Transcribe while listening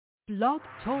Blog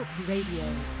Talk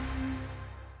Radio.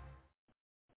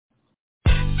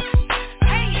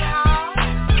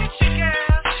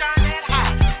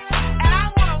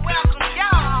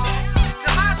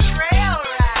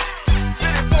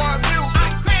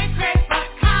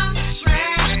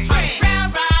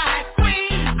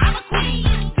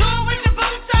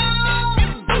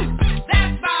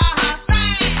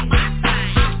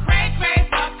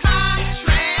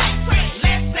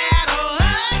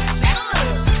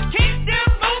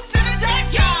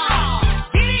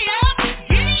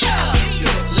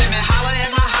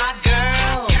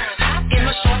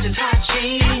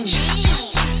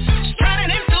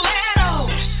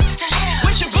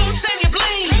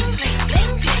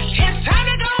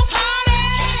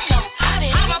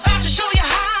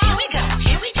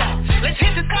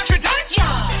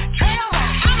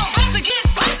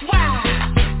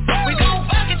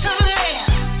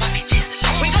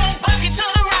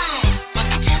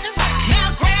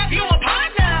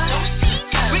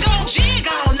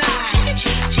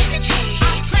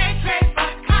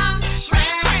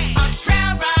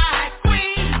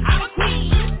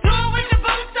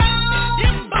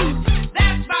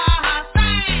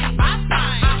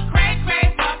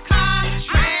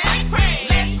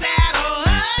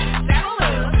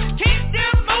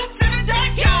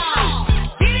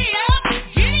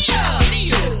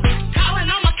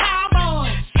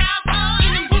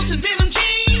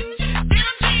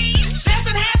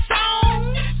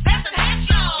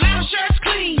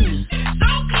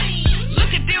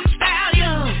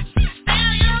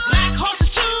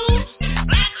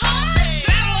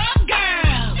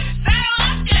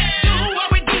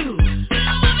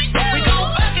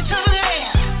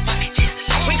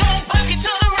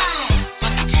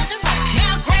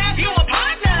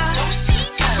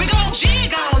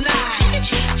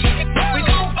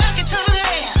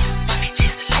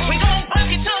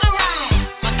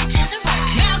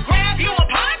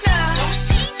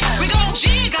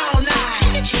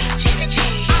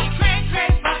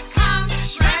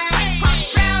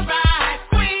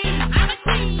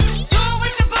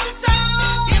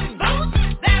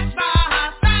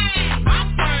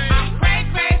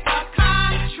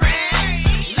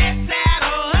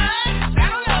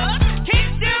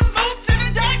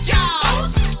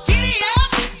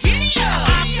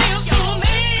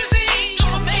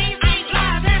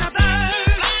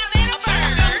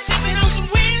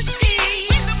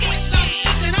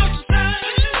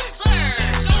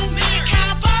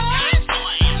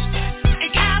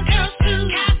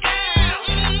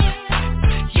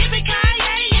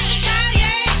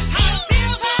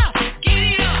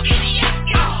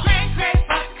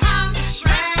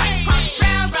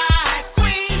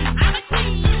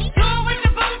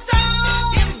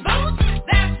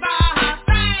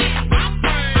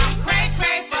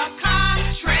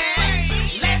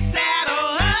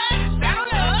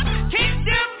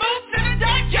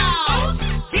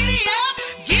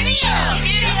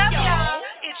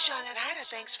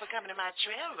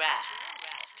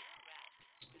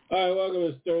 All right, welcome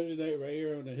to Thursday night right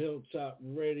here on the Hilltop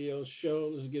Radio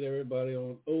Show. Let's get everybody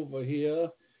on over here.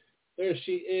 There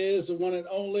she is, the one and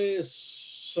only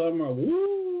Summer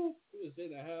Woo is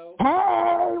in the house.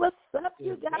 Hey, what's up,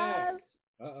 you guys?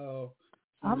 Uh-oh.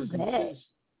 I'm back. There's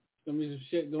going to be some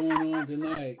shit going on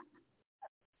tonight.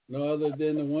 No other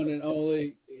than the one and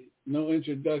only, no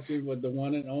introduction, but the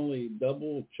one and only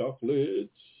Double Chocolates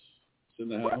in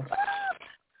the house.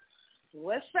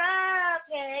 What's up?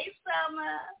 Hey,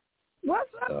 Summer.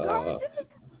 What's up, girl?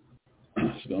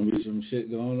 There's going to be some shit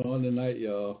going on tonight,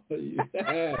 y'all.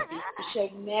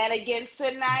 Shenanigans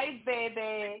tonight,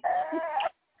 baby.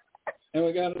 And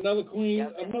we got another queen.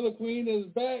 Yep. Another queen is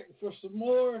back for some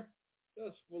more.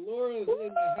 That's Valora's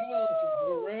in the house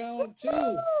for round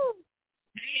two.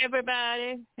 Hey,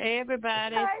 everybody. Hey,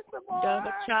 everybody. Hey,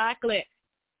 Double Chocolate.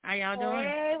 How y'all doing?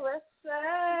 Hey, what's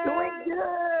up? Doing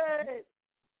good.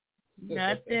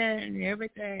 Nothing.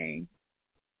 Everything.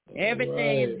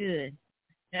 Everything is good.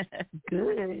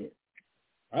 Good.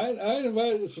 I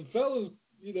invited some fellas.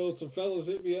 Some fellas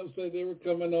hit me up, said they were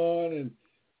coming on, and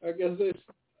I guess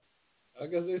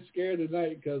they're scared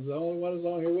tonight because the only one that's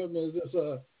on here with me is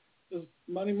this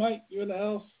Money Mike. You in the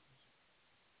house?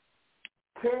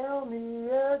 Tell me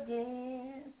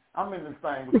again. I'm in this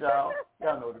thing with y'all.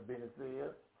 Y'all know what the business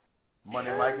is.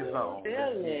 Money Mike is on.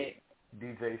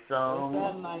 DJ Sean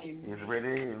is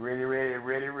ready.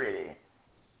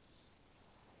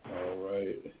 All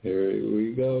right, here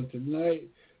we go tonight.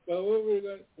 Well,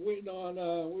 we're waiting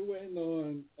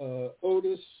on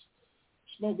Otis.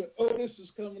 Smoking Otis is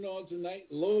coming on tonight.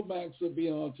 Lomax will be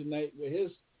on tonight with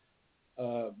his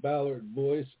Ballard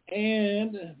voice,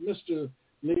 and Mr.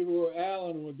 Leroy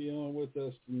Allen will be on with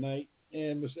us tonight,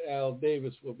 and Mr. Al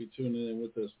Davis will be tuning in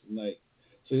with us tonight.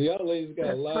 So y'all ladies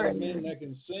got a lot of men that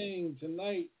can sing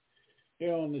tonight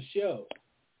here on the show.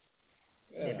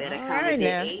 Yeah. They better come with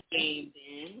their A game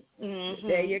then. Mm-hmm.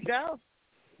 There you go.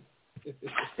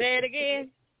 Say it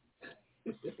again.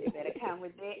 They better come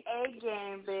with their A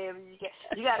game, baby.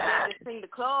 You got to be able to sing the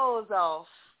clothes off.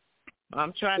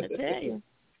 I'm trying to tell you.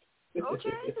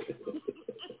 Okay.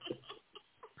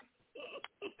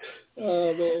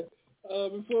 Oh man.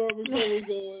 Before we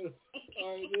go in,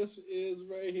 all right, this is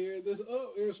right here.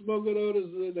 Here's Smoking Otis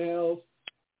in the house.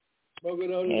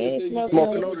 Smoking Otis. Hey,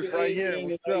 Smoking Otis right here.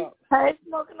 What's up? Hey,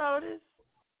 Smoking Otis.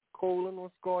 Colin,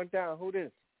 what's going down? Who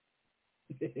this?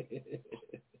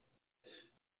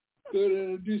 Go ahead and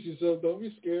introduce yourself. Don't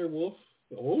be scared, Wolf.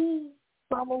 Oh.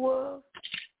 Summer Wolf.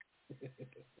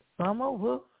 Summer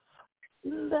Wolf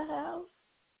in the house.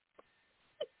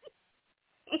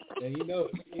 And you know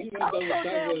Double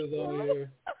Chocolate is on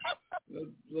here.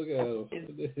 Look at him.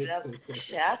 Double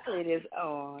Chocolate is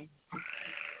on.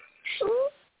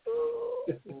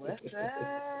 What's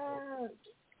up?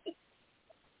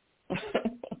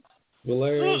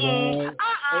 Valeria's on.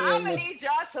 I'm going to need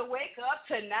y'all to wake up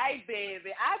tonight,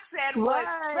 baby. I said, what's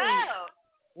up?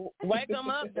 Wake them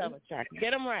up, Double Chocolate.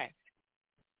 Get them right.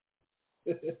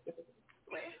 Wait,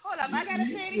 hold up. I got to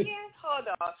say it again? Hold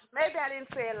on. Maybe I didn't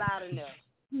say it loud enough.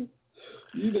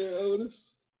 You there, Otis?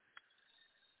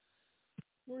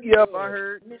 Yep, I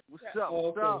heard. What's up? Oh,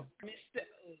 What's up? Mr.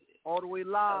 All the way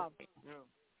live. Okay.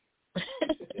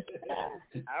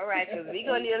 All right, because we're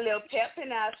going to need a little pep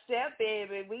in our step,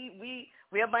 baby.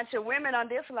 We're a bunch of women on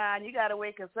this line. You got to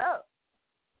wake us up.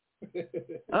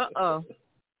 Uh-oh.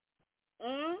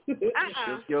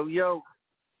 Yo.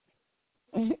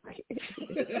 I'm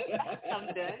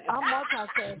done. I'm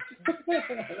multitasking.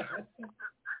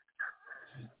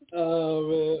 Oh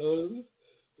man, Otis.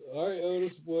 All right,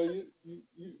 Otis, boy,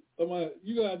 you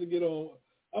gonna have to get on.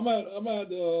 I'm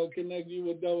gonna connect you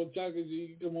with Double Chocolate so you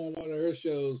can come on one of her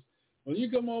shows. When you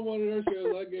come on one of her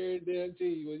shows, I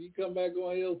guarantee you, when you come back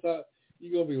on Hilltop,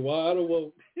 you're gonna be wide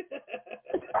awoke.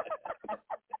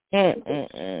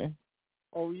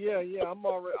 Oh yeah, I'm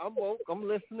woke. I'm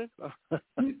listening.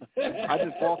 I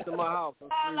just walked in my house.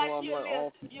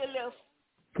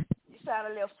 You sound a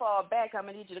little far back. I'm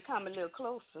gonna need you to come a little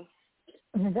closer.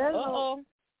 Uh-oh.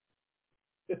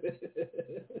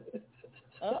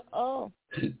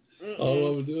 All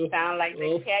I'm doing. Sound like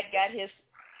the cat got his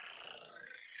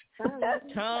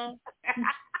tongue.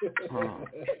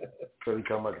 So you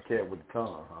talking about the cat with the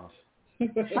tongue, huh?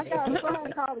 I got a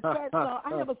song called the Cat Song. I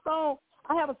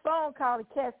have a song called the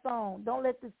Cat Song. Don't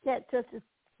let this cat touch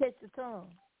your tongue.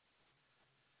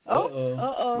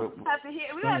 Uh-oh. We have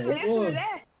to listen to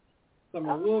that. I'm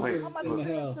a wolf in the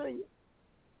house.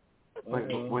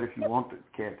 What if you want the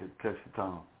cat to touch the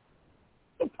tongue?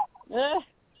 We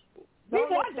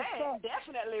want that.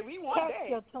 Definitely, we want catch that.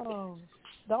 Your tongue.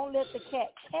 Don't let the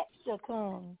cat catch your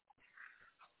tongue.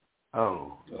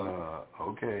 Oh,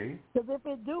 okay. Because if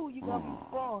it do, you're gonna be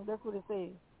strong. That's what it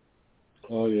says.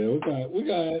 Oh yeah, we're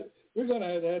gonna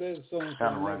have that song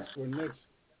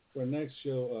for next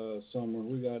show. Summer,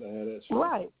 we gotta have that show.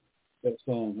 Right. That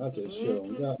song, not that show.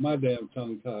 Got my damn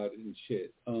tongue tied and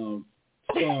shit. Song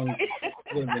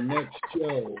for the next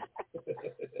show.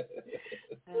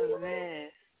 Oh man.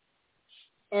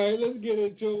 All right, let's get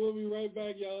into it. We'll be right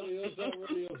back, y'all. The Hilltop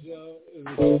Radio Show is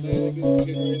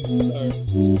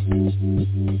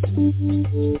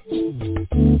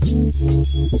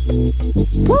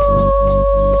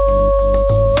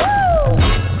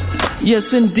Yes,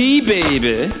 indeed,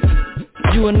 baby.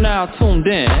 You are now tuned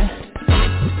in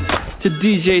to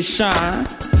DJ Shine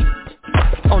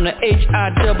on the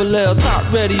HILL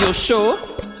Top Radio Show.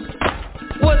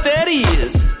 What that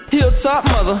is, Hilltop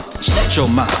mother, shut your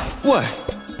mouth. What?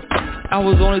 I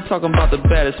was only talking about the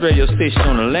baddest radio station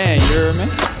on the land, you hear me?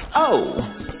 Oh,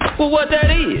 well what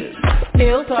that is?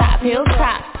 Hilltop.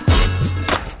 Hilltop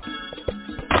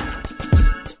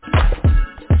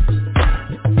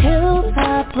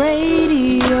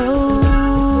Radio.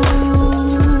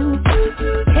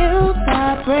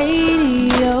 Hilltop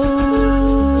Radio.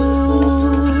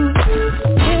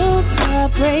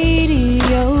 Hilltop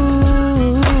Radio.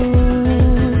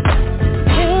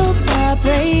 Hilltop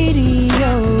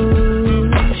Radio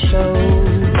Show.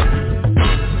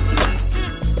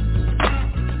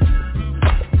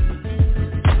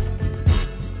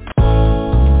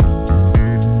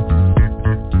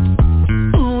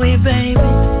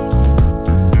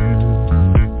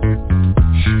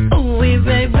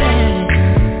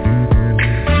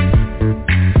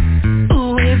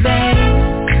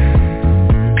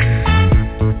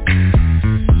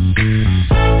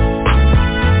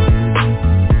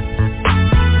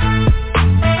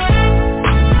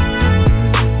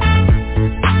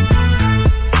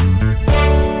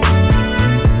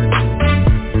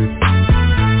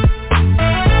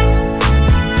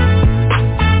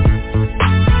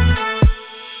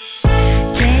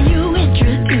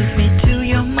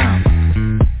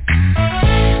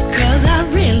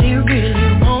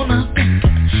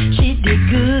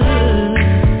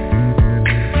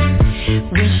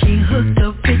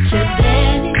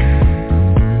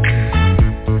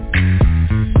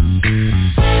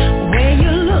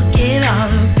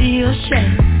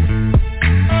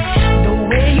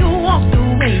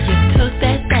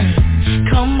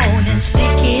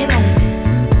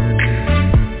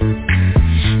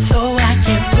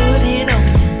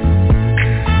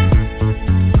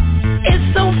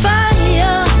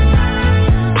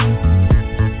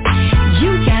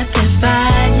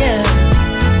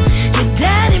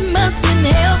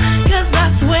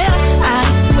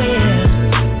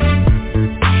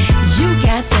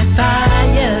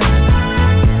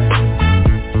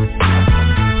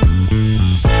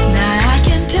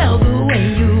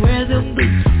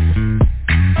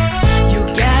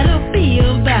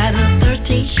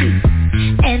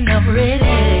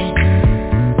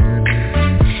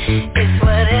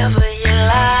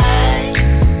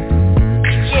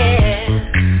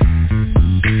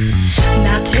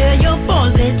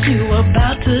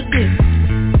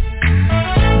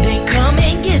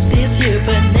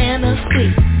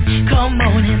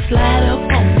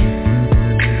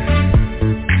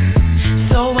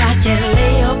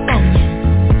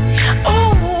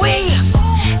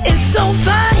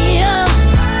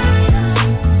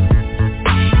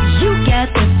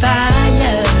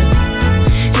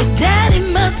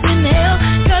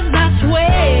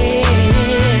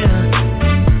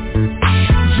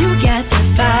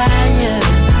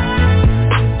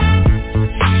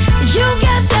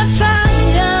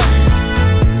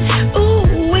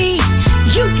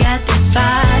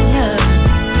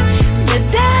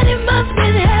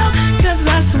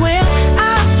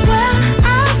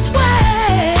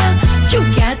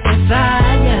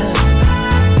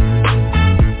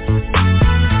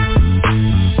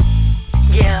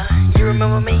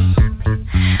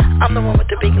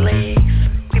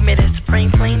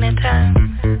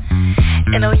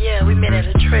 looking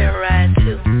at a trail ride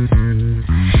too.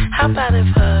 How about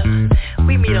if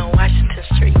we meet on Washington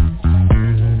Street?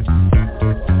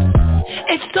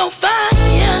 It's so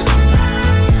fire.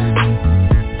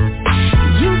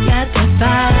 You got the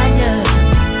fire.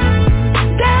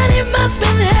 Daddy must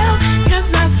been hell,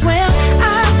 'cause I swear,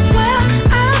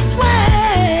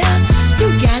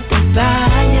 you got the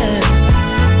fire.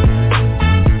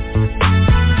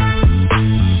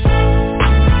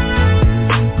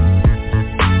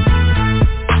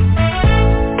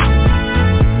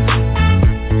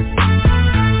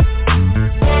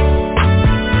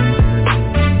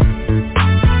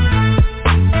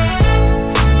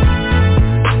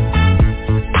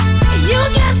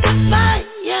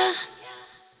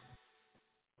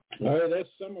 All right, that's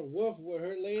Summer Wolf with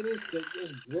her latest that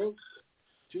just broke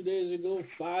 2 days ago,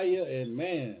 Fire, and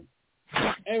man,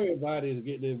 everybody's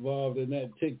getting involved in that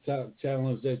TikTok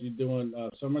challenge that you're doing.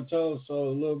 Summer, tell us a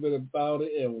little bit about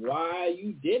it and why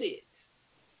you did it.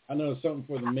 I know it's something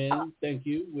for the men. Thank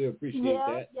you. We appreciate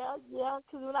that. Yeah.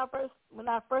 Because when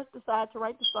I first decided to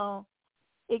write the song,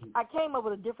 I came up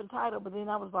with a different title, but then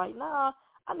I was like, nah,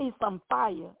 I need some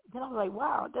fire. Then I was like,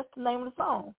 wow, that's the name of the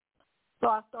song. So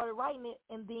I started writing it,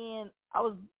 and then I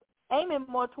was aiming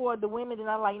more toward the women, and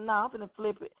I was like, nah, I'm going to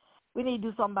flip it. We need to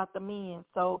do something about the men.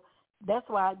 So that's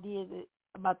why I did it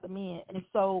about the men. And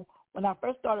so when I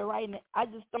first started writing it, I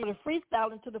just started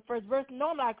freestyling to the first verse.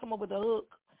 Normally I come up with a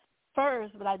hook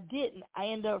first, but I didn't. I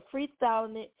ended up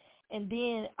freestyling it, and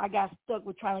then I got stuck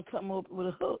with trying to come up with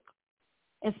a hook.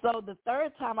 And so the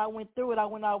third time I went through it, I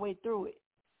went all the way through it.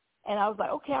 And I was like,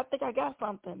 okay, I think I got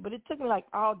something. But it took me like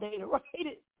all day to write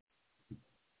it.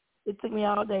 It took me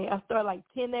all day. I started like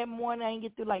 10 that morning. I didn't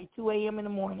get through like 2 a.m. in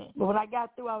the morning. But when I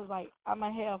got through, I was like, I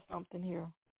might have something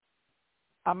here.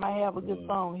 I might have a good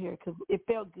song here because it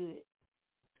felt good.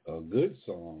 A good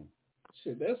song.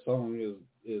 Shit, that song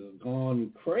is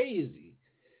gone crazy.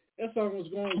 That song was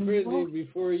going crazy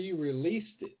before you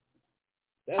released it.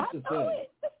 That's the thing.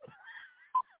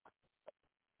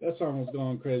 That song was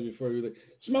going crazy before you released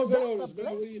it. Smoke Otis,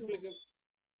 man, what do you think of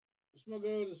Smoke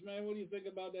Otis, man? What do you think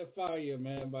about that Fire,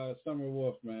 man, by Summer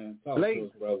Wolf, man? Talk to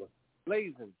us, brother.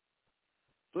 Blazing.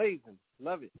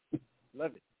 Love it.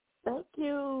 Thank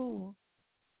you.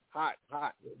 Hot.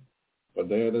 But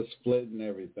they're the split and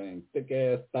everything.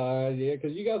 Thick-ass thighs, yeah,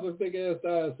 because you got some thick-ass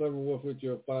thighs, Summer Wolf, with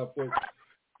your 5 foot.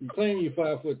 You claim you're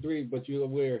 5'3", but you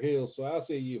wear heels, so I'll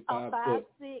say you're 5 foot.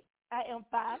 5'6". I am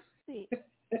 5'6".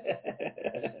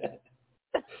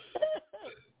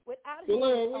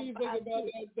 Well, what do you think about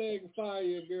that thing,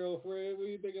 Fire, girlfriend? What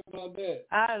do you think about that?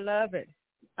 I love it.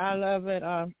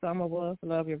 Summer Wolf,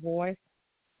 love your voice.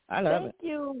 I love it.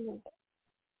 Thank you.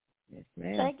 Yes,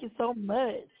 ma'am. Thank you so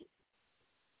much.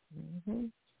 Mm-hmm.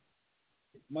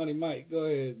 Money Mike, go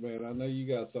ahead, man. I know you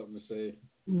got something to say.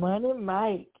 Money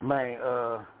Mike. Man,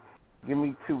 give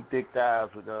me 2 thick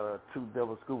thighs with 2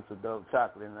 double scoops of double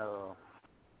chocolate, and that'll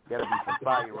be some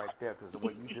fire right there. Because the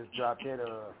way you just dropped that,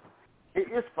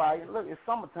 it's fire. Look, it's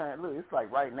summertime. Look, it's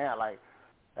like right now. Like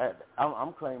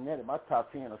I'm claiming that in my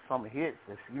top 10 of summer hits.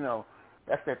 It's,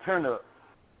 that's that turn up.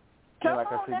 Like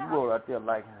I said, you roll out there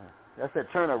like that's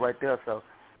that turn up right there. So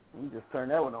you just turn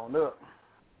that one on up.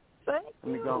 Thank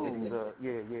Let me go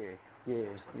get these. Yeah.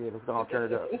 Let's go and turn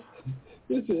it up.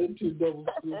 This is 2 double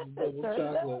scoops of double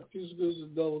chocolate. 2 scoops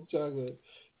of double chocolate.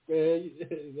 Man,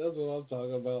 that's what I'm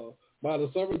talking about. By the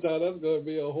summertime, that's going to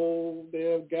be a whole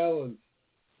damn gallon.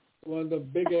 One of the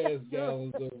big-ass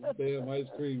gallons of damn ice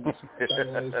cream,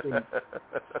 chocolate ice cream.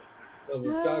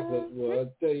 Double chocolate, well,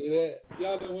 I'll tell you that.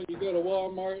 Y'all know when you go to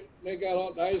Walmart, they got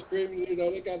all the ice cream, they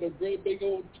got the great big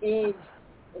old tubs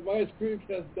of ice cream.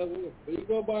 That's double. But you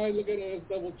go by and look at that, it's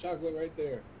double chocolate right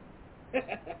there.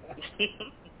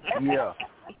 Yeah.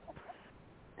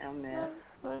 Oh, man.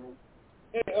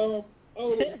 Hey,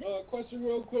 question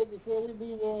real quick before we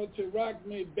move on to Rock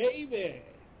Me Baby.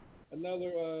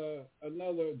 Another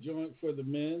joint for the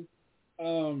men.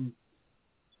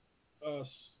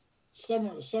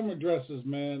 Summer dresses,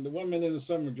 man. The women in the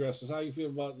summer dresses. How you feel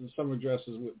about the summer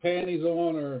dresses with panties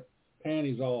on or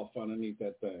panties off underneath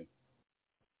that thing?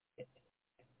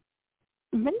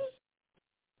 Me?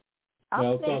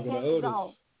 I'm talking to Otis.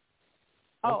 Off.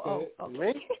 Okay. Oh,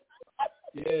 okay.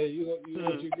 Yeah, you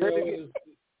what your girl is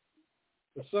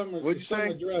the summer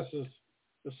dresses.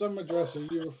 The summer dresses.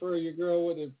 You refer your girl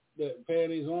with the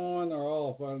panties on or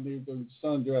off underneath the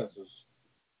sundresses?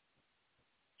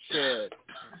 Shit.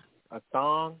 A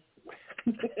thong.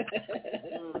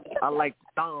 I like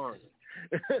thong.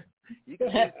 You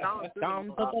can say thong.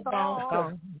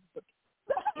 Thong.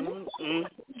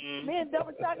 Me and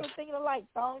Double Chocolate thinking like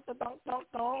thong. I like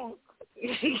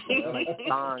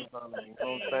thongs on me. You know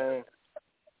what I'm saying?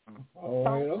 All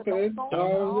right, okay.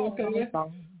 Thongs, okay. I'll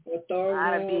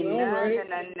be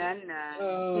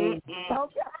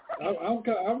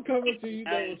I'm coming to you,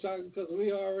 Double Chocolate, because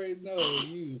we already know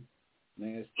you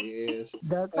nasty ass.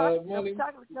 Double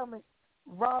Chocolate coming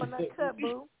raw and uncut,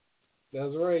 boo.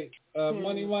 That's right.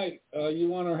 Money Mike, you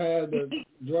want to have the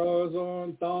drawers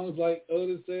on, thongs like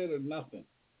Otis said, or nothing?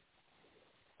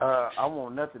 I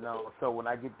want nothing on. So when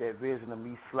I get that vision of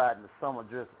me sliding the summer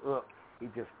dress up,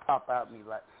 it just pop out at me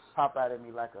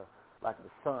like the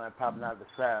sun popping out of the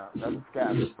sky for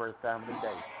the first time of the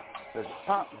day. Just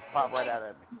pop right out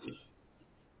at me.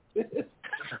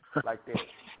 Like that.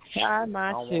 Try my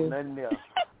I don't shoe. want nothing else.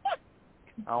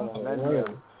 I don't want nothing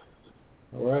else.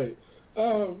 All right.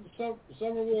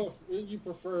 Summer Wolf, what do you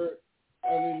prefer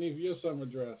underneath your summer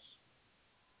dress?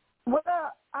 Well,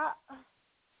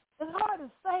 it's hard to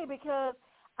say because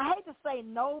I hate to say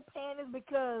no panties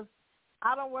because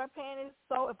I don't wear panties.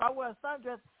 So if I wear a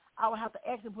sundress, I would have to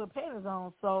actually put panties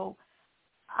on. So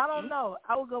I don't know.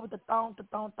 I would go with the thong.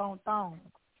 Keep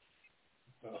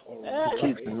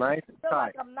it nice and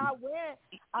tight. I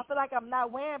feel like I'm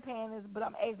not wearing panties, but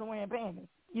I'm actually wearing panties.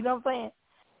 You know what I'm saying?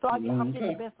 So I'm getting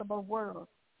the best of both worlds.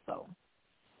 So.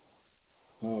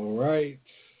 All right.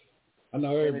 I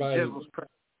know everybody.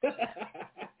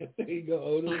 There you go,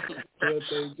 Otis.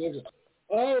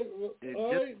 All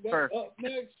right. Up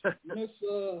next, Miss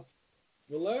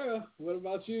Valera. What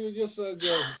about you? Your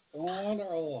sundress, on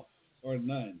or off or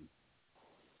none?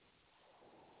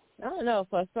 I don't know.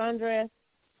 For a sundress,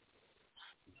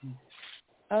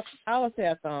 I would say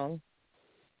a thong.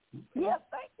 Yes,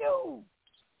 thank you.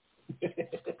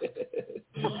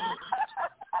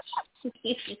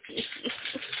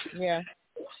 Yeah.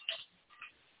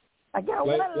 I got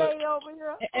one lady over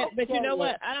here. But you know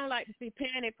what? I don't like to see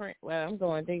panty print. Well, I'm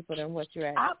going deeper than what you're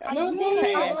at.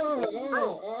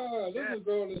 This is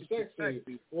Growing the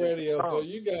Sexy Radio, so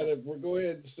you got to go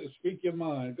ahead and speak your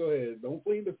mind. Go ahead. Don't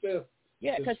plead the fifth.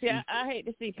 Yeah, because I hate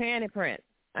to see panty prints.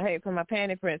 I hate for my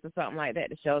panty prints or something like that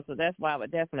to show, so that's why I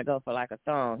would definitely go for like a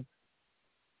thong.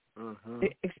 Mm-hmm.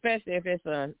 Especially if it's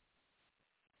a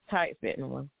tight-fitting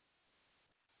one.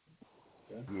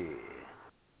 Okay.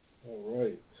 Yeah. All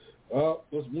right.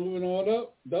 Let's moving on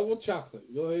up. Double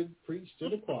Chocolate. Go ahead and preach to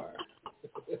the choir.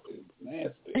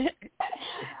 Nasty.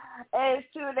 It's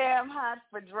too damn hot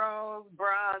for drawers,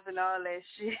 bras, and all that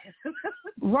shit.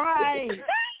 Right.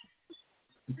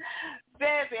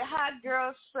 Baby, hot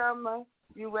girl summer.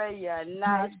 You wear your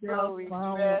nice flowy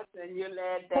dress and you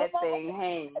let that thing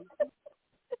hang.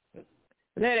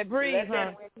 Let it breathe,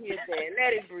 huh?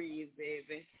 Let it breathe,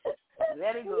 baby.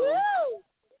 Let it go.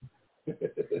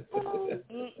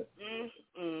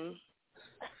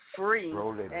 Free.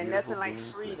 And nothing like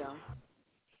freedom.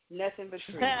 Nothing but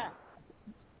freedom.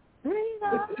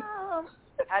 Freedom.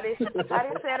 How they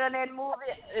said on that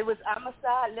movie, it was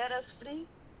homicide, let us free.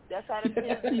 That's how they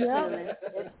feel.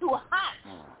 It's too hot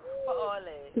for all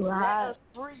that. Too hot. Let us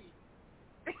free.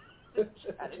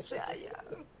 I didn't tell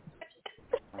y'all.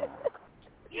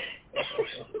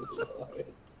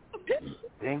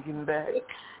 Thinking back.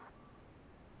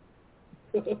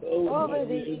 Over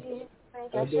the years,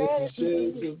 I shed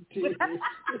some tears.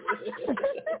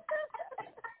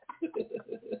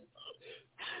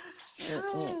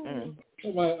 I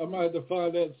might have to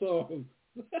find that song.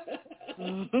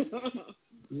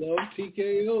 Love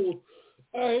TKO.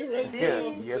 All right, right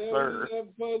now. Yes, sir.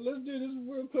 Let's do this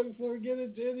real quick before we get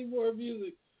into any more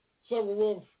music. Summer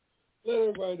Wolf, let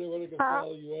everybody know where they can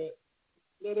follow you at.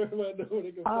 Let everybody know where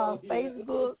they can follow you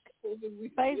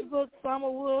at. Facebook, Summer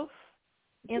Wolf.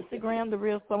 Instagram, The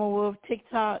Real Summer Wolf.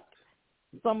 TikTok,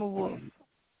 Summer Wolf.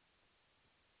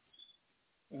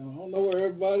 I don't know where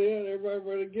everybody at. Everybody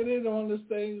ready to get in on this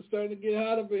thing. It's starting to get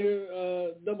hot up in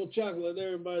here. Double Chocolate. Let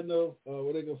everybody know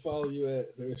where they can follow you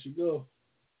at. There she go.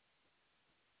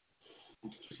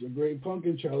 The Great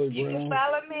Pumpkin, Charlie Brown. You can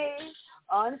follow me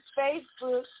on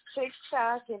Facebook,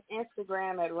 TikTok, and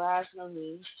Instagram at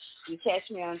Rosmarie. You catch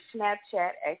me on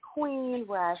Snapchat at Queen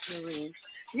Rosmarie.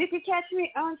 You can catch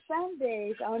me on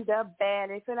Sundays on The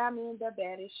Baddest, and I'm in The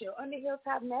Baddest Show on the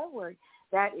Hilltop Network.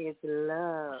 That is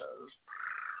love.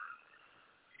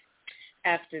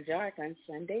 After dark on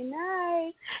Sunday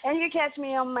night. And you catch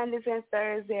me on Mondays and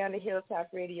Thursdays on the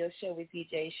Hilltop Radio Show with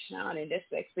DJ Sean and the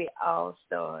Sexy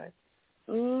All-Stars.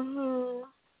 Mm-hmm.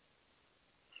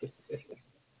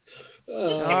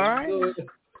 All right.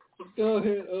 Go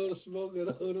ahead, Otis. Smoke it,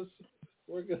 Otis.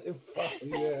 We're going to follow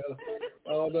you out.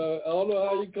 I don't know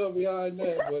how you come behind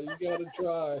that, but you got to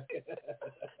try.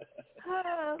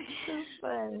 Oh, so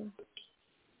funny.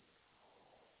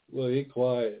 Well, he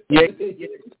quiet. Yeah,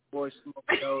 boy, Smoke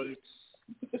Otis.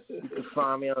 You can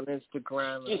find me on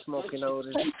Instagram at Smoking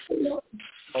Otis.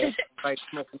 On like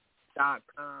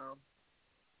smoking.com.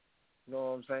 You know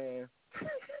what I'm saying?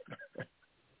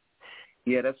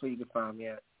 Yeah, that's where you can find me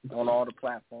at. On all the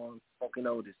platforms, Smoking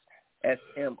Otis.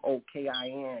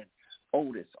 SMOKIN.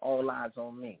 Otis. All eyes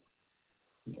on me.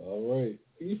 All right.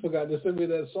 You forgot to send me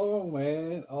that song,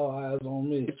 man. All eyes on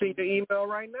me. It's in your email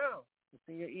right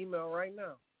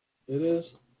now. It is?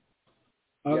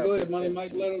 Oh, Yeah, go ahead, Money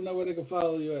Mike. Let them know where they can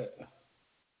follow you at.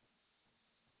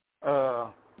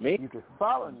 Me? You can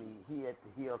follow me here at the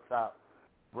Hilltop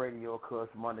Radio, of course,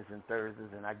 Mondays and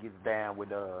Thursdays, and I get down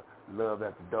with Love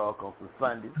After Dark on some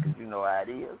Sundays, because you know how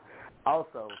it is.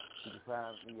 Also, you can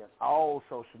find me on all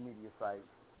social media sites.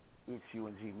 It's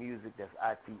UNG Music. That's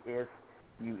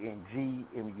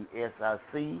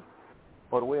ITSUNGMUSIC.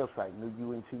 Or the website,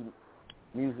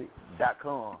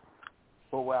 newungmusic.com.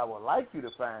 But where I would like you to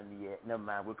find me at, never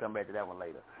mind, we'll come back to that one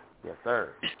later. Yes,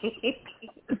 sir.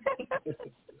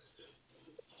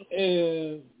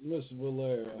 And Mr.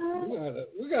 Valera,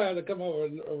 we're gonna have to come up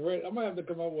with I'm gonna have to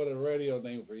come up with a radio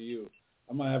name for you.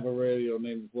 I'm gonna have a radio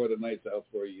name before the night's out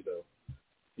for you, though.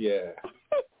 Yeah,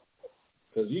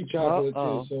 because you chocolate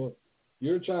too, so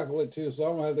you're chocolate too. So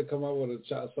I'm gonna have to come up with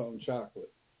something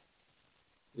chocolate.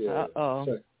 Yeah,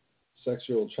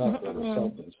 sexual chocolate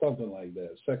or something like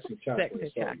that. Sexy chocolate or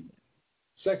something.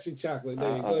 Sexy chocolate.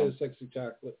 There you go. Ahead, sexy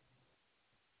chocolate.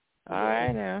 All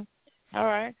right now. All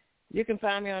right. You can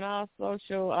find me on all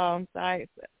social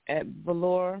sites at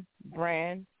Velour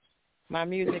Brand. My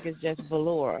music is just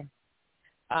Velour.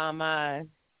 My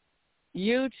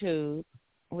YouTube,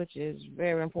 which is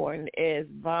very important, is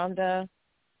Vonda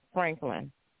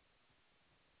Franklin.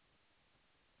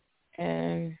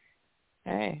 And,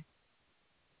 hey,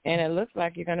 and it looks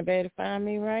like you're going to be able to find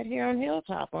me right here on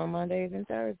Hilltop on Mondays and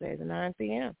Thursdays at 9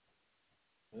 p.m.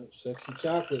 Sexy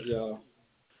chocolate, y'all.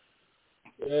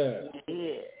 Yeah.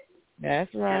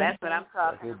 That's right. And that's what I'm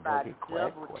talking about,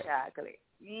 double chocolate.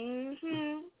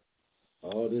 Mm-hmm.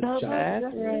 Oh, this chocolate.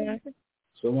 That's right.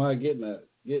 Somebody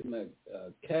getting a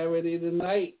cavity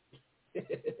tonight.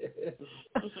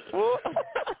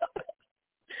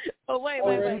 Oh, wait.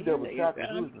 Double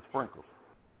chocolate, use the sprinkles.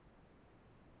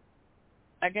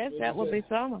 I guess that would be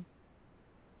summer.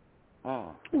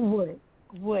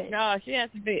 What? No, she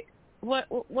has to be. What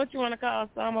you want to call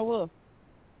Summer Wolf?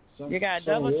 You got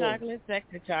double chocolate,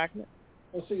 sexy chocolate.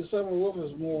 Well, see, Summer Wolf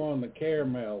is more on the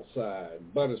caramel side,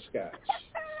 butterscotch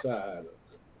side.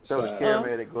 So it's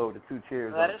caramel that go over the 2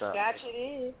 cherries on top. Butterscotch it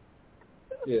is.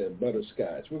 Yeah,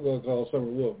 butterscotch. We're going to call Summer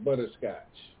Wolf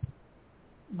butterscotch.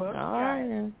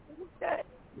 Butterscotch.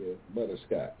 Yeah,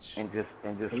 butterscotch. And just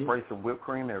spray some whipped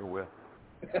cream everywhere.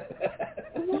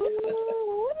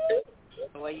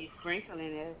 The way you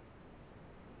sprinkling it.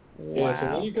 Wow. Yeah, so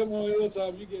when you come on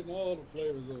Hilltop, you're getting all the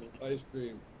flavors of ice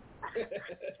cream.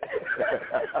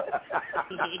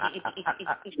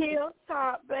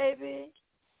 Hilltop, baby.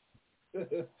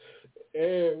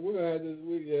 And we're gonna have to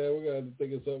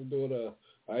think of something, doing a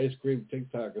ice cream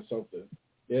TikTok or something.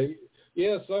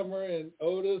 Yeah, Summer and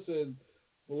Otis and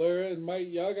Valera and Mike,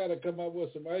 y'all got to come up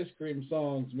with some ice cream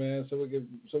songs, man, so we could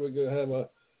have a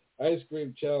ice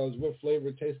cream challenge. What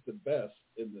flavor tastes the best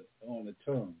on the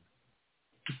tongue?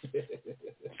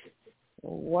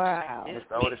 Wow.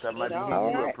 Mr. Otis, I might be hitting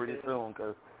you up pretty soon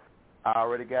because I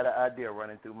already got an idea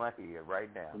running through my head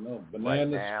right now.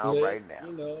 Banana split. Right now.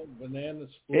 Banana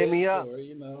split. Hit me up. Or,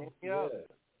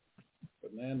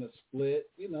 banana split,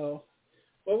 Well,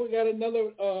 we got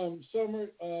another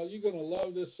Summer. You're going to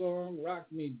love this song,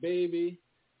 Rock Me Baby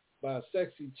by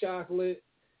Sexy Chocolate.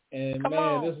 And,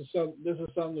 this is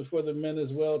something for the men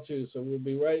as well, too. So we'll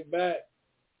be right back.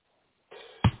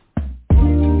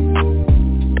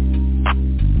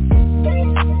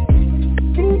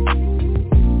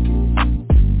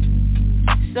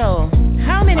 So,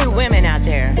 how many women out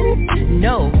there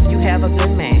know you have a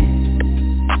good man?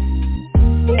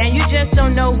 And you just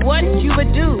don't know what you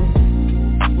would do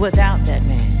without that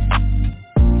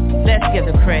man. Let's give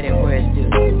the credit where it's due.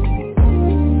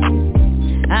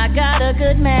 I got a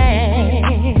good man.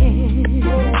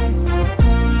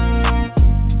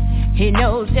 He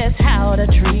knows just how to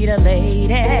treat a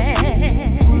lady.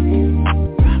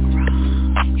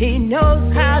 He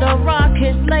knows how to rock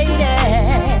his lady.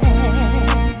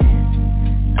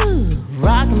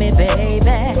 Rock me, baby,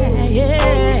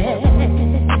 yeah.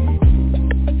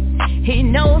 He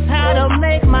knows how to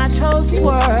make my toes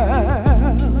swirl.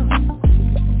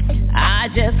 I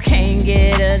just can't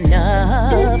get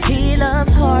enough. He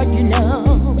loves hard,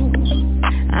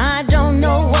 I don't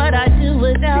know what I'd do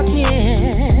without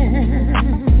him.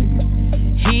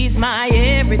 He's my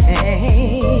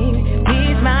everything.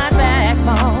 He's my backbone.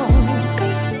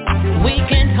 We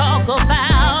can talk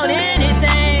about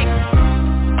anything.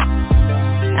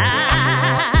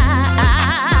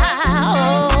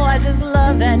 I just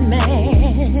love that man.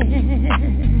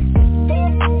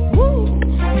 Woo.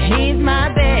 He's my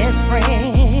best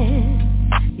friend.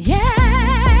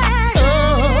 Yeah.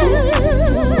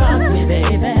 Oh, rock me,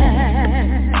 baby.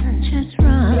 Just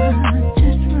rock,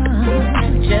 just rock.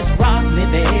 Just rock me,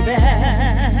 baby.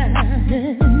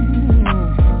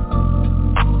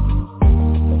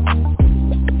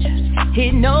 He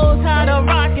knows how to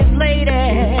rock his lady.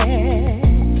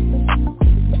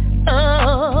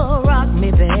 Oh, rock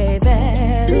me, baby.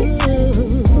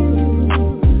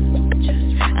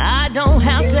 I don't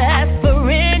have to ask for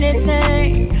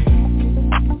anything.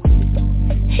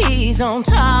 He's on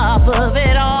top of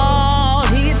it all.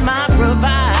 He's my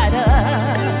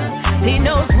provider. He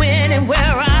knows when and where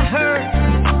I hurt.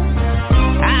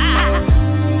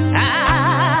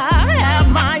 I have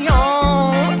my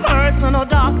own personal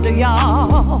doctor,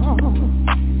 y'all.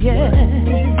 Yeah.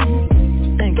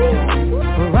 Thank you.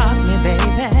 Rock me,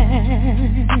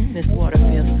 baby. This water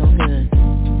feels so good.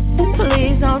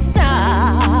 Please don't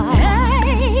stop.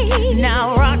 Hey,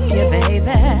 now rock you, baby.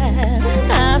 I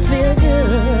feel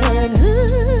good.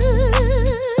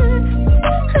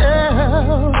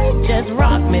 Oh, just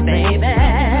rock me, baby.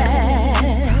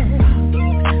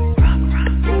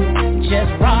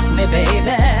 Just rock me,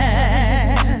 baby.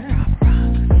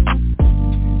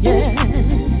 Yeah.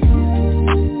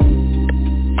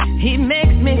 He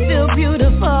makes me feel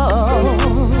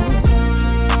beautiful.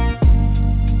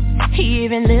 He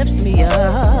even lifts me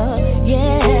up.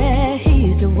 Yeah,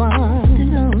 he's the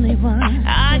one, the only one.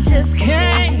 I just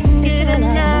can't get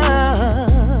enough.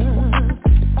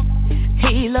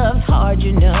 He loves hard,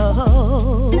 you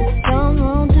know.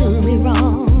 Don't do me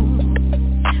wrong.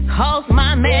 'Cause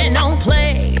my man don't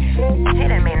play. He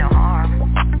didn't mean no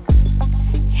harm.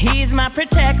 He's my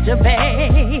protector,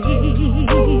 baby.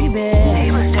 He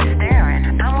was just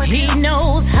staring. He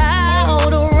knows how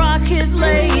to rock his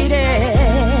lady.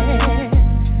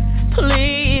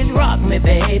 Please rock me,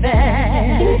 baby.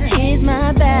 He's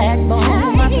my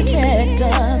backbone, my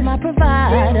protector, my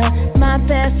provider, my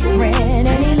best friend,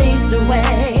 and he leads the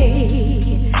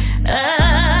way. Oh,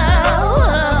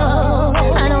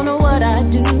 I don't know what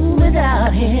I'd do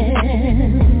without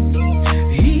him.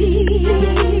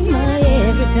 He's my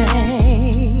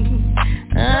everything.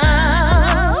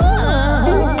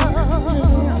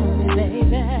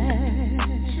 Baby,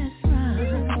 just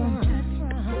rock, just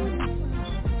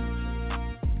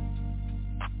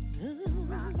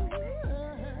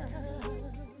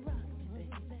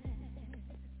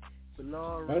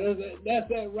That's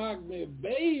that rock me,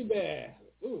 baby.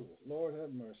 Ooh, Lord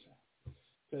have mercy.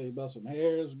 Tell you about some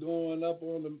hairs going up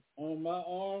on my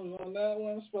arms on that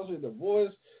one, especially the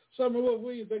voice. Summer, what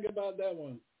do you think about that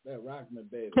one? That rock me,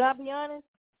 baby. Can I be honest?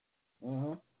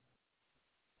 Uh-huh.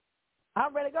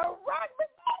 I'm ready to go rock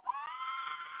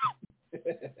me,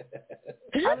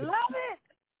 baby. I love it.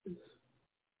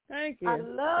 Thank you. I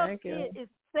love Thank you. it.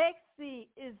 It's sexy.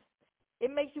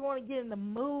 It makes you want to get in the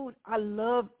mood. I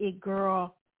love it,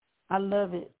 girl. I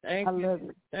love it. Thank I you. love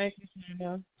it. Thank you,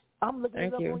 Chanel. I'm looking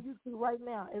Thank it up you. on YouTube right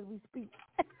now as we speak.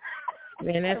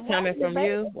 Man, that's coming from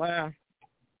you? Wow.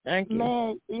 Thank you.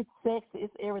 Man, it's sexy.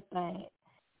 It's everything.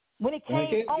 When it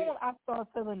came on, I started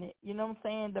feeling it. You know what I'm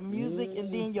saying? The music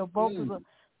and then your vocals are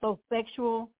so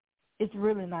sexual. It's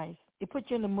really nice. It puts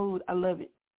you in the mood. I love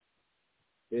it.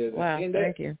 Yeah, wow,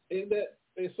 thank you. Hey,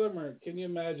 Summer, can you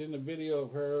imagine the video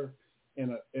of her in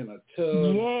a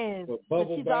tub yes, with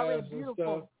bubble she's baths and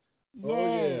stuff? Yes, oh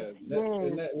yeah, yes.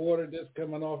 And that water just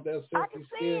coming off that silky I can see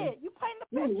skin. it. You paint the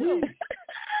picture.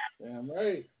 Damn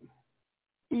right.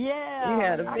 Yeah, you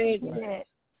had a big one.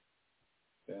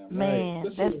 Damn man,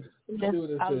 right. that's see what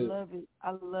this I is. love it.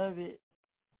 I love it.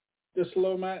 This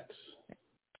Lomax.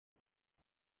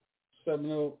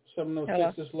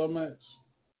 706. This Lomax.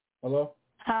 Hello.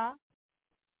 Huh?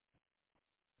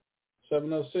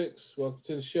 706. Welcome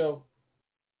to the show.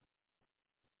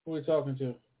 Who are we talking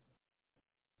to?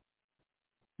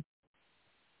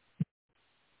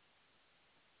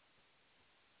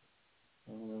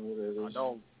 I don't know who that is.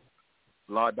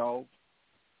 Law Dog.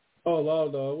 Oh, Law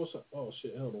Dog. What's up? Oh,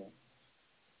 shit. Hold on.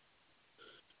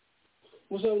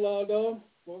 What's up, Law Dog?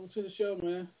 Welcome to the show,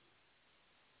 man.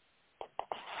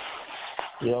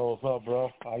 Yo, what's up, bro?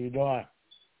 How you doing?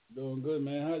 Doing good,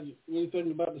 man. What you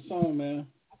thinking about the song, man?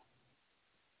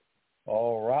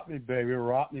 Oh, rock me, baby,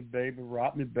 rock me, baby,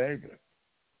 rock me, baby.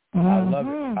 Mm-hmm. I love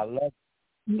it. I love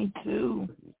it. Me too.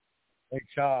 Great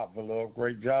job, Valor.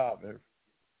 Great job.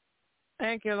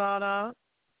 Thank you, Lord.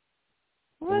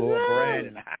 Valor Brand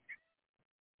and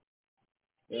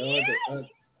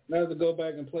I have to go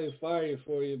back and play Fire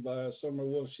for you by Summer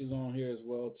Wolf. She's on here as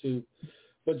well too.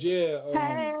 But yeah,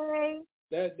 hey.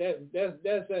 that's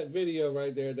that video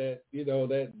right there. That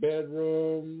that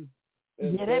bedroom.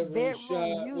 That bedroom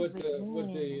shot music,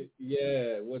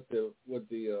 with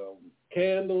the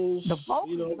candles. The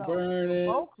vocals,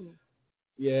 burning.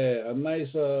 Yeah, a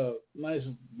nice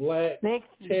black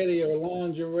teddy or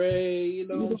lingerie. You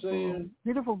know what I'm saying?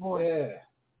 Beautiful voice. Yeah.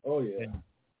 Oh yeah.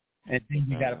 And then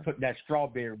you got to put that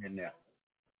strawberry in there.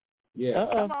 Yeah.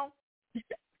 Come on.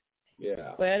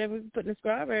 Yeah. Well, if we put the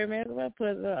strawberry, man, we'll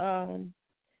put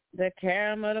the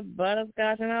caramel, the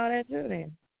butterscotch, and all that too.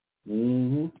 Then.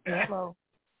 Hello.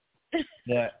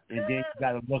 Yeah, and then you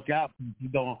got to look out. You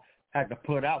don't have to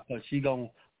put out because she gonna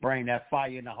bring that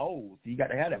fire in the hole. You got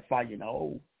to have that fire in the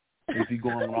hole if you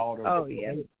going with all the. Oh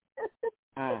yeah.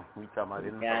 We talking about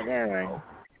it. Yeah, that's right.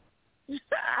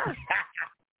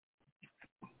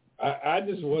 I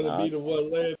just want to be the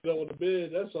one laying on the bed.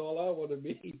 That's all I want to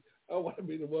be. I want to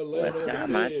be the one laying on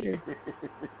the bed.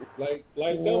 Like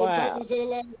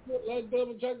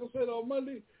Double Chocolate said on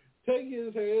Monday, take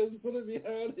his hands, put it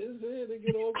behind his head, and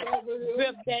get on top of him.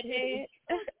 Rip that head.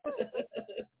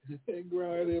 And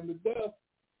grind him to death.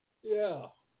 Yeah.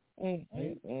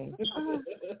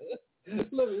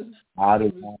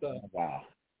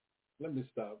 Let me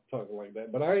stop talking like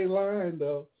that. But I ain't lying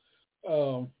though.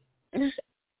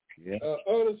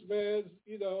 Otis, man,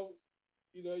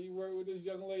 you work with this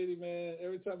young lady, man.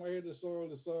 Every time I hear the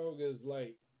song is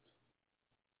like,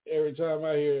 every time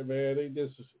I hear it, man, it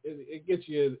gets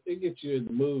you in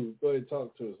the mood. Go ahead and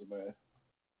talk to us, man.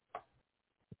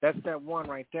 That's that one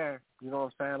right there. You know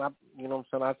what I'm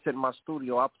saying? I sit in my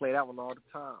studio. I play that one all the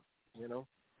time.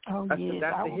 Oh, that's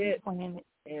the hit. And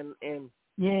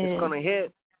it's gonna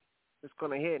hit. It's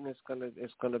gonna hit, and it's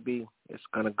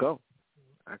gonna go.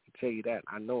 I can tell you that.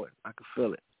 I know it. I can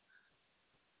feel it.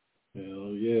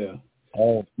 Hell yeah.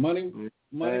 Oh, Money,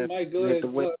 Mike, go ahead.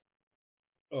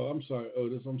 Oh, I'm sorry,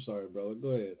 Otis. I'm sorry, brother. Go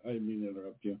ahead. I didn't mean to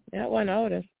interrupt you. That wasn't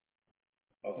Otis.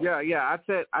 Yeah. I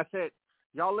said,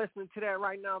 y'all listening to that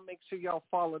right now, make sure y'all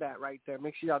follow that right there.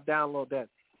 Make sure y'all download that.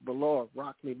 The Lord,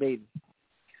 Rock Me Baby.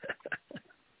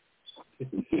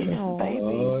 Baby.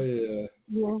 Oh, yeah.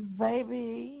 Yes,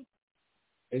 baby.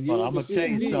 And I'm going to tell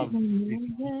you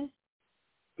something.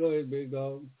 Go ahead, big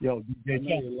dog. Yo, DJ, I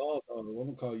know you're lost on it. I'm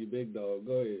going to call you big dog.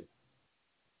 Go ahead.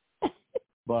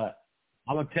 But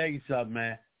I'm going to tell you something,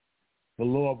 man. The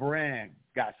Lord Brand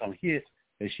got some hits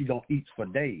that she don't eat for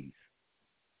days.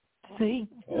 See?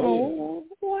 Oh,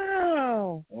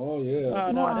 wow. Oh, yeah.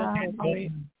 Oh, no, that's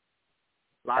great.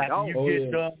 After you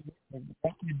get done with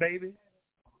Rock Me Baby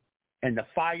and the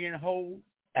fire in the hole,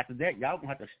 after that, y'all going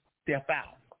to have to step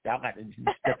out. Y'all got to be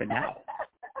stepping out.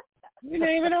 You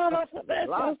didn't even know about that. That's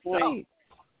so sweet.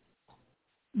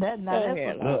 That's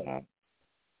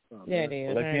yeah, it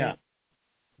is. Look here.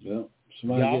 Yeah.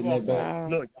 Somebody getting that back.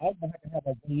 Look, y'all going to have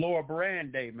a Laura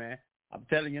Brand Day, man. I'm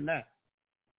telling you now.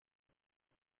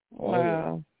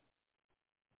 Wow.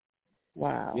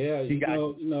 Wow. Yeah, you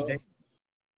know,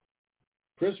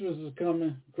 Christmas is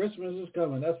coming.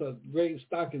 That's a great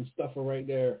stocking stuffer right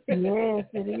there. Yes,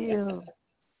 it is.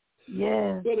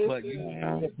 Yes. But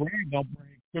gonna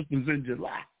bring Christmas in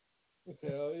July.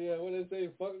 Hell yeah! What they say?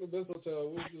 Fuck the mistletoe.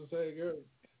 We just hang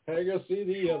her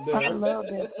CD up there. I love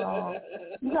that song.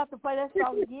 You have to play that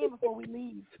song again before we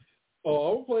leave.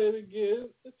 Oh, I'm playing it again.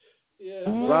 Yeah.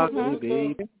 Rock me,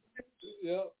 baby.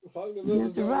 Yeah. Fuck the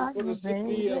mistletoe. Put a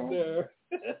CD up there.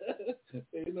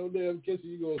 Ain't no damn kissing.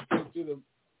 You go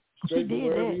straight to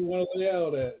wherever you want to lay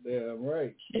out at. Damn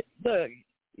right. Look.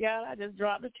 Y'all, I just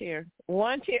dropped a tear.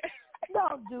 One tear.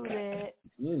 Don't do that.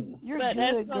 You're but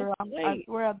good, so girl. Sweet. I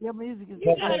swear, their music is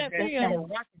you good.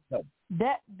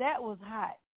 That was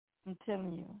hot. I'm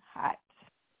telling you, hot.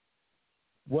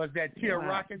 Was that tear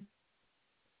rocking?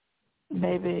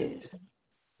 Baby.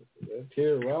 That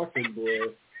tear rocking,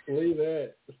 boy. Believe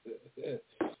that.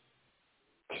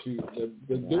 Shoot, the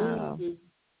dude,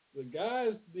 the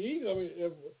guys,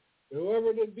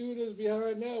 whoever the dude is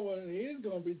behind that one, he's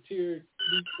gonna be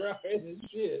crying and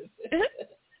shit.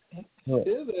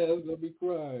 His ass gonna be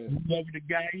crying. Whoever the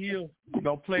guy is,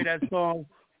 gonna play that song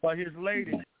for his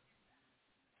lady.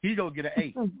 He gonna get an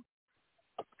 8.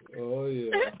 Oh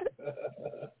yeah.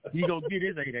 He gonna get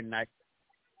his 8 at night.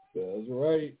 That's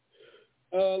right.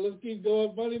 Let's keep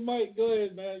going. Money Mike, go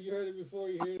ahead, man. You heard it before,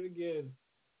 you hear it again.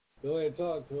 Go ahead,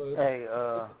 talk to us. Hey,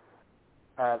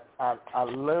 I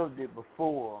loved it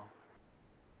before,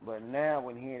 but now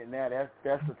when hearing it now,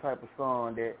 that's the type of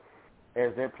song that,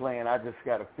 as they're playing, I just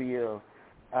gotta feel.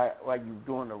 While you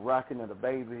doing the rocking of the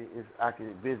baby, I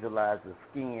can visualize the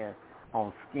skin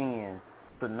on skin,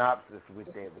 synopsis with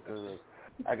that because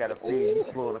I got a feeling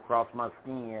flowing across my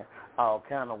skin all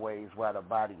kind of ways while the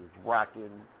body is rocking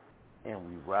and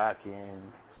we rocking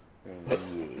and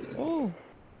yeah.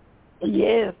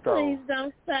 Yes. So, please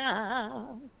don't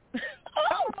stop.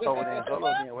 hold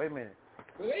on, wait a minute.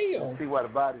 See why the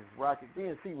body's rocking.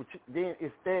 Then then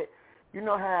it's that, you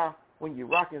know how when you're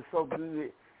rocking so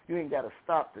good, you ain't got to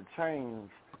stop to change.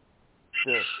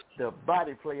 The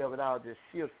body play of it all just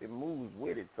shifts and moves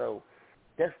with it. So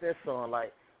that's that song.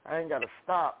 Like, I ain't got to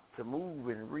stop to move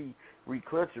and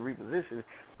re-clutch and reposition.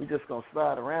 We just going to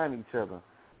slide around each other.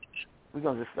 We're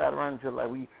going to just slide around each other like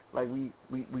we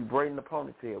braiding the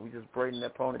ponytail. We just braiding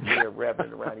that ponytail, wrapping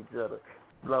it around each other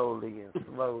slowly and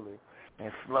slowly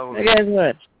and slowly. Guess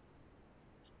what?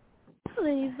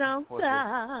 Please don't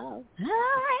stop.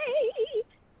 Hey,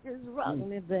 just rock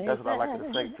me, baby. That's what I like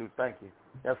to say, too. Thank you.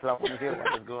 That's what I want to hear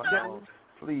what's going on.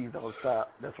 Please don't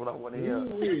stop. That's what I want to hear.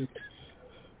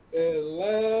 And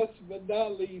last but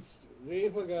not least, we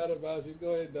ain't forgot about you.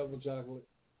 Go ahead, Double Chocolate.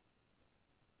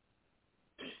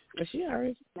 Well, she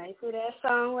already. Nice with that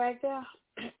song right there.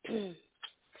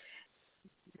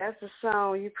 That's the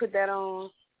song. You put that on,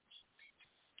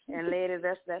 and later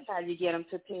that's how you get them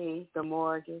to pay the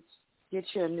mortgage. Get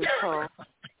you a new car.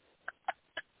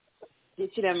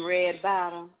 Get you them red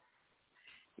bottoms.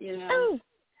 You know. Ooh.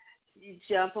 You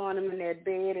jump on them in that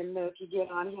bed and look. You get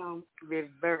on him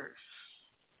reverse.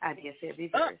 I just said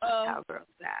reverse. Cowgirl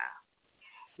style.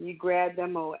 You grab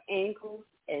them old ankles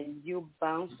and you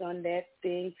bounce on that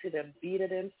thing to the beat of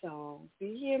them songs.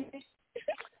 You hear me?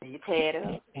 And you tear it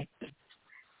up.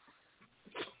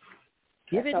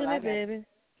 Give it to me, baby.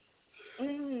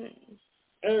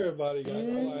 Everybody got a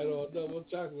light on Double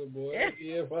Chocolate, boy. Yeah,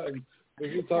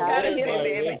 if you talk Gotta about hit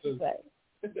it, everybody,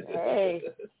 hey,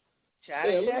 try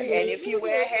to tell you. And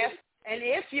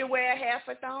if you wear half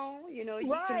a thong, you know,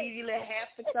 you can leave your little half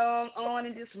a thong on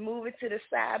and just move it to the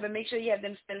side, but make sure you have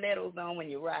them stilettos on when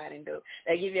you're riding, though.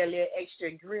 They give you a little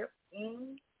extra grip.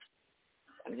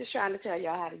 I'm just trying to tell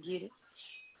y'all how to get it.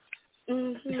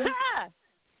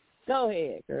 Go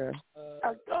ahead, girl.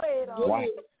 Go ahead. Wow.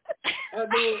 I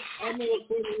know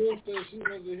Quentin will say she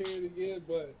wants to hear it again,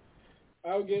 but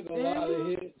I'm getting a lot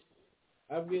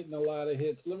of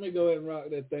hits. Let me go ahead and rock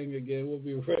that thing again. We'll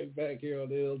be right back here on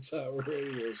the Hilltop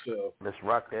Radio Show. Let's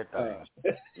rock that thing.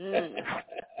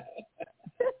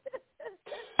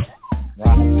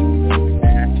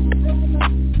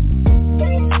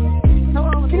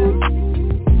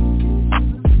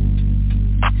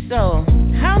 So,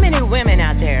 how many women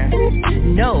out there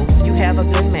know you have a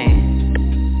good man?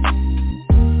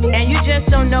 And you just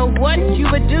don't know what you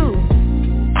would do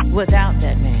without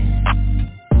that man.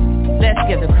 Let's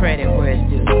give the credit where it's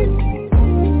due.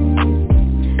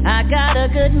 I got a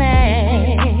good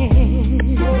man.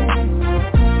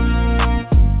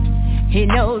 He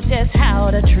knows just how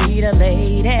to treat a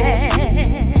lady.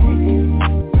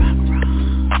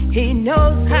 He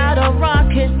knows how to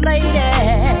rock his lady.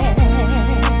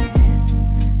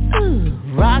 Ooh,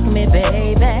 rock me,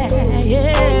 baby,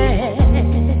 yeah.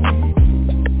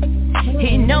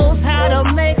 He knows how to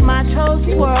make my toes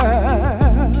twirl.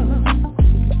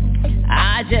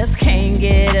 I just can't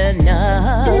get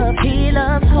enough. He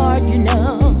loves hard, you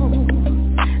know.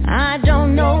 I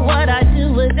don't know what I'd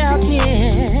do without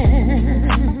him.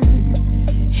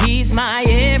 He's my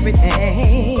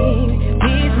everything.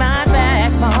 He's my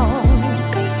backbone.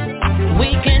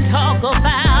 We can talk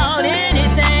about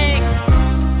anything.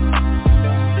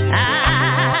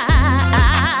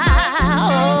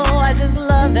 I just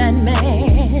love that man.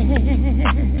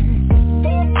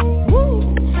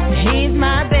 Woo. He's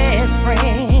my best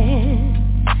friend.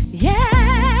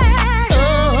 Yeah. Oh,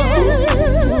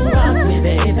 rock me,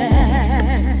 baby.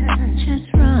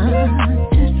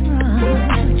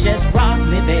 Just rock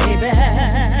me, baby.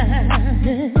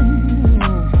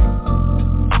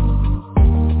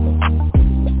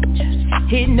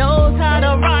 He knows how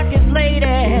to rock his lady.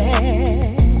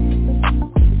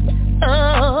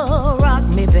 Oh, rock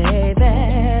me, baby.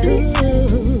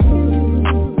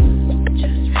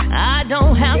 I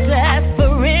don't have to ask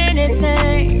for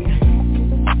anything.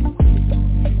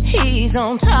 He's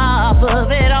on top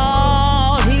of it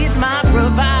all. He's my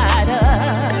provider.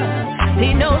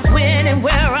 He knows when and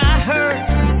where I hurt.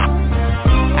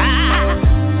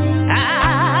 I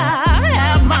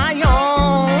have my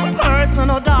own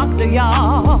personal doctor,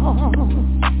 y'all.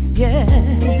 Yeah.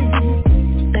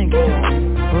 Thank you.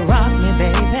 Rock me,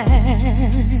 baby.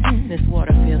 This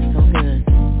water feels so good.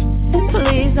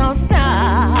 Please don't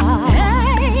stop.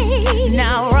 Hey,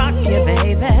 now rock you,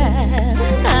 baby. I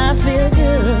feel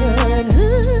good.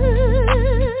 Ooh.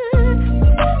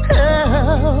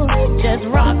 Oh, just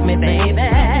rock me, baby.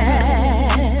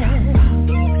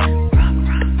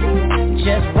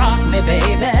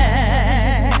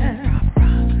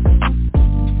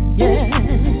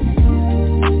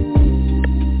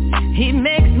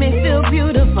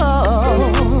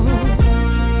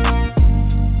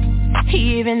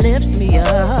 even lifts me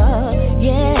up.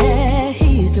 Yeah,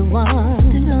 he's the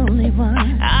one, the only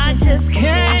one. I just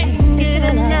can't get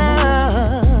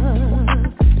enough.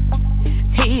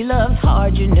 He loves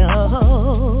hard, you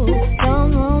know.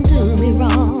 Don't do me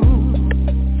wrong.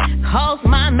 'Cause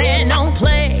my man don't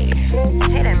play.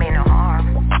 He didn't mean no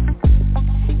harm.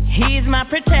 He's my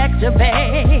protector,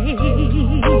 baby.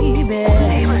 He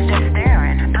was just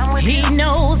staring. He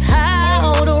knows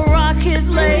how to rock his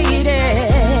lady.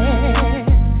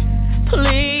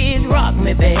 Please rock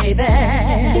me, baby.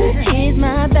 He's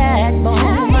my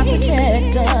backbone, my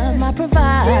protector, my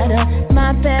provider,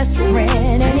 my best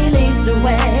friend, and he leads the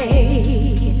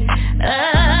way.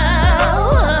 Oh,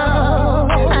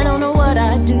 I don't know what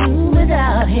I'd do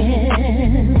without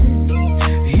him.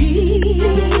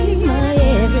 He's my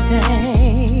everything.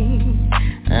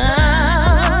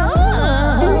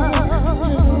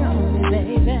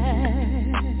 Baby,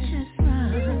 just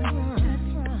run.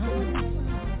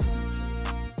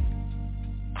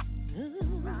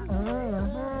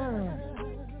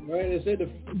 Right, they said the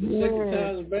second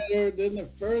time is better than the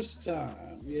first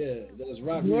time. Yeah, that's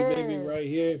Rock Me Baby right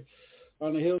here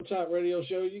on the Hilltop Radio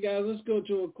Show. You guys, let's go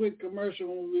to a quick commercial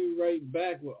and we'll be right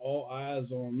back with All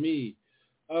Eyes on Me.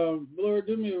 Laura,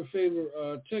 do me a favor,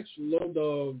 text Low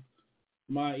Dog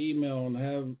my email and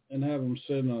have him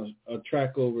send a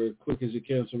track over as quick as you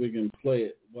can so we can play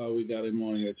it while we got him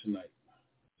on here tonight.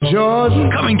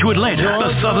 Coming to Atlanta,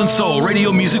 the Southern Soul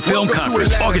Radio Music Film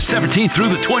Conference, August 17th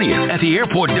through the 20th at the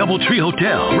Airport DoubleTree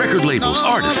Hotel. Record labels,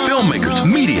 artists, filmmakers,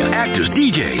 media, actors,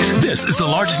 DJs. This is the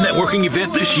largest networking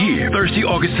event this year. Thursday,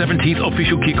 August 17th,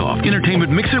 official kickoff.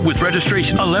 Entertainment mixer with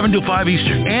registration 11 to 5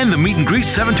 Eastern. And the meet and greet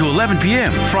 7 to 11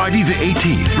 p.m. Friday the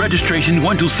 18th. Registration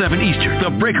 1 to 7 Eastern. The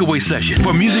breakaway session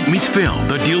for music meets film.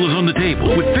 The deal is on the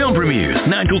table with film premieres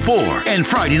 9 to 4. And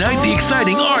Friday night, the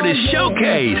exciting artist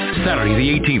showcase. Saturday the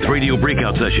 18th. Radio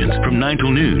breakout sessions from 9 till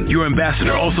noon. Your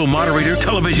ambassador, also moderator,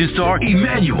 television star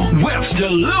Emmanuel Webster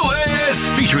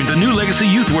Lewis, featuring the New Legacy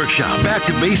Youth Workshop, Back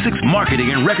to Basics, Marketing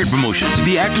and Record Promotions.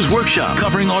 The Actors Workshop,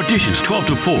 covering auditions 12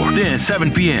 to 4. Then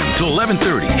 7 p.m. to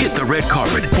 11:30. Hit the red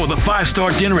carpet for the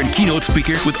 5-star dinner and keynote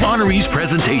speaker with honorees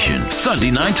presentation.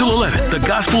 Sunday 9 till 11. The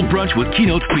Gospel Brunch with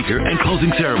keynote speaker and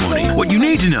closing ceremony. What you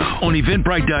need to know on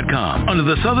Eventbrite.com under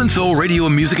the Southern Soul Radio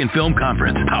Music and Film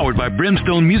Conference, powered by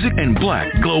Brimstone Music and Black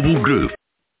Global Group.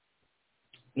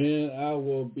 And I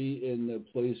will be in the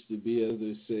place to be, as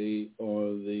they say,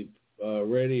 on the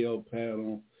radio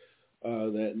panel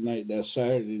that night, that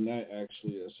Saturday night,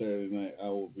 I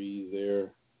will be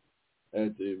there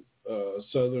at the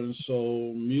Southern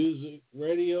Soul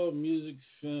Radio Music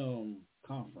Film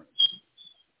Conference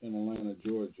in Atlanta,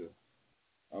 Georgia.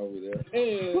 I'll be there.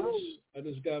 And I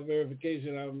just got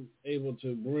verification I'm able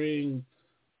to bring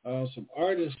some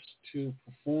artists to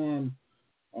perform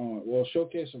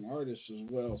showcase some artists as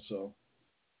well, so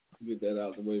get that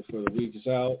out of the way for the week is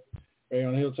out. Right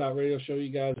on the Hilltop Radio Show, you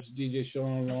guys, it's DJ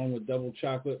Sean along with Double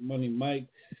Chocolate, Money Mike,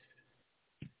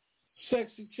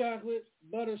 Sexy Chocolate,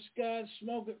 Butterscotch,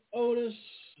 Smoking Otis,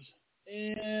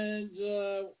 and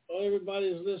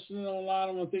everybody's listening online.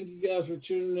 I want to thank you guys for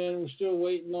tuning in. We're still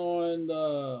waiting on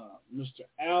Mr.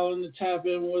 Allen to tap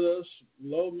in with us,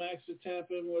 Lomax to tap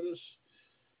in with us,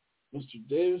 Mr.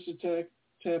 Davis to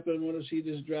tap in with us. He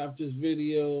just dropped his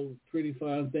video. Pretty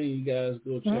fine thing. You guys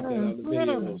go check that out. The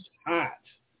video is hot.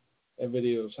 That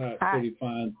video is hot. Pretty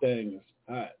fine thing. It's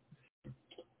hot.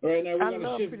 All right, now we're going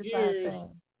to shift gears.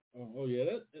 Oh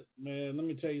yeah, man, let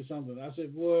me tell you something. I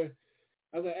said, boy,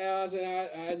 Al,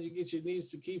 how'd you get your niece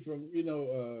to keep from, his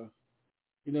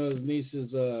niece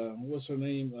is, what's her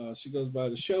name? She goes by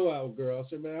the Show Out Girl. I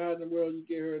said, man, how in the world you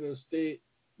get her to stay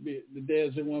the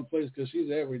dance in one place, because she's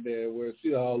everywhere, where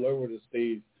she's all over the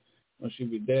stage when she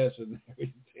be dancing and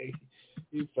everything.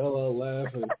 He fell out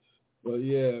laughing. But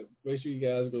yeah, make sure you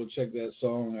guys go check that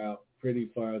song out. Pretty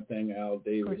Fine Thing, Al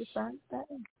Davis. Pretty Fine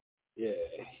Thing. Yeah,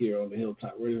 here on the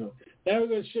Hilltop Radio. Now we're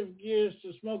going to shift gears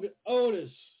to Smoking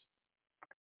Otis.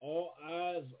 All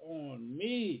Eyes on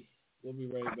Me. We'll be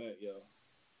right back, y'all.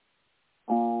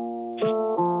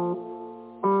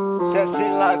 That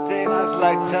shit like Davis,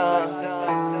 like time.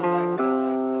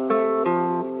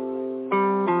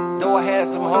 Though I had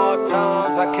some hard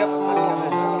times, I kept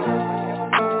moving.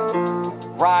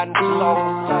 Riding slow,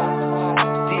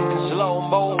 deep in slow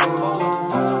mo.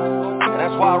 And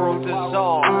that's why I wrote this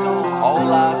song,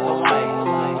 All Eyes on Me.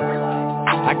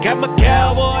 I got my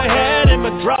cowboy hat and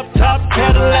my drop-top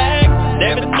Cadillac.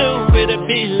 Never knew it'd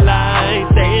be like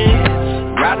this.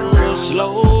 Riding real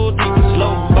slow, deep in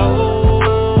slow mo.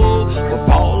 With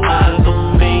all eyes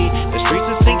on me. The streets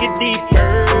are sinking deeper,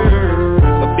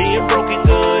 but being broken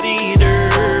good either.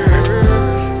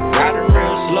 Riding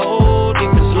real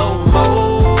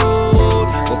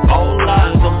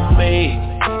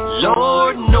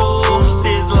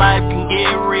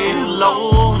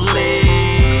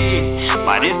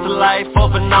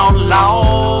bumping all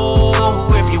along.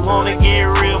 If you wanna get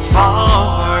real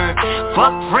far,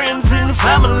 fuck friends and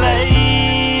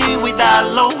family, we die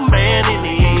alone, man, in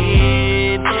the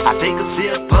end. I take a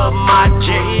sip of my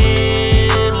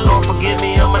gin, Lord forgive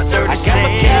me on my dirty sand. I got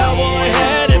my cowboy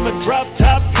hat and my drop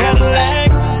top Cadillac,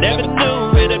 never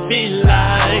knew it'd be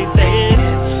like that.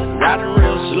 Riding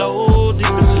real slow, deep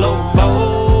in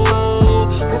slow-mo,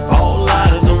 with all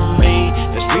eyes on me.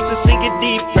 The streets are sinking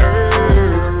deeper,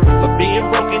 for being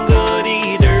broken good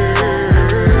eater.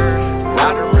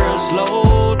 Riding real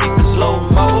slow, deep in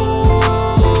slow-mo,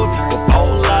 with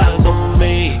all eyes on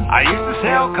me. I used to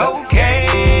sell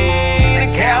cocaine,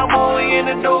 a cowboy in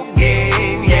a dope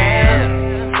game, yeah.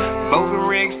 Bogan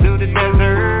rigs through the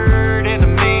desert,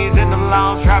 enemies in the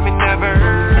law, try me never.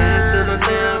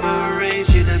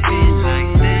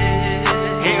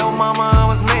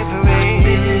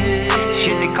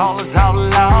 Call us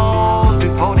outlaws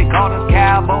before they called us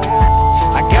cowboys.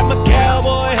 I got my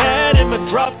cowboy hat and my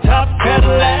drop top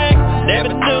Cadillac, never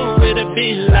knew it'd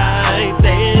be like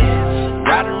this.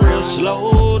 Riding real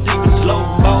slow, deep in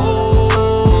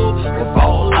slow-mo, with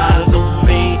all eyes on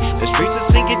me. The streets are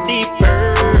sinking deeper,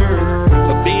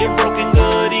 for being broken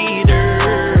good eater.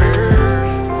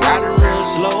 Riding real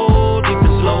slow, deep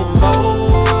in slow-mo,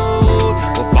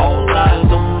 with all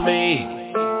eyes on me.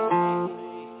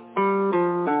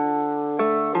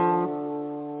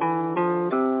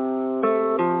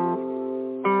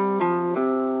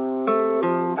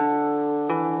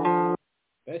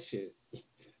 Shit.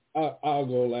 I'll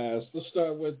go last. Let's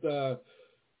start with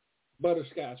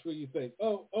Butterscotch. What do you think?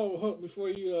 Oh, before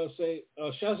you say,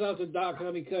 shouts out to Doc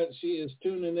Honeycutt. She is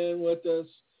tuning in with us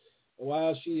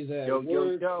while she's at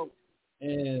work.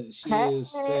 And she is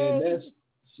saying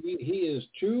he is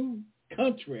true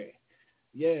country.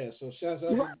 Yeah, so shouts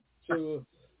out to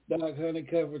Doc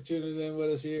Honeycutt for tuning in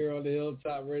with us here on the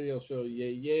Hilltop Radio Show.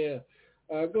 Yeah.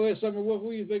 Go ahead, Summer. What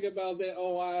do you think about that?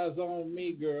 All eyes on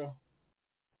me, girl.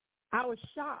 I was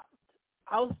shocked.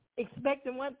 I was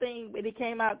expecting one thing, but it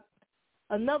came out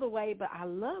another way, but I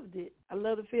loved it. I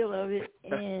love the feel of it,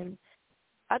 and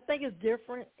I think it's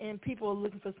different, and people are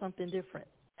looking for something different,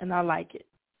 and I like it.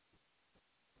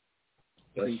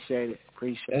 Appreciate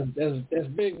it. That's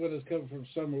big when it's coming from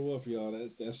Summer Wolf, y'all.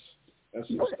 That's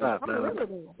two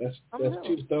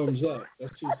thumbs up.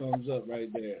 That's 2 thumbs up right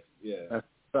there. Yeah.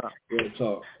 Real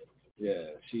talk. Yeah,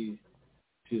 she's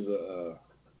a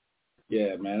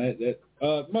yeah, man.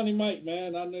 Money Mike,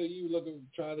 man. I know you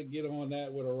trying to get on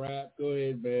that with a rap. Go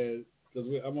ahead, man. Because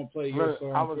I'm gonna play your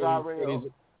song.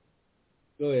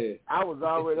 Go ahead. I was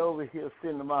already over here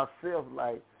sitting to myself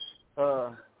like,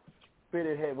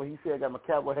 Fitted hat. When he said I got my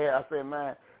cowboy hat, I said,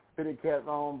 man, fitted caps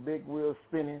on, big wheels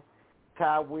spinning,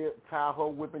 tie hoe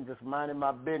whipping, just minding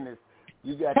my business.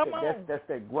 You got that's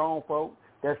that grown folk.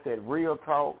 That's that real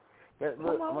talk. Look,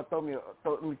 I'm gonna let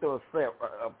me throw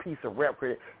a piece of rap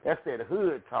credit. That's that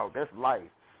hood talk. That's life.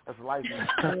 That's life.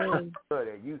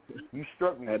 You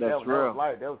struck me. That's that real. Was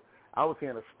life. I was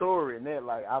hearing a story in that.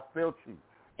 Like I felt you.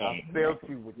 I felt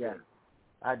you with that.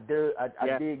 I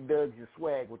dig Doug's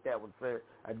swag with that one, sir.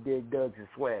 I dig Doug's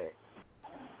swag.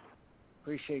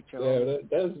 Appreciate you. Yeah,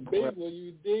 that's big when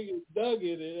you dug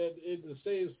it in the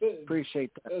same sentence.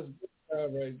 Appreciate that. That's big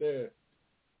time right there.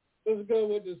 Let's go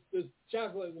with this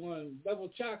chocolate one, double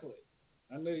chocolate.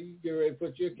 I know you get ready to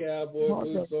put your cowboy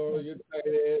boots on, your tight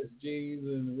ass jeans,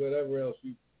 and whatever else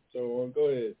you throw on. Go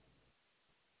ahead.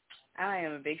 I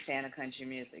am a big fan of country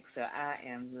music, so I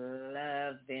am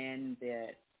loving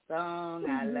that song.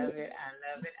 I love it. I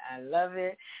love it. I love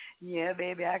it. Yeah,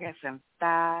 baby, I got some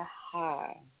thigh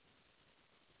high.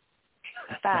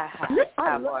 Thigh high.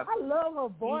 I love her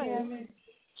voice.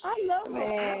 I love her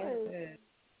voice.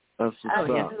 That's what's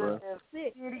up, bro.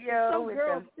 Studio with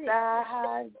them thigh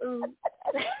high boots.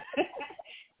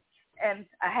 And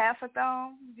a half a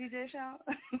thong, DJ Sean.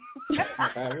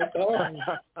 Half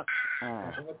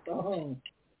a thong.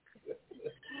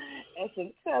 And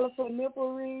some colorful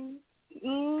nipple rings.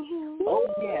 Mm-hmm. Oh,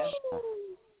 yeah.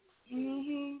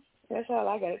 Mm-hmm. That's all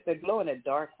I got. It's the glow in the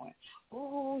dark one.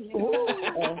 Oh,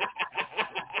 yeah.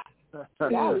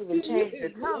 Y'all even changed the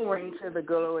tongue ring to the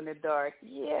glow in the dark.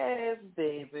 Yes,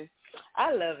 baby.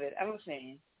 I love it. I'm a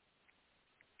fan.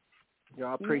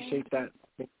 Y'all appreciate that.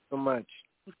 Thank you so much.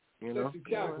 You know?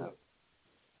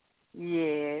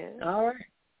 Yeah. All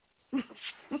right.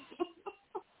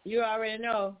 You already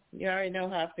know. You already know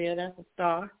how I feel. That's a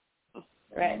star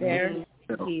right there.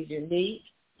 Mm-hmm. He's unique.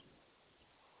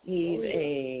 He's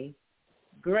a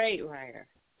great writer.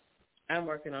 I'm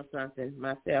working on something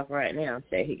myself right now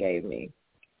that he gave me.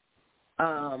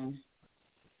 And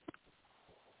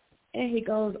he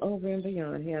goes over and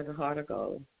beyond. He has a heart of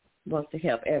gold. wants to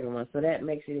help everyone. So that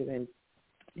makes him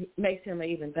an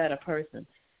even better person.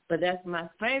 But that's my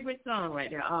favorite song right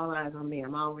there, All Eyes on Me.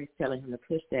 I'm always telling him to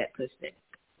push that.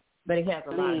 But he has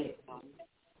a lot of hits.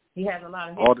 He has a lot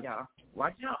of hits, y'all.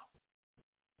 Watch out.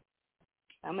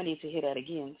 I'm going to need to hear that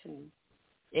again, too.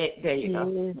 There you go.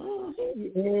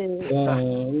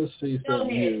 Let's see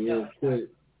something here real quick.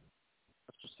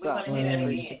 We're going to hear that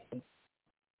again.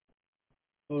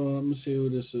 Hold on, let me see who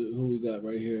we got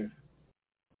right here.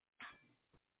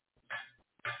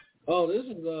 Oh, this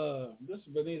is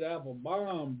Benita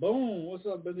Applebaum. Boom. What's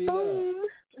up, Benita?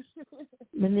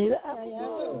 Benita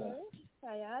Applebaum.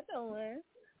 How y'all doing?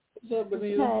 What's up,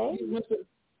 Benita? Hey.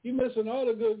 You missing all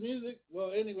the good music.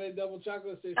 Well, anyway, Double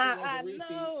Chocolate says she wants a repeat.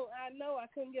 I know. I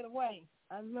couldn't get away.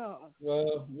 I know.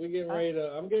 Well, I'm getting ready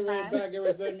to back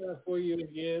everything up for you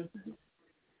again.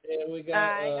 And we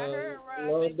got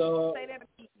Low Dog.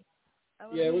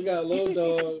 Yeah, we got Low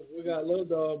Dog. We got Low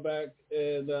Dog back,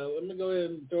 and let me go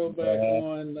ahead and throw back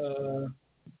on.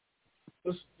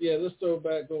 Let's throw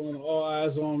back on All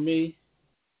Eyes on Me.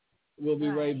 We'll be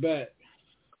right back.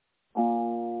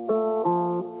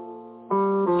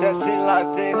 That seemed like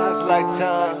Texas like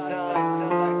time.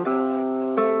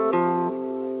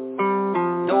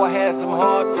 Though I had some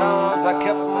hard times, I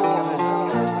kept moving.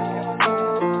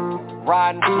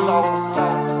 Riding slow,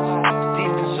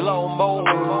 deep in slow mo.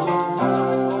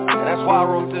 And that's why I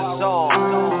wrote this song,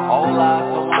 All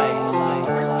Eyes on Me.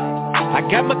 I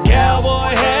got my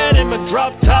cowboy hat and my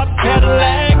drop top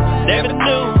Cadillac. Never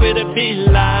knew it'd be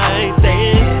like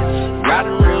this.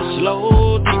 Riding real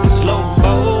slow, deep in slow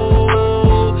mo.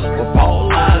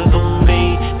 All eyes on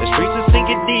me, the streets are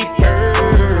sinking deeper,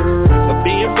 but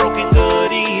being broken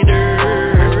good eater.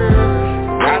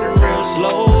 Riding real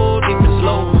slow, deep in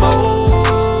slow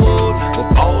mode,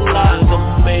 with all eyes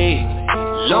on me.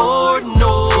 Lord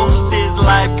knows this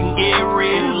life can get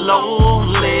real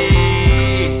lonely,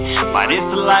 but it's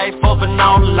the life of an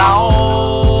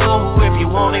outlaw. If you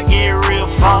wanna get real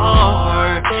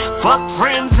far, fuck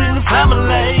friends and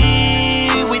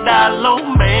family, we die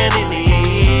alone, man, in the end.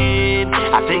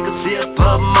 I take a sip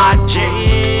of my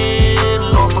gin.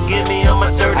 Lord forgive me on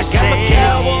my dirty sand. I got my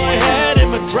cowboy hat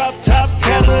and my drop top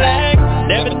Cadillac.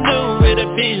 Never knew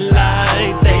it'd be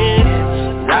like this.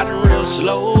 Riding real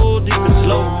slow, deep in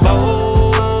slow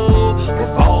mo.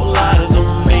 With all eyes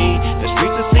on me, the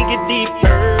streets are sinking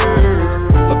deeper,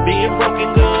 but being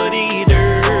broken good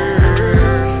eater.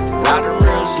 Riding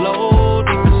real slow,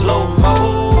 deep in slow mo.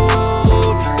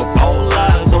 With all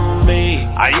eyes on me.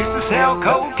 I used to sell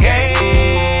cocaine.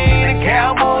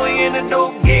 Cowboy in the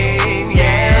dope game,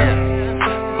 yeah.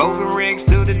 Boating rigs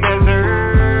through the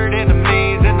desert,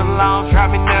 enemies in the law, try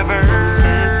me never.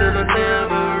 Till I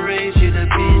never raised you to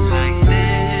be like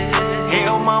this.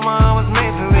 Hell, mama, I was made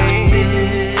for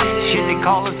this. Shit, they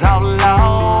call us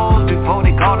outlaws before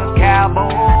they called us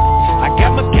cowboys. I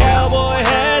got my cowboy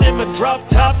hat and my drop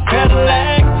top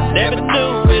Cadillac. Never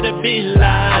knew it'd be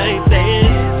like this.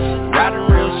 Riding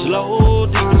real slow,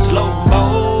 deep in slow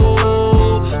mo.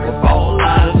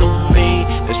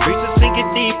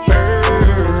 Deeper,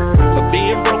 but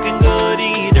being broken good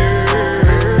eater.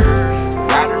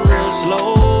 Riding real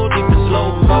slow, deep in slow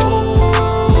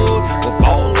mode, with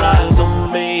all eyes on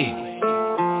me.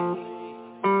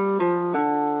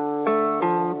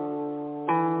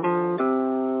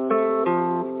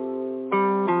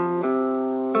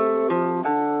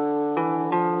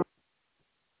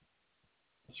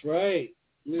 That's right.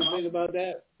 What do you think about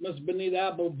that, Miss Benita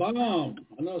Applebaum?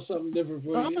 I know something different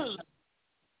for you.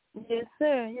 Yes,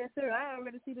 sir. Yes, sir. I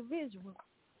already see the visual.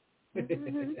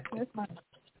 Mm-hmm. That's fine.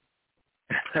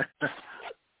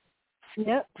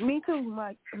 Yep. Me too,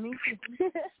 Mike. Me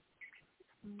too.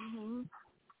 Mm-hmm.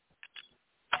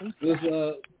 This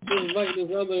is like this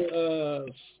other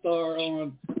star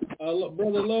on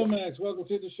Brother Lomax. Welcome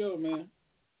to the show, man.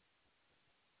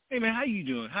 Hey, man, how you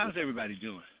doing? How's everybody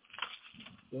doing?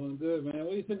 Doing good, man.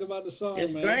 What do you think about the song,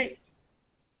 it's man? Great.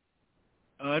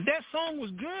 That song was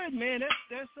good, man.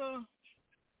 That's a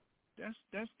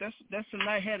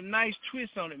nice, had a nice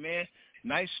twist on it, man.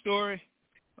 Nice story.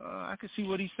 I can see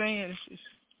what he's saying. It's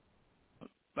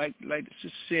like it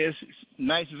just says, it's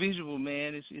nice visual,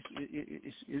 man.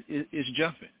 It's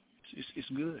jumping. It's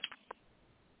good.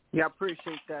 Yeah, I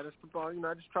appreciate that. It's about,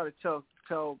 I just try to tell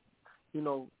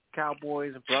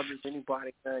cowboys and brothers,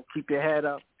 anybody, man, keep your head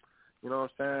up. You know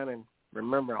what I'm saying? And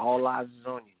remember, all eyes is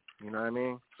on you. You know what I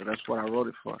mean? So that's what I wrote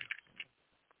it for.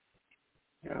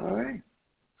 All right.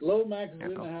 Lomax is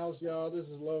in the house, y'all. This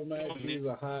is Lomax. He's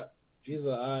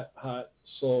a hot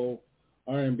soul,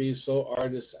 R&B soul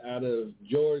artist out of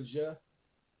Georgia.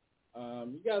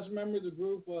 You guys remember the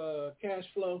group Cash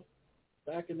Flow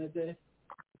back in the day.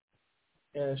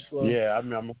 Cash Flow. Yeah, I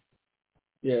remember.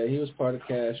 Yeah, he was part of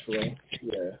Cash Flow.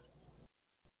 Yeah.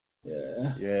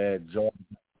 Yeah, Jordan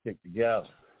kicked together.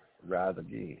 Rise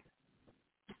again.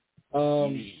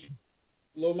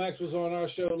 Lil Max was on our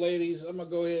show, ladies. I'm going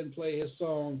to go ahead and play his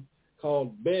song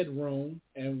called Bedroom,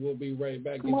 and we'll be right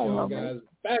back. Get y'all guys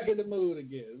back in the mood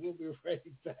again. We'll be right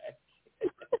back.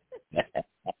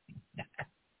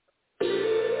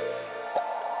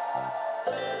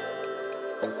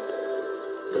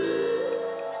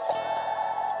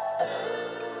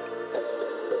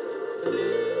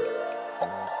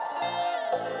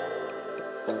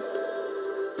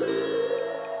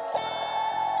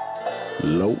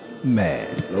 Low man.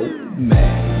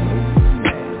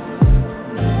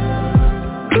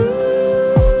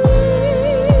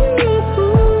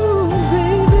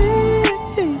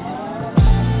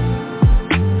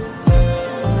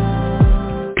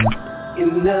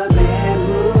 In the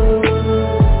bedroom,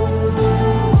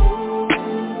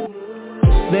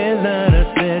 there's not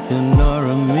a second or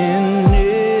a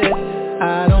minute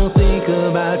I don't think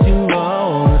about you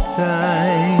all the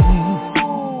time.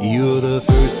 You're the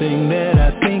first thing that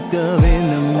I think of in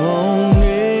the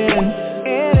morning,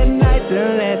 and at night the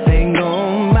last thing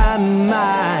on my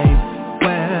mind.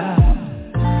 Well,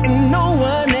 and no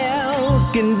one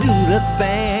else can do the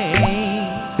thing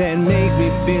that makes me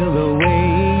feel the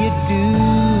way you do.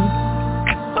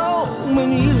 Oh,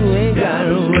 when you ain't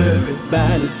gotta worry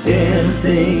about a damn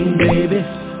thing, baby,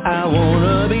 I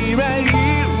wanna be right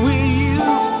here with you.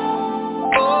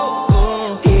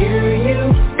 Oh, hear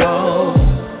you go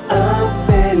up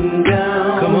and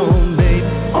down. Come on, baby,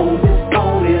 on this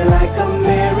pony like a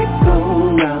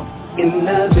merry-go-round. In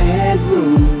the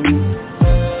bedroom,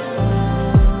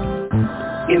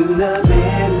 in the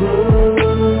bedroom,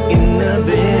 in the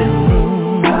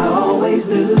bedroom. I always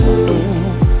knew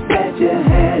that you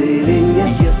had it in you.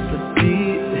 Yes, I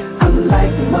did. I'm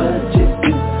liking what you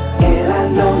do, and I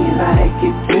know you like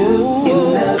it too. In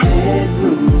the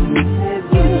bedroom,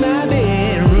 in my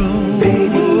bedroom,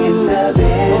 baby, in the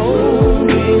bedroom,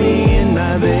 baby, in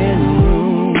my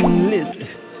bedroom. Listen,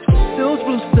 those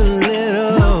spruce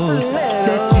stilettos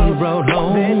that you brought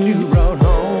home,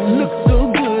 look so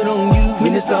good on you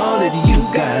when it's all that you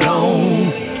got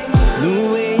on. The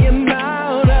way you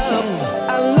mount up,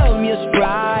 I love your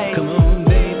stride. Come on,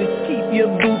 baby, keep your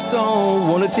boots on,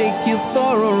 wanna take you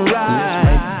for a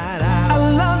ride. I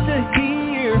love to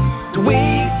hear the way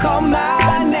you call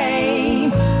my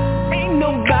name. Ain't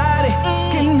nobody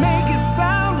can make it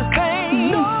sound the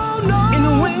same.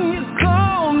 And when you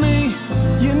call me,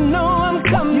 you know I'm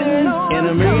coming. And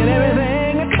I'm bringing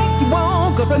everything I think you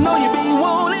want, 'cause I know you be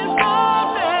wanting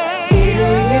something.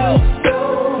 Here you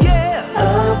go, yeah,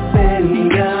 up and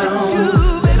down.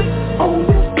 On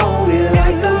this pony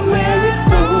like a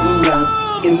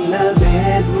merry-go-round. In the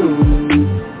bedroom, in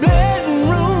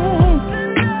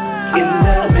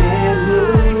the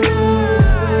bedroom.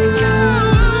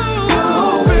 I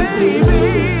always knew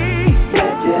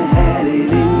that you had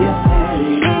it in you.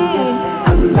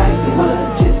 I'm liking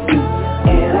what you do,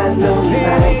 and I know you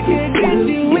like it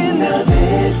too. In the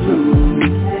bedroom,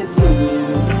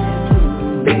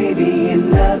 baby, in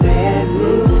the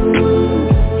bedroom.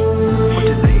 What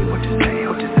you say?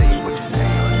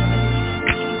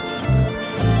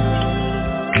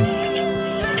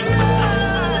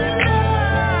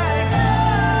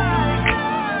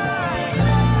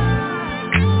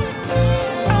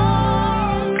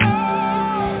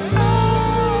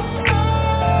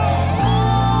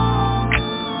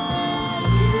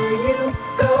 Here you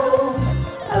go,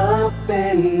 up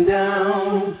and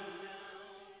down.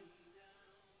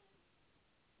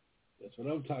 That's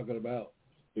what I'm talking about.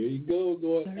 Here you go,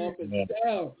 going up and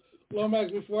down. Well,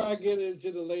 Max, before I get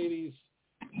into the ladies,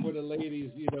 for the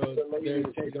ladies, you know, their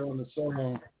take on the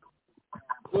song,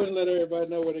 go ahead and let everybody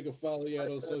know where they can follow you out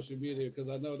on social media, because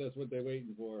I know that's what they're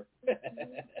waiting for.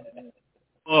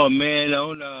 Oh, man,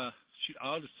 on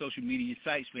all the social media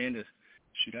sites, man.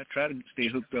 I try to stay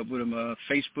hooked up with them.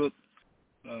 Facebook,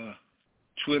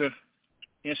 Twitter,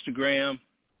 Instagram.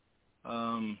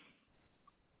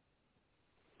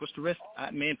 What's the rest?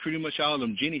 Man, pretty much all of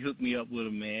them. Jenny hooked me up with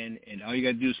them, man. And all you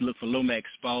got to do is look for Lomax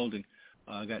Spalding.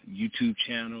 I got a YouTube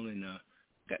channel, and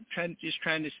trying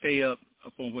to stay up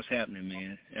on what's happening,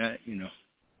 man. You know,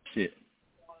 that's it.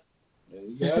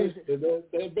 Yeah, you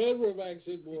got that bedroom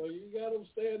action, boy. You got them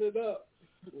standing up.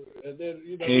 And then,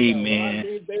 you know, hey, man.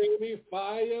 Baby,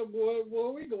 fire, boy,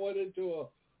 we going into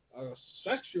a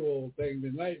sexual thing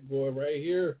tonight, boy, right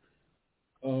here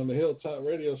on the Hilltop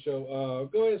Radio Show.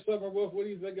 Go ahead, Summer Wolf. What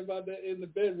do you think about that in the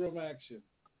bedroom action?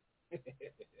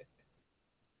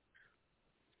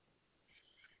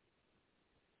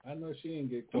 I know she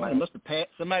didn't get quiet.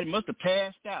 Somebody must have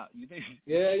passed out. You think?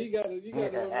 Yeah, you got to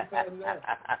pass it out.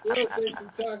 We'll take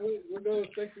some chocolate. We'll go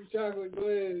take some chocolate. Go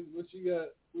ahead. What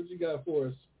you got for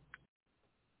us?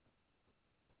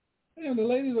 Damn, the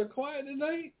ladies are quiet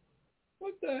tonight.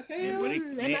 What the hell?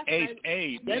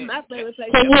 That's my favorite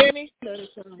place. Can you hear me? Can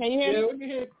you hear me? Yeah, we can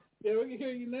hear. Yeah, we can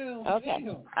hear you now. Okay.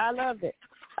 Damn. I loved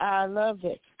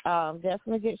it.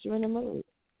 Definitely gets you in the mood.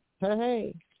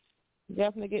 Hey.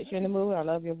 Definitely gets you in the mood. I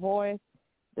love your voice,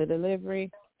 the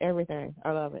delivery, everything.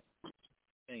 I love it.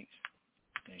 Thanks.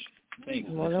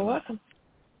 More than welcome.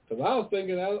 Because I was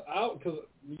thinking, because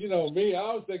you know me, I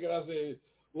was thinking, I said,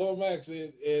 Lomax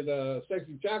and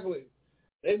Sexy Chocolate,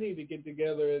 they need to get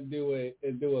together and do a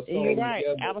song You're right.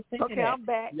 together. I was thinking okay, that. I'm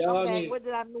back. What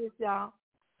did I miss, y'all?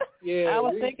 Yeah, I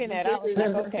was thinking that. I was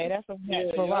like, okay, that's for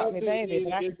Rock Me Baby.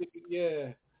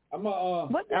 I'm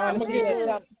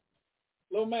gonna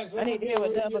Lomax, I need to hear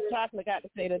what Double Chocolate got to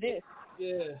say to this.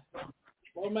 Yeah.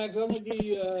 Lomax, I'm gonna give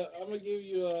you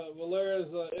Valera's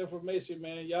information,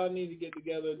 man. Y'all need to get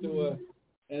together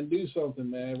and do something,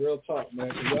 man. Real talk, man.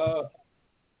 'Cause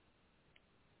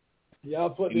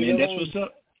y'all put it on. That's what's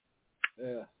up.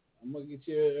 Yeah, I'm gonna get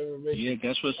your information. Yeah,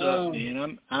 that's what's up,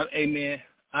 man.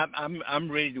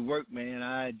 I'm ready to work, man.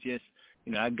 I just,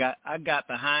 I got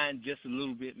behind just a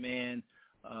little bit, man.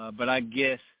 But I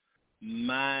guess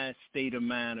my state of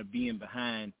mind of being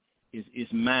behind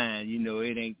is mine.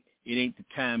 It ain't the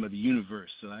time of the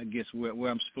universe. So I guess where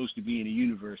I'm supposed to be in the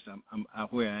universe, I'm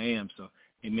where I am. So,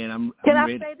 hey, man, I'm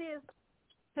ready. Can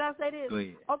I say this? Go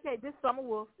ahead. Okay, this Summer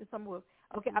Wolf.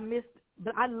 Okay, I missed,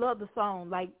 but I love the song.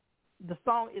 Like, the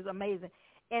song is amazing.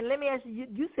 And let me ask you,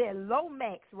 you said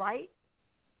Lomax, right?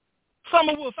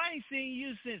 Summer Wolf, I ain't seen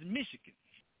you since Michigan.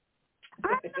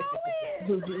 I know it.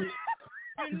 You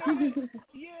know it?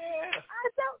 Yeah. I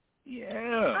know. Yeah.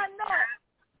 I know.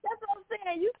 That's what I'm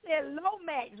saying. You said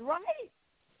Lomax, right?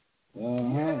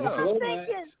 Yeah. I'm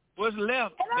thinking. What's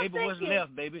left, baby? What's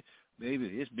left, baby? Baby,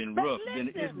 it's been rough.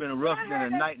 It's been rough than a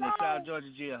night in the South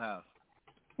Georgia jailhouse.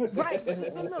 Right.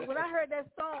 But look, when I heard that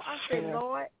song, I said,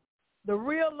 Lord, the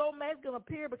real Lomax going to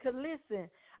appear because, listen,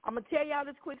 I'm going to tell y'all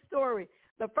this quick story.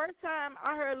 The first time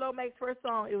I heard Lomax's first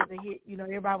song, it was a hit.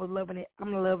 Everybody was loving it.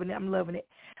 I'm loving it.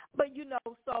 But,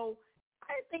 so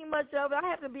I didn't think much of it. I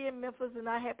happened to be in Memphis, and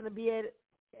I happened to be at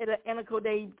an Anaco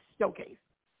Day showcase.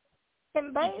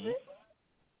 And, baby,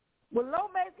 when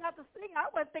Lomax got to sing, I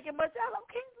wasn't thinking much. I was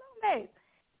okay, Lomax.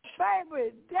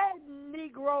 Baby, that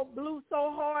Negro blew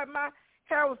so hard, my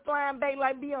hair was flying back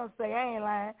like Beyonce. I ain't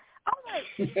lying. I'm like,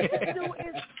 this dude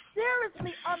is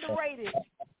seriously underrated.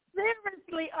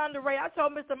 Seriously underrated. I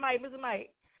told Mr. Mike,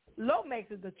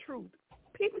 Lomax is the truth.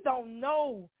 People don't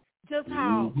know just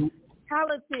how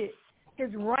talented,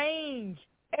 his range,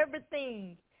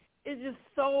 everything is just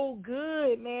so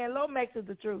good, man. Lomax is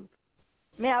the truth.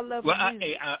 Man, I love his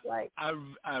music. I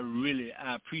really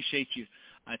appreciate you.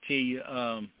 I tell you,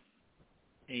 I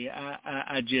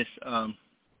just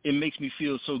it makes me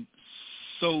feel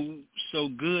so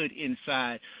good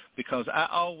inside because I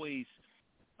always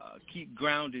keep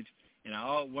grounded, and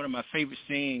one of my favorite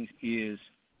sayings is,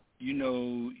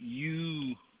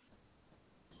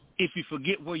 if you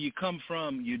forget where you come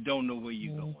from, you don't know where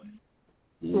you're going.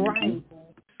 Right.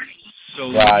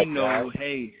 So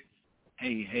hey,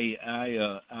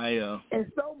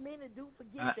 and so many do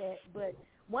forget that. But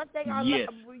one thing I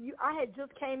had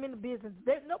just came into business.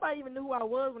 Nobody even knew who I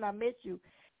was when I met you,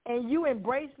 and you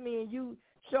embraced me and you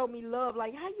showed me love.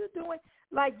 Like, how you doing?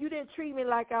 Like, you didn't treat me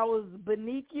like I was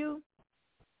beneath you.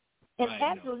 And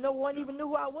actually, no one even knew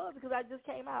who I was because I just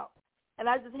came out. And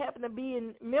I just happened to be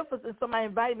in Memphis, and somebody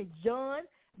invited me.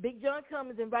 Big John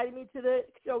Cummins invited me to the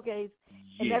showcase,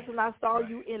 and that's when I saw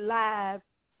you in live,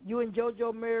 you and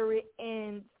JoJo Murray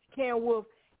and Karen Wolf.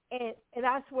 And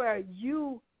I swear,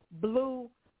 you blew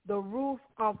the roof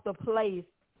off the place.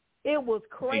 It was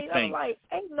crazy. Hey, I'm like,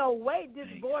 ain't no way this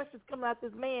voice is coming out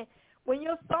this man when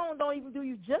your song don't even do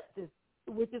you justice,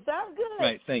 which it sounds good.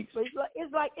 Right, thanks. But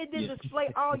it's like it didn't display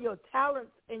all your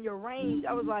talents and your range.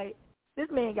 I was like, this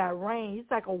man got range.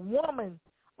 He's like a woman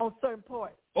on certain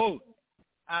parts. Oh,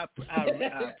 I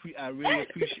really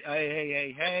appreciate.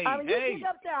 Hey. I mean, you get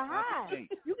up there high.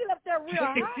 You get up there real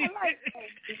high. Like,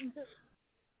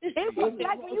 it was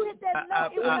like when you hit that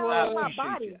note, it went all through my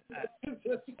body.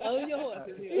 Oh, your horse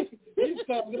is here.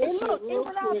 Look, it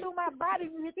went all through my body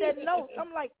when you hit that note.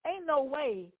 I'm like, ain't no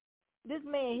way this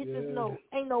man hit this note.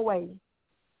 Ain't no way.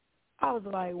 I was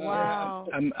like, wow.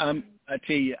 I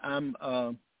tell you, I'm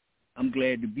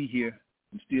glad to be here.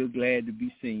 I'm still glad to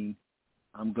be seen.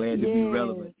 I'm glad to be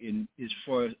relevant. And as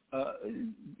far as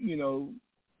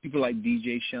people like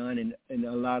DJ Sean and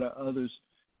a lot of others,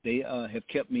 They have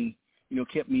kept me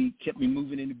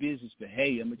moving in the business. But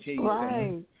hey, I'm gonna tell you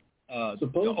something.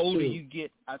 The older you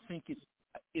get, I think it's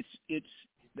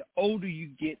the older you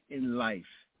get in life,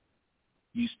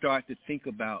 you start to think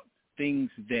about things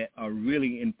that are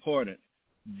really important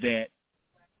that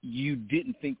you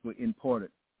didn't think were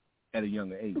important at a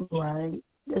younger age. Right.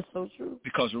 That's so true.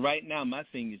 Because right now my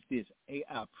thing is this. Hey,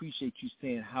 I appreciate you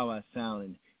saying how I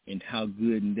sound and how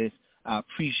good and this. I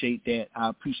appreciate that. I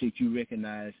appreciate you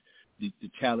recognize the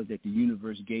talent that the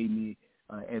universe gave me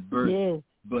at birth. Yes.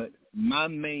 But my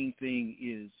main thing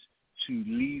is to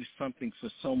leave something for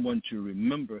someone to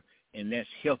remember, and that's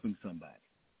helping somebody.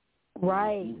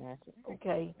 Right.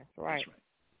 Okay. That's right.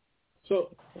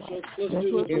 So let's do this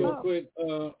real quick.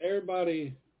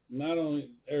 Everybody, not only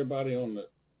everybody on the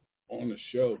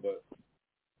show, but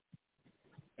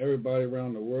everybody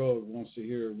around the world wants to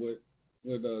hear what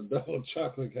Double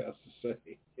Chocolate has to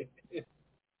say.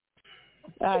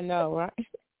 I know, right?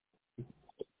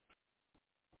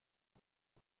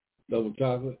 Double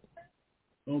Chocolate.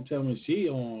 Don't tell me she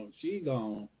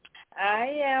gone. I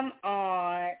am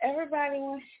on. Everybody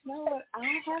wants to know what I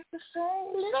have to say.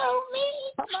 Little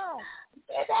me. Come on.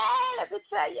 Let me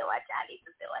tell you what y'all need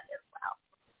to do in this world.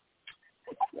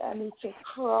 Y'all need to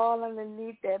crawl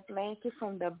underneath that blanket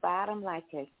from the bottom like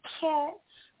a cat.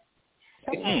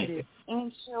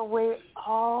 Inch your way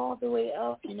all the way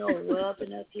up,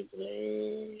 rubbing up your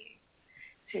leg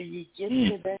till you get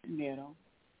to that middle.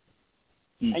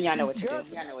 And y'all know what to do.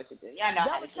 Y'all know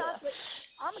how to do it.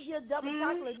 I'm going to give Double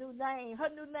Chocolate a new name. Her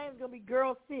new name is going to be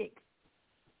Girl 6.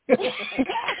 She's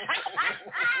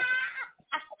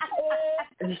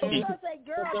going to say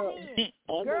Girl 10.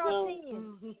 Girl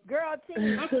 10. Girl 10.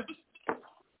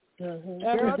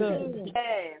 Girl 10.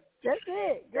 Hey. That's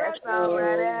it. Girl, that's all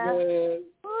right there.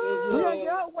 We got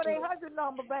your 1-800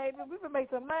 number, baby. We can make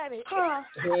some money. Hello.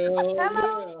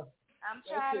 Yeah. I'm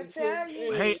trying to tell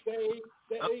you. Hey,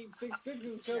 the 866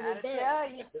 is coming back.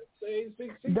 The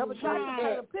 866 Double Chocolate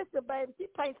paint a picture, baby. She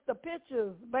paints the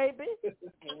pictures, baby. She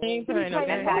ain't painting no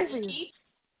movies.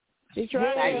 She's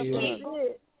trying to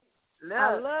Look,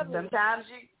 I love it.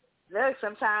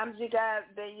 Sometimes you got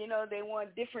they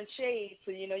want different shades,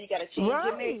 so you got to change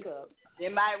your makeup. They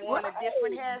might want a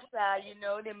different hairstyle,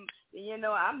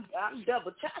 I'm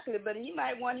Double Chocolate, but he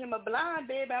might want him a blonde,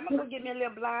 baby. I'm gonna go get me a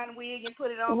little blonde wig and put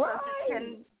it on for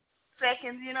 10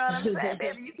 seconds. You know what I'm saying,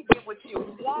 baby? You can get what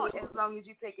you want as long as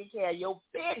you're taking care of your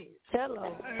business.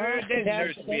 Hello. I heard that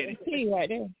nurse Betty. Right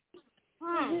there.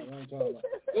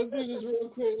 Let's do this real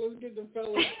quick. Let's get the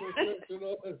fellas' perspective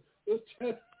on it. Let's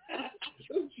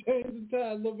change the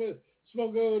time a little bit.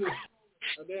 Smoke over this.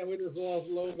 Oh, damn, we just lost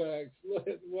Lomax.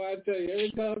 Why I tell you,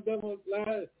 every time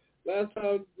last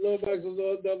time Lomax was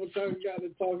on Double Chocolate got to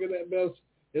talking that mess,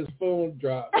 his phone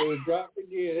dropped. It dropped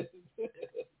again.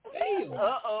 Damn.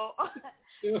 Uh-oh.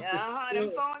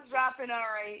 Them phones dropping all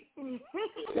right.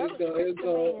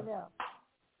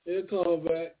 It'll call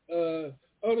back.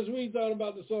 Otis, what you thought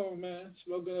about the song, man?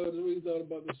 Smoking Otis, what you thought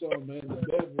about the song, man? The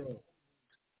bedroom.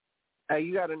 Hey,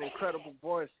 you got an incredible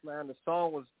voice, man. The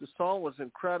song was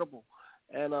incredible.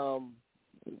 And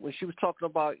when she was talking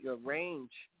about your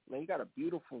range, man, you got a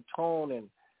beautiful tone, and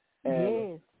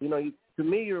to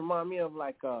me, you remind me of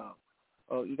like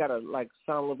you got to like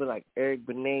sound a little bit like Eric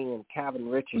Benet and Calvin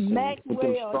Richardson.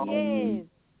 Maxwell,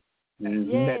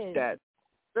 yes. That,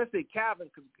 especially Calvin,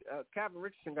 because Calvin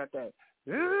Richardson got that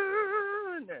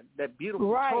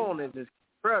beautiful tone is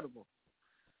incredible.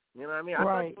 You know what I mean? I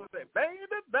thought you would say, baby.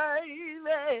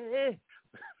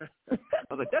 I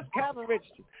was like, that's Calvin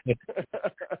Richardson.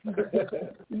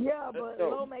 Yeah, but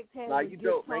Lomax has a good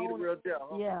tone. Man, you the real deal.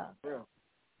 Huh?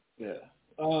 Yeah.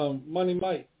 Money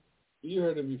Mike, you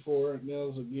heard it before.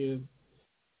 Nels again.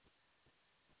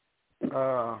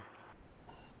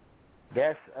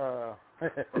 That's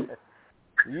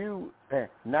you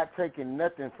not taking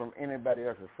nothing from anybody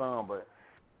else's song, but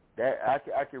that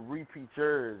I could repeat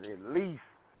yours at least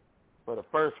for the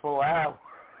first 4 hours.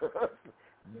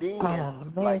 Then,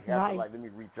 let me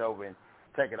reach over and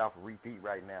take it off a repeat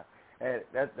right now. And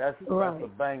that's a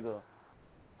banger.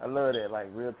 I love that, like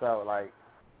real talk, like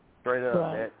straight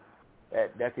up.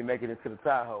 That can make it into the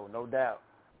Tahoe, no doubt.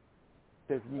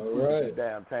 Just you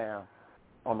downtown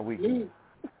on the weekend.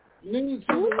 New to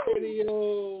the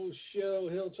radio show,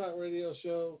 Hilltop radio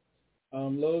show.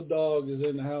 Low Dog is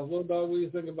in the house. Low Dog, what do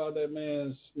you think about that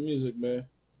man's music, man?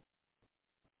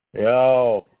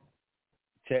 Yo,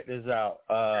 check this out.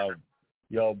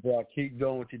 Yo, bro, keep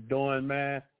doing what you're doing,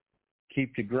 man.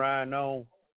 Keep your grind on.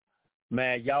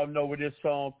 Man, y'all know where this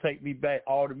song take me back.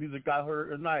 All the music I heard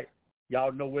tonight,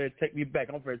 y'all know where it take me back.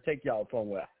 I'm going to take y'all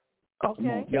somewhere.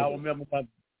 Okay. Y'all remember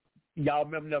Y'all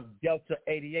remember the Delta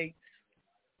 88?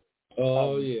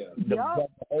 Oh, yeah. The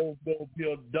old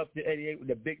Bill Delta 88 with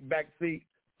the big back seat,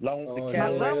 along with the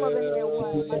Cadillac. My grandmother had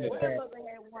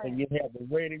one. And you had the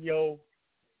radio,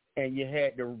 and you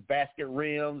had the basket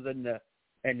rims and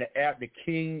the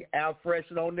King air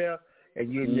freshener on there,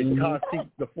 and you in the car seat,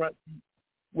 the front seat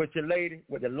with your lady,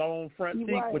 with the long front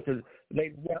seat with the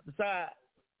lady out the side.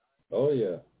 Oh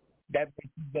yeah. That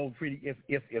makes you go pretty.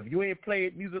 If you ain't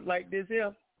playing music like this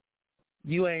here,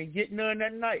 you ain't getting none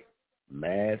that night,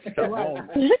 man. Stuff on.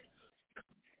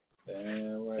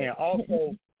 Damn right. And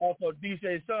also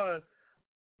DJ Son,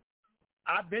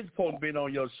 I've been supposed to be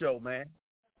on your show, man.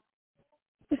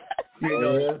 You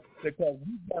know, because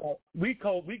we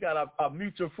got a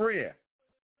mutual friend,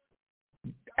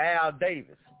 Al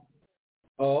Davis.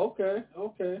 Oh,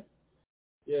 okay.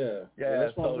 Yeah.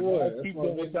 That's my boy. That's my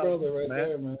big brother right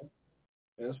there, man.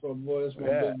 That's my boy. That's my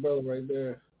big brother right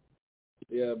there.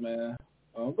 Yeah, man.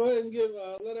 Go ahead and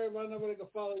let everybody know where they can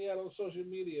follow you out on social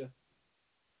media,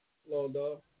 Lil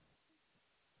Dog.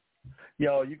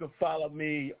 Yo, you can follow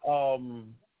me all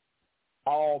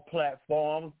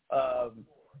platforms.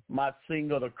 My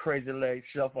single, The Crazy Leg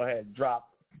Shuffle, had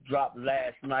dropped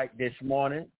last night, this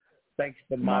morning, thanks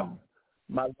to my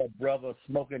little brother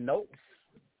Smoking Notes.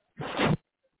 You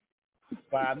can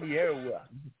find me everywhere.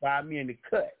 You can find me in the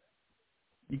cut.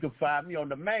 You can find me on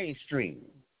the mainstream.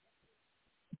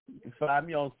 You can find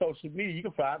me on social media. You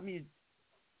can find me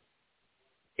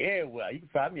everywhere. You can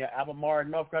find me at Albemarle,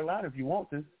 North Carolina, if you want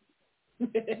to.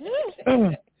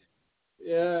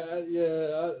 Yeah,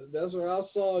 that's where I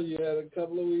saw you at a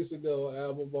couple of weeks ago,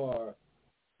 Albemarle,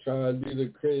 trying to do the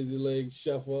Crazy Leg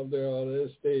Shuffle up there on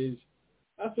that stage.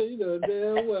 I said, you know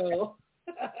damn well.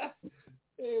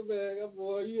 Hey, man,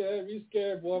 boy, you had me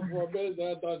scared, boy, for a minute.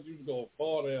 I thought you was going to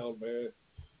fall down, man.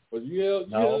 But you held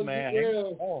your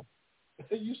ground. Oh.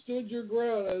 You stood your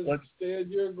ground as you stand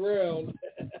your ground.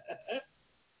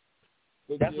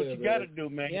 That's what you got to do,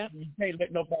 man. Yeah. You can't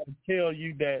let nobody tell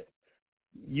you that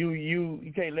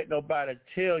you can't let nobody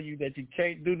tell you that you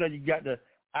can't do nothing. You got to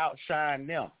outshine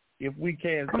them. If we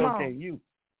can, so can you.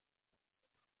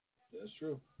 That's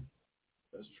true.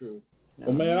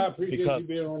 Well, man, I appreciate you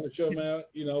being on the show, man.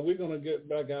 You know, we're gonna get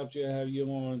back out here, have you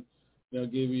on, you know,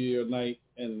 give you your night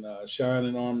and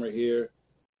shining armor here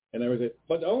and everything.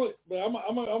 But I'm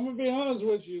gonna be honest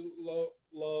with you,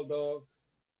 Lil Dog.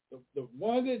 The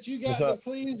one that you got to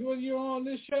please when you're on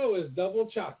this show is Double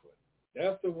Chocolate.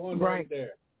 That's the one right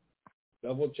there.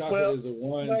 Double Chocolate is the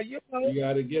one you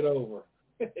got to get over.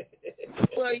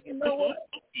 Well, you know what?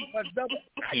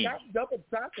 I got Double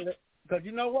Chocolate because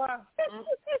you know why?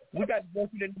 We got to go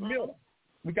through in the middle.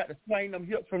 We got to swing them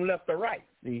hips from left to right.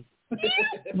 See?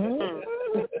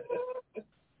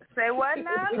 Say what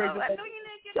now? I know you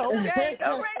need to get okay.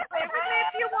 All right, say what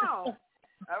if you want.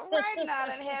 All right, now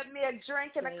then have me a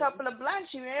drink and a couple of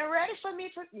blunts. You ain't ready for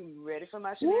me? You ready for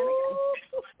my shenanigans?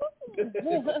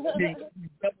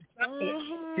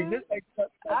 See, this ain't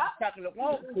Chocolate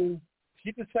wants to.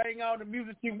 She can sing all the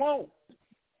music she wants.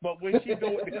 But when she go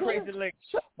with the Crazy Leg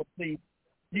Shuffle, see,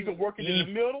 you can work it in the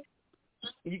middle.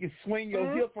 And you can swing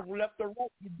your hip from left to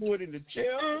right. You do it in the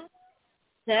chair.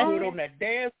 Do it on that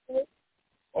dance floor.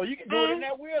 Or you can do it in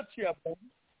that wheelchair,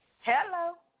 baby.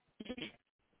 Hello.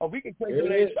 Oh, we can Crazy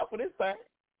Leg Shuffle this time.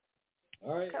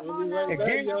 All right. Come we'll on be now.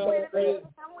 right back, y'all.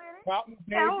 Come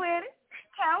with it.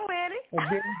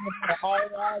 And then you can all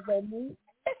eyes on me.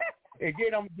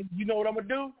 Again, you know what I'm going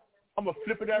to do? I'm going to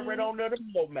flip it out right on there to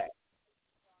Low Max.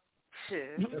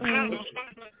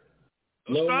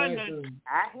 Low Max is,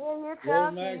 I hear you talking.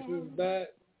 Low Max is back.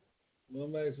 Low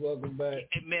Max, welcome back.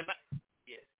 Hey, man,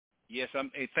 yes,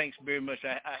 thanks very much.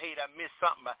 I hate I missed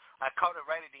something. I caught it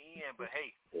right at the end, but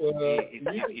hey,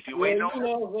 if you wait on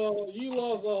you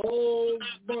lost a whole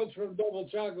bunch from Double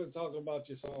Chocolate talking about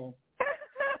your song.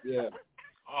 Yeah.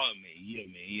 Oh man,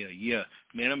 yeah.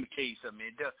 Man, I'm gonna tell you something,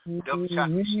 man. Double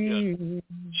Chocolate,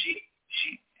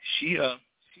 she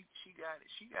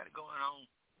got it going on.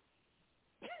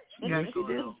 She got it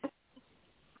going on.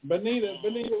 Benita,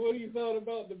 what do you thought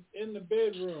about in the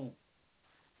bedroom?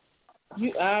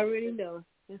 You already know.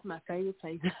 It's my favorite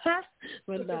place.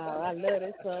 But no, I love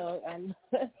that song.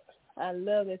 I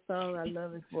love that song. I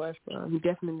love his voice. He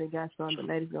definitely got something. The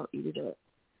ladies gonna eat it up.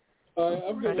 All right,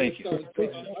 I'm going to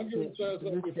start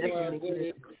something before I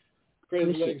play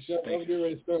Crazy Leg Shuffle. I'm getting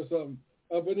ready to start something.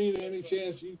 Benita, any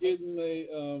chance you getting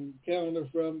a calendar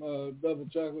from Double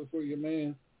Chocolate for your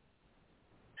man?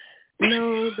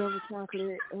 No, Double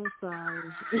Chocolate. I'm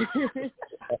sorry.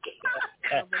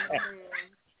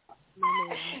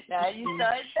 Now you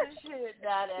started some shit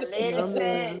now that lady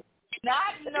said.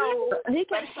 Not no. He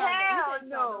can't hell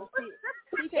no.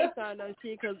 He can't start no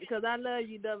shit because I love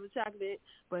you, double chocolate,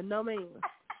 but no man.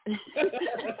 Come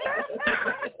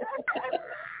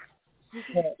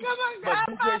on,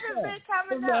 Godfather's been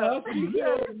coming up. This is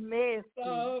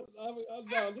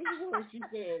what she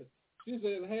said. She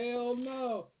said, hell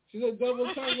no. She said,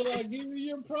 double chocolate, I give you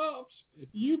your props.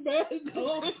 You bad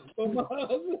dog. But my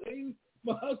husband ain't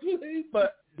messing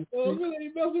with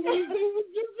his picture.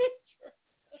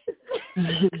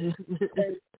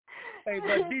 Hey,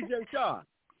 but DJ Sean.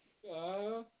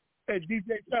 Hey,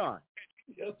 DJ Sean.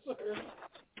 Yes, sir.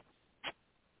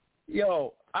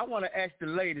 Yo, I want to ask the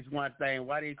ladies one thing.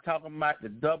 Why they talking about the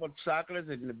double chocolates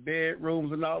and the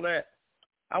bedrooms and all that?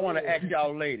 I want to ask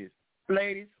y'all ladies.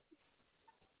 Ladies,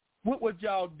 what would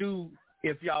y'all do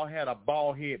if y'all had a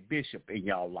bald-head bishop in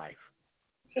y'all life?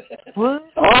 What?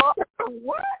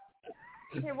 What?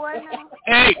 Hey, what now?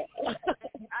 Hey.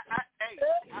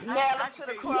 Nail to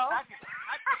the cross.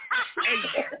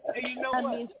 Hey, you know I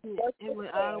what? missed it. It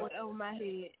went all the way over my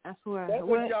head. I swear. What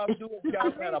would y'all do if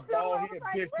y'all had a bald-head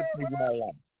bishop in your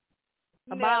life?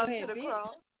 A bald-head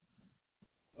bishop?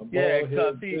 Yeah,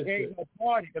 because ain't no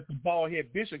party if the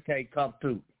bald-head bishop can't come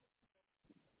to.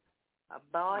 A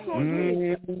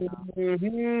bald-head bishop. You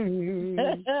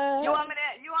want me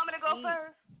to go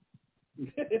first?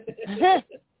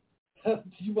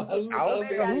 You might as well go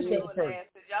first.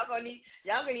 Y'all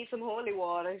gonna need some holy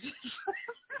water.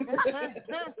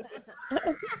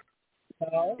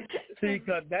 See,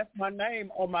 because that's my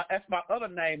other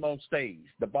name on stage,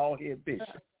 the bald-head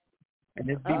bishop, and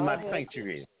this be my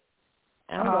sanctuary.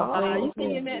 You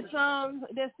singing that song?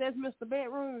 That's Mr.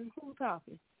 Bedroom. Who's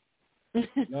talking? That's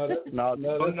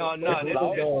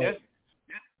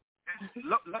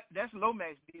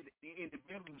Lomax did in the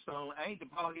bedroom song. I ain't the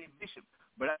bald-head bishop,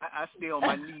 but I stay on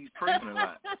my knees praying a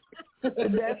lot.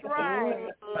 That's right.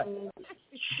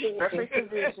 Perfect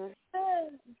position.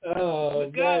 Oh,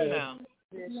 God now.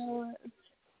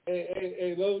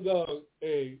 Hey, little dog.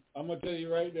 Hey, I'm gonna tell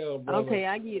you right now, brother. Okay,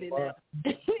 I get it now.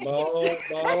 By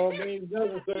all means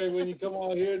necessary when you come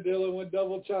on here dealing with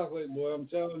double chocolate, boy. I'm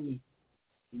telling you.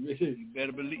 You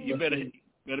better believe. You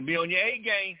better be on your A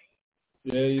game.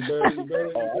 Yeah, you better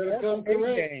come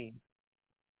correct.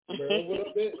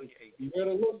 You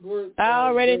better look for it. I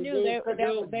already knew they were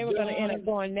going to end up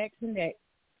going neck to neck.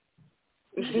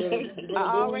 I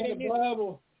already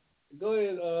knew. Go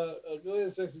ahead,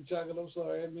 Sexy Chocolate. I'm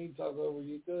sorry, I didn't mean to talk over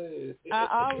you. Go ahead. I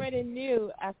already knew.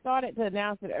 I started to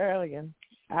announce it earlier.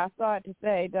 I started to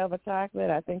say, double chocolate,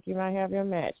 I think you might have your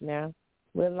match now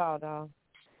with Law Dog.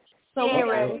 So we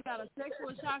got a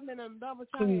sexual chocolate and a double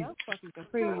chocolate. I'm fucking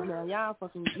confused now. Y'all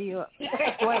fucking me up.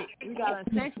 Wait, we got a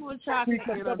sexual chocolate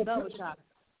and a double chocolate.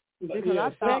 Because I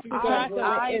thought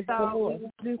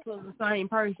this was the same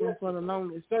person for the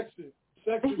longest. Sexy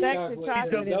chocolate is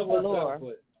Valor.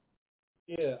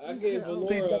 Yeah, I gave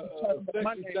Valor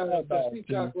sexy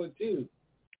chocolate too.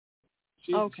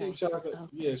 She chocolate.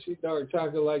 Yeah, she dark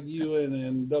chocolate like you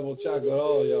and double chocolate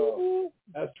all y'all.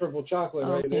 That's triple chocolate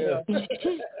right there.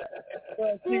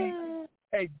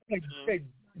 Hey,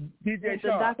 DJ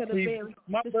Sharp,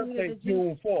 my birthday's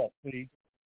June 4th, please.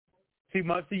 See,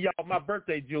 y'all, my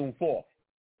birthday June 4th.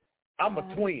 I'm a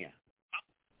twin.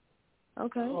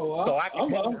 Okay. So I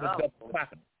can have the double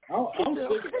chocolate. I'm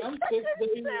 6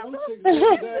 days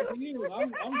after you.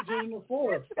 I'm June the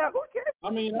 4th.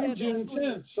 I'm June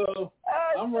 10th, so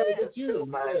I'm right with you.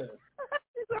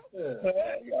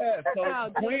 Yeah. So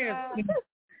twins,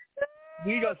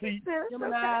 we gonna see.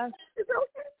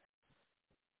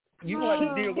 You want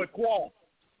to deal with Qual.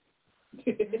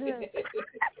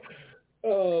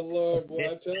 Oh Lord, boy!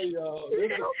 I tell y'all,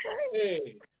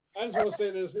 hey, I just want to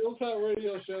say this: Hilltop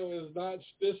Radio Show is not.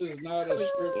 This is not a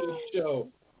scripted show.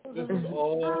 This is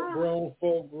all grown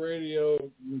folk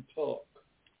radio talk.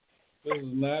 This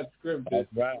is not scripted.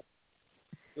 That's right.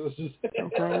 This is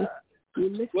okay.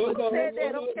 Lil Dog, okay. I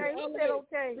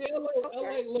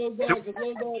like Lil Dog because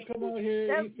Lil Dog come on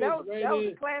here. He fits right in. That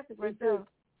was a classic right there.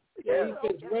 Yeah, he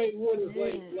fits right with us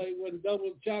like when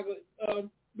Double Chocolate.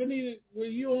 Benita, were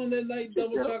you on that night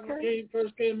Double Chocolate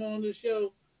first came on the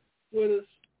show with us?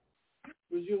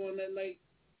 Was you on that night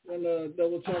when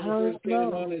Double Chocolate first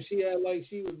came on and she had like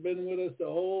she was been with us the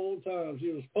whole time?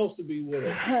 She was supposed to be with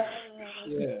us.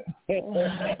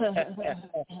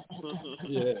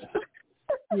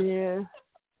 Yeah,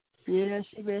 she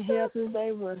been here since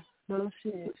day one. No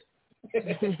shit.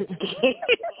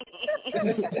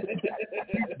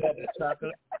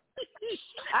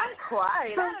 I'm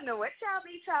quiet. I don't know what y'all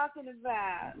be talking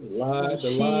about. The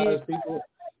lies, people.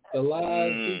 The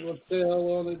lies people tell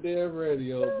on the damn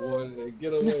radio, boy, and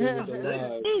get away with the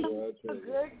lies, boy.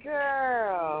 Good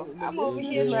girl. I'm over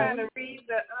here trying to read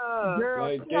the girl.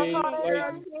 Like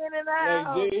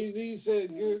Jay-Z said,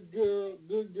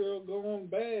 good girl going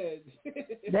bad.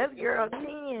 That's girl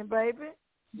 10, baby.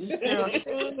 Girl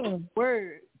 10.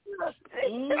 Word.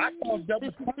 I thought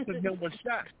Double Chocolate was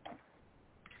shot.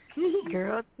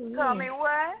 Girl 10. Call me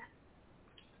what?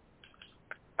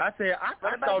 I said, I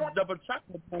thought Double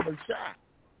Chocolate was shot.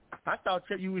 I thought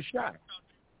you was shot.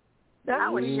 I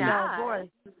was shy.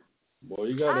 Boy,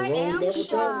 you got the wrong Double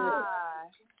Chocolate.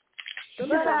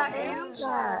 But I am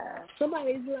shy.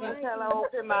 Somebody's lying. Until I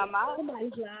open my mouth.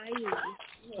 Somebody's lying.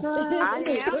 I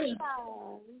am shy.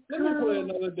 Let me play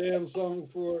another damn song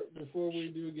before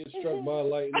we do get struck by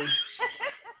lightning.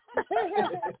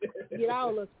 Get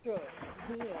all the struck.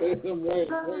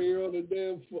 right here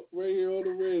on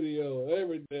the radio,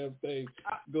 every damn thing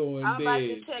going I'm dead. about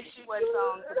to text you what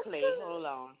song to play. Hold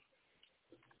on.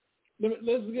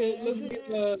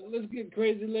 Let's get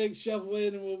Crazy Legs Shuffle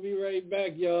in, and we'll be right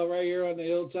back, y'all. Right here on the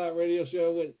Hilltop Radio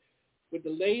Show with the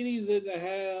ladies in the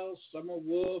house. Summer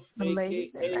Wolf, aka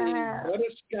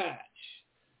Butterscotch.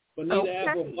 Bonita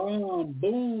Applebaum,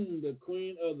 Boom, the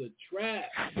queen of the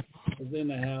trap, is in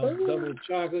the house. Double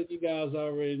Chocolate, you guys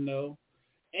already know.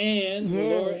 And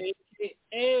Laura,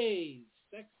 a.k.a.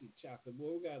 Sexy Chocolate.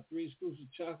 Boy, we got 3 scoops of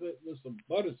chocolate with some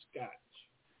butterscotch.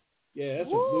 Yeah, that's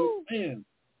a good,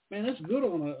 man, that's good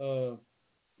on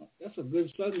that's a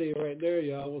good Sunday right there,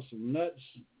 y'all, with some nuts.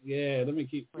 Yeah, let me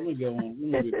go on.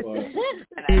 Let me be quiet.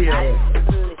 Yeah.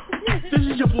 This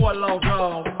is your boy Long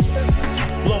John.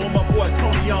 Along with my boy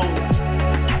Tony on.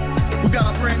 We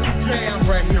got a brand new jam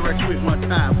right here at Quick One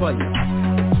Time for you.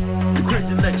 The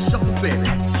Crazy Legs Shuffle, baby.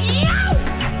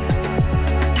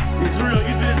 It's real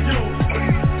easy to do.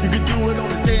 You can do it on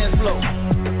the dance floor,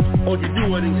 or you do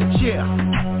it in your chair.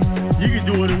 You can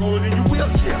do it rolling in your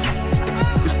wheelchair.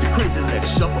 It's the Crazy Legs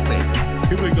Shuffle, baby.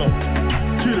 Here we go.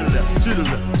 To the left, to the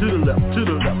left, to the left, to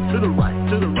the left, to the right,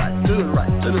 to the right, to the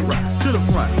right, to the right, to the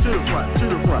front, to the front, to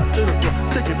the front, to the front.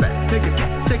 Take it back, take it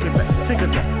back, take it back, take it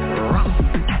back. Rock.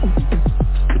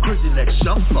 The Crazy Legs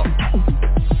Shuffle.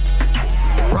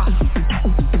 Rock.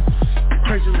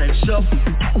 Crazy Legs Shuffle.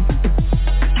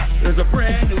 There's a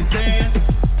brand new dance.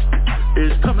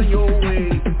 It's coming your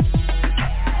way.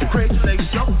 The Crazy Legs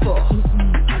Shuffle.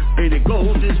 And it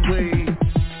goes this way.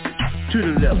 To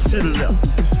the left, to the left.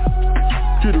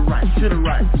 To the right, to the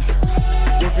right.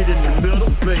 Work it in the middle,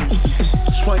 baby.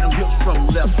 Swing them hips from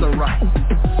left to right.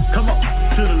 Come on.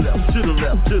 To the left, to the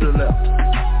left, to the left.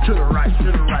 To the right,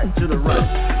 to the right, to the right.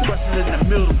 Bust it in the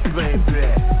middle,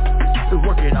 baby. We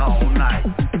work it all night.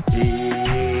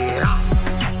 Yeah.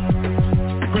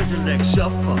 Crazy Legs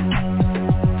Shuffle.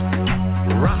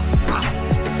 Rock, rock.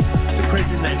 The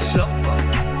Crazy Legs Shuffle.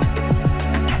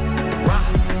 Rock.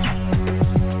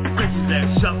 Crazy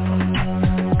Legs Shuffle.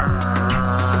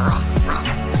 Rock, rock.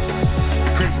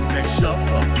 Crazy Legs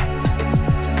Shuffle.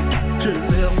 To the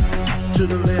left, to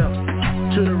the left.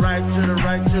 To the right, to the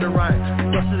right, to the right.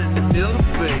 Bust it in the middle,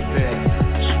 baby.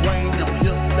 Swing them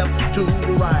hips left to the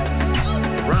right.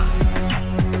 Rock.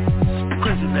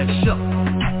 Crazy Legs Shuffle.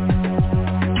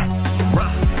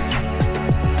 Rock.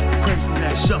 Crazy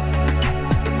Legs Shuffle.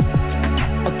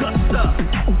 Augusta,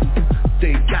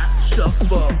 they got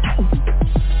shuffle.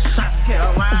 South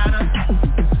Carolina,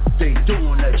 they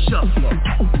doing that shuffle.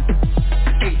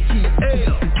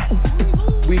 ATL,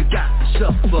 we got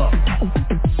shuffle.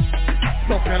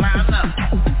 North Carolina,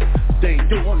 they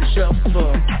doing the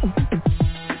shuffle.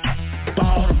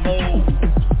 Baltimore,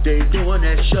 they doing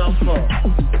that shuffle.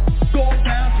 Go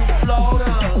down to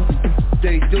Florida,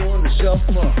 they doing the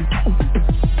shuffle.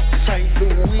 St.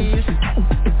 Louis,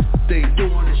 they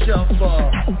doing the shuffle.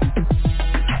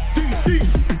 DC,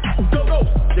 go,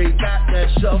 they got that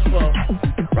shuffle.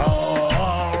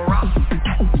 Rock,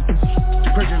 the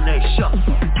Crazy Legs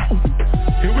Shuffle.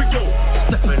 Here we go,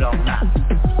 step it on out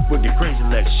with the Crazy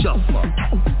Legs Shuffle.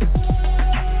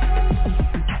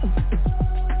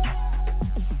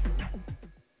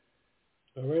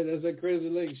 All right, that's that Crazy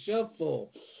Legs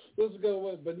Shuffle. Let's go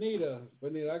with Bonita.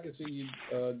 Bonita, I can see you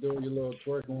doing your little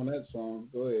twerk on that song.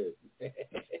 Go ahead.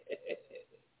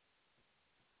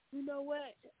 You know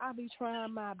what? I'll be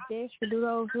trying my best to do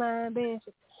those line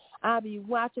dances. I'll be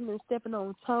watching and stepping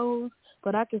on toes,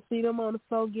 but I can see them on the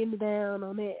floor getting down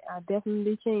on that. I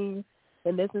definitely can.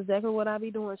 And that's exactly what I'll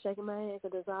be doing, shaking my head,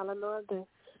 because that's all I know how to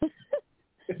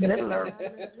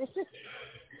do.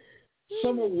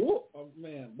 Summer Wolf. Oh,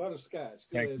 man, Butterscotch.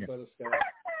 Go ahead, Butterscotch.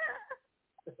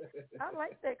 I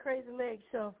like that Crazy Legs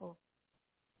Shuffle.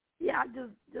 Yeah,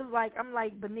 I'm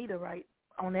like Bonita right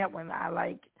on that one. I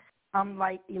like I'm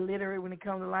like illiterate when it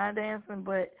comes to line dancing,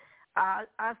 but I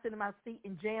sit in my seat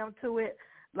and jam to it.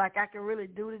 Like I can really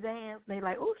do the dance. They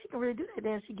like, oh, she can really do that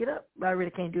dance. She get up, but I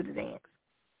really can't do the dance.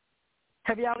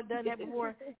 Have y'all ever done that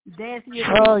before? Dancing, you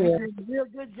do a real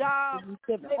good job.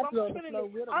 Babe,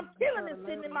 I'm killing it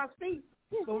sitting in my seat.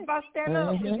 So if I stand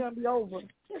up, it's gonna be over.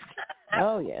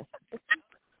 Oh yes.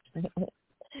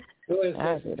 Go ahead,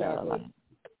 Sexy Chocolate.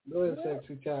 Go ahead,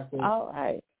 Sexy Chocolate. All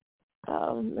right.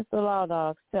 Mr. Law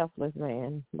Dog, selfless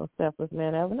man. Most selfless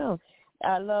man I ever known.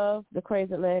 I love the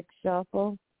Crazy Leg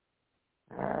Shuffle.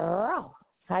 How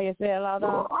you say it, Law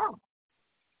Dog?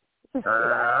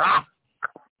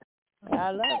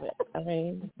 I love it. I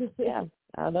mean, yeah,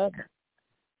 I love it.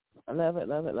 I love it.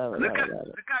 Look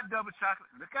out, Double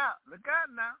Chocolate. Look out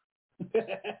now.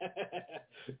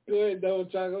 Go ahead, Double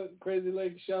Chocolate, Crazy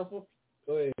Leg Shuffle.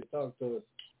 Go ahead, talk to us.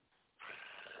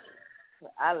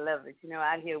 I love it. You know,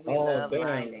 out here we love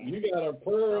line dance. You got a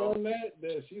purr on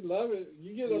that. She love it.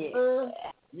 You get a purr.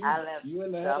 I love it. So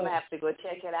I'm going to have to go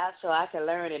check it out so I can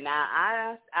learn it.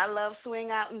 Now, I love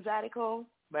swing out and zydeco,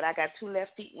 but I got 2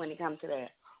 left feet when it comes to that.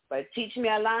 But teach me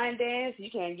a line dance, you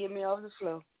can't get me over the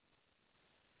floor.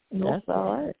 That's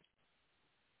all right.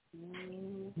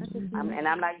 And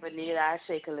I'm like Benita, I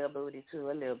shake a little booty too,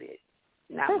 a little bit.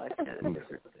 Not much.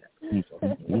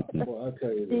 Well, I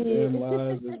tell you, the damn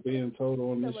lies is being told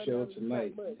on this show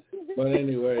tonight. But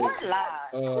anyway,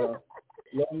 Low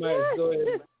Max, go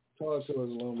ahead. Talk to us,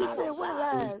 Low Max. What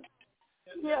lies?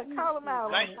 Yeah, call them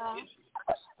out. I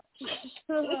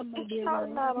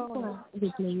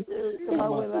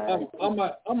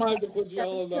might have to put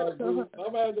y'all in our group. I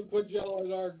might have to put y'all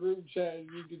in our group chat, and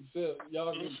you can see,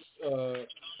 y'all can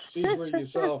see for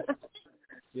yourself.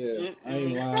 Yeah, I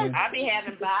ain't lying. I be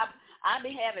having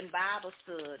Bible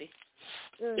study.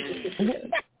 Oh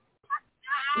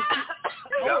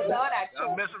Lord, I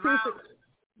mess around.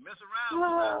 You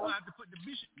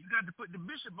got to put the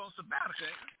bishop on sabbatical.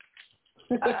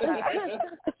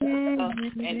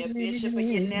 And the bishop will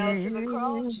get nailed to the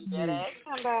cross. You better ask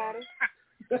somebody.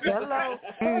 Hello.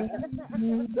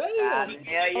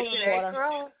 Yeah, you to that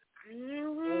cross.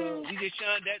 DJ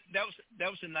Sean, that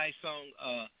was a nice song.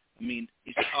 I mean,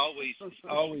 it's always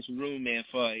room, man,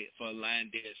 for a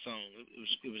line dance song.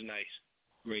 It was nice,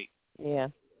 great. Yeah.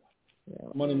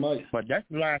 Money Mike, but that's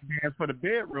line dance for the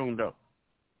bedroom though.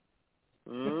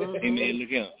 Hey man,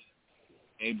 look out.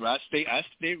 Hey bro, I stay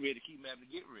ready to keep having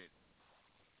to get ready.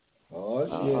 Oh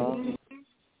shit.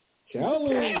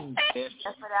 Challenge.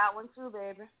 That's for that one too,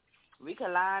 baby. We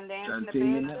can line dance in the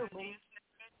bed too, man.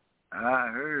 I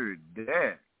heard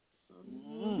that.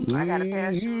 I got a pair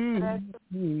of shoes for that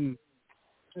too.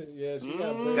 Yeah, she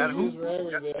got a pair of shoes for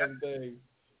everything.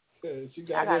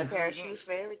 I got a pair of shoes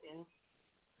for everything.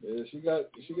 Yeah, she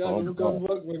got them come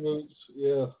rugby boots.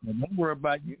 Yeah. Don't worry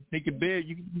about you. Take your bed.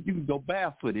 You can go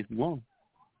barefoot if you want.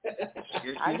 I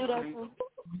do that too.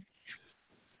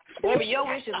 Baby, your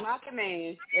wish is my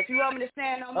command. If you want me to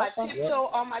stand on my tiptoe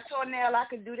on my toenail, I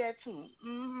can do that too.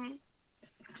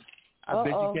 I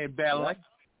bet you can't ballet.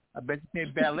 I bet you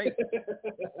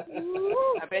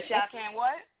y'all can't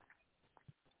what?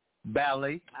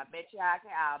 Ballet. I bet y'all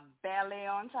can. I'll ballet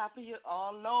on top of you,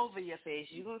 all over your face.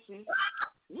 You gonna see?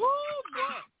 Woo,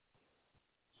 boy.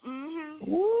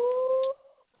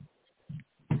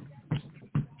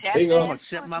 I'm gonna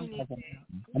shut my mouth.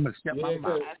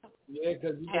 Yeah,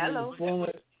 because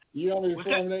you're gonna be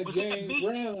performing that James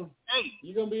Brown. Hey,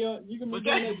 you're gonna be doing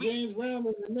that James Brown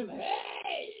in a minute.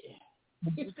 Hey.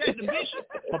 Was that the bishop?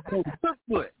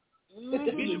 Foot.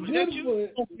 Bishop, was that you?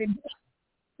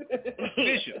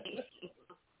 Bishop.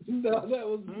 No, that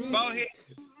was me. Bald head.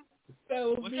 That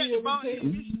was What's me. that, bald head?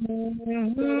 You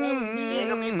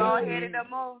gonna be bald headed no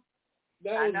more?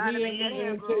 That was me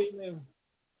imitating him.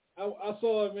 I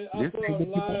saw him live a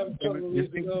couple of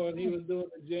weeks ago, and he was doing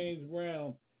the James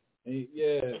Brown. And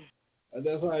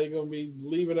that's how you're gonna be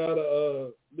leaving out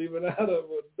of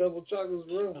Double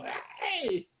Chocolate's room.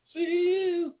 Hey, see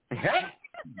you.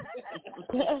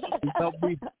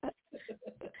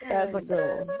 That's a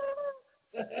good one.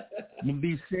 You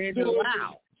be saying it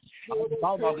loud.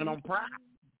 I'm talking on pride.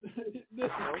 You're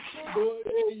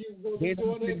gonna be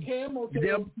doing that camel toe.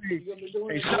 You're gonna be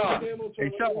doing that camel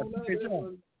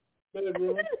toe.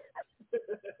 Bedroom.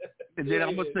 And then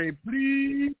I'm gonna say,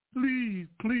 please, please,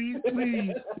 please,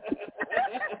 please.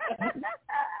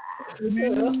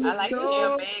 I like to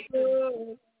hear big.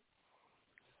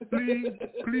 Please,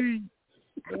 please.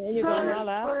 You're gonna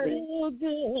holler out real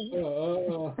good.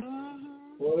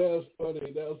 Well, that was funny.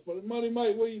 Money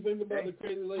Mike, what do you think about the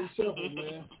Crazy Leg Shuffle,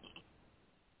 man?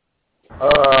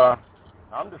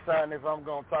 I'm deciding if I'm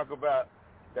gonna talk about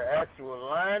the actual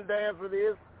line dance of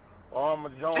this, or I'm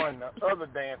going to join the other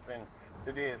dancing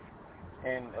to this,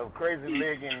 and Crazy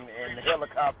Leg and the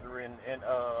Helicopter, and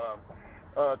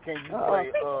can you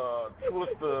play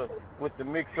Twister with the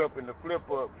mix-up and the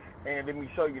flip-up, and let me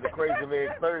show you the Crazy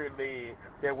Leg third leg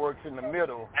that works in the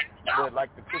middle, but like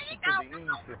to push it to the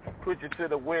east, push it to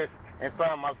the west, and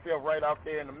find myself right out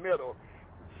there in the middle.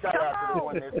 Shout out to the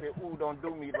one that said, ooh, don't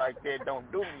do me like that,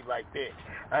 don't do me like that.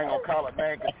 I ain't going to call her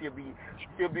name because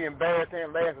she'll be embarrassed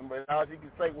and laughing, but all she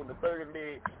can say when the third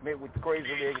leg met with the Crazy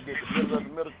Leg and did the middle of the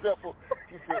middle shuffle,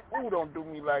 she said, ooh, don't do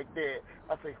me like that.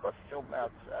 I say, hush your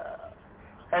mouth, child.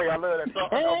 Hey, I love that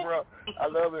song, bro. I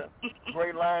love it.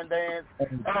 Great line dance.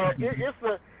 It's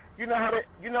a, you know how that,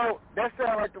 that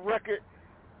sounds like the record,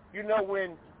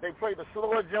 when they play the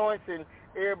slower joints and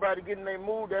everybody getting their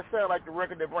mood, that sounds like the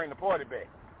record that bring the party back.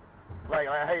 Like,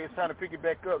 hey, it's time to pick it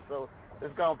back up, so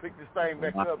let's go and pick this thing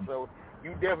back up. So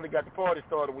you definitely got the party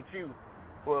started with you,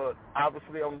 but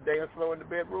obviously on the dance floor in the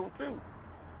bedroom too.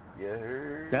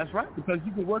 Yeah. That's right, because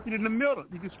you can work it in the middle.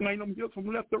 You can swing them hips from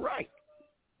left to right.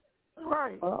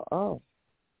 Right.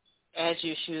 As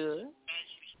you should.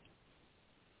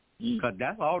 Because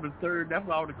that's all the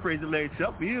Crazy Leg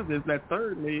shuffle is that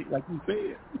third leg, like you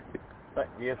said.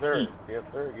 Yes, sir. Yes,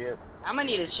 sir. Yes. I'm going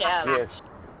to need a challenge. Yes.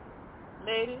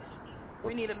 Ladies,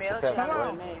 we need a male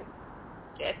challenge.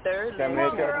 That third leg.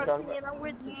 I'm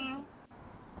with you.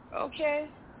 Okay.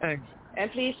 Thanks.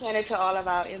 And please send it to all of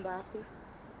our inboxes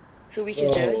so we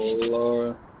can judge. Oh,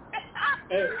 Lord.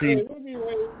 Hey,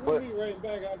 we'll be right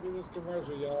back after this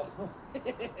commercial, y'all.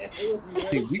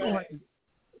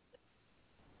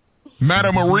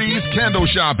 Madame Marie's Candle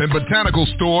Shop and Botanical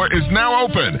Store is now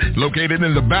open. Located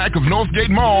in the back of Northgate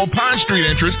Mall, Pine Street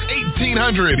entrance,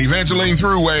 1800 Evangeline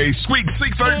Thruway, Suite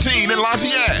 613 in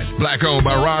Lafayette. Black owned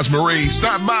by Roz Marie.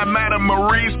 Stop by Madame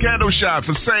Marie's Candle Shop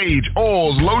for sage,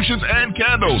 oils, lotions, and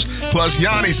candles. Plus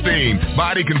Yanni Steam,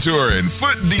 body contouring,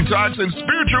 foot detox, and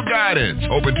spiritual guidance.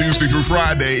 Open Tuesday through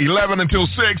Friday, 11 until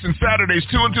 6, and Saturdays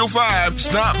 2 until 5.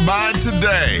 Stop by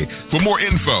today. For more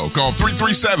info, call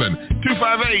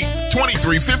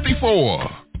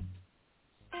 337-258-2354.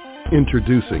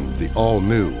 Introducing the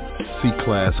all-new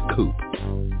C-Class Coupe.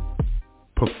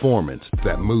 Performance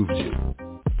that moves you.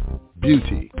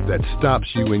 Beauty that stops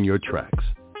you in your tracks.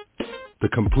 The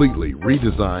completely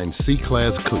redesigned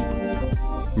C-Class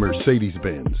Coupe.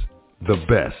 Mercedes-Benz. The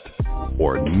best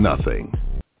or nothing.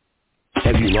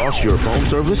 Have you lost your phone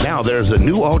service? Now there's a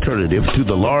new alternative to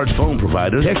the large phone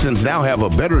providers. Texans now have a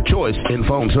better choice in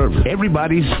phone service.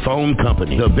 Everybody's Phone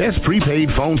Company. The best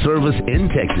prepaid phone service in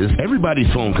Texas.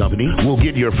 Everybody's Phone Company will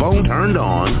get your phone turned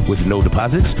on with no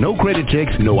deposits, no credit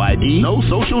checks, no ID, no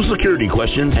social security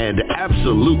questions, and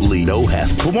absolutely no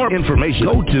hassle. For more information,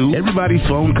 go to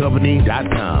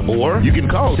everybody'sphonecompany.com or you can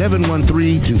call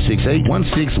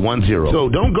 713-268-1610. So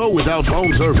don't go without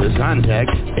phone service. Contact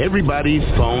Everybody's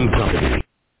Phone Company.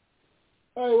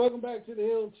 All right, welcome back to the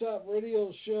Hilltop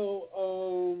Radio Show.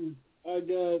 I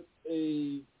got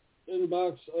a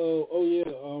inbox.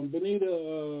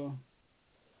 Benita.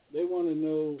 They want to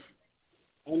know.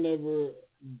 I never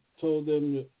told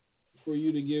them for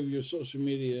you to give your social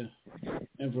media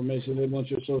information. They want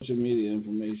your social media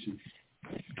information.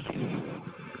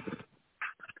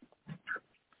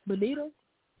 Benita?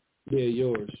 Yeah,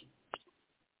 yours.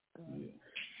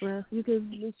 Well, you can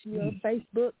reach me on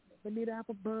Facebook, Benita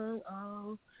Applebum,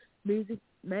 all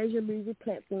major music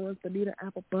platforms, Benita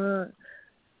Applebum,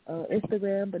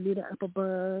 Instagram, Benita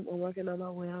Applebum. I'm working on my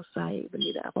website,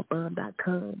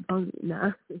 BenitaApplebum.com.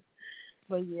 Nah.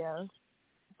 But yeah,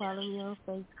 follow me on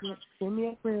Facebook. Send me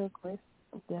a friend request.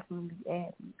 I'll definitely be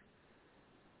adding.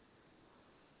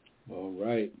 All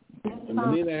right. And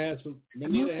Benita has some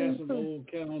old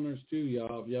calendars too,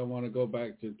 y'all. If y'all want to go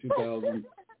back to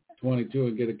 2022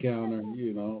 and get a calendar,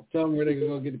 tell them where they can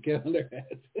go get a calendar at.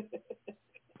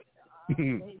 I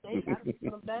put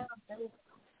them down.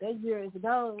 That year is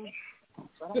gone.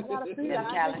 But I gotta see them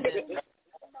calendars.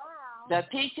 The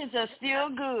pictures are still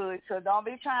good, so don't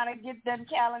be trying to get them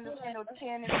calendars for no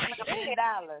 $10 and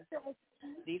 $15.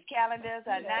 These calendars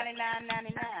are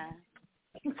 $99.99.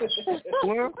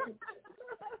 Well,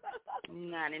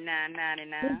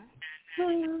 $99.99.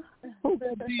 Who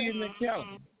gonna be in the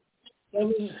calendar?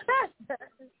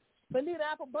 Benita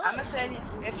Applebum. I'm gonna tell you,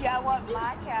 if y'all want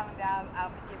my calendar,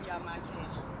 I'll give y'all my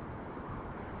cash.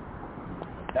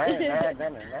 Well,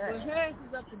 hers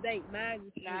is up to date. Mine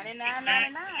is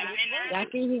 $99.99. I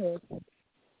can hear.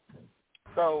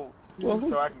 So I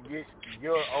can get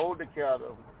your older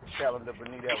calendar,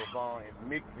 Benita Applebum, and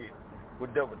mix it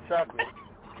with double chocolate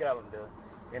calendar,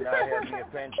 and I have me a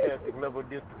fantastic level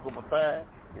distical fine.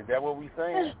 Is that what we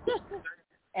saying?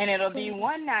 And it'll be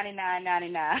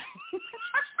 $199.99.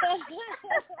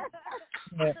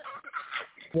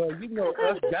 Well, you know,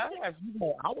 us guys, you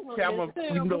know, our camera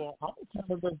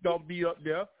that's gonna be up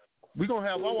there. We're gonna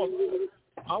have our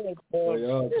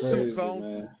y'all crazy,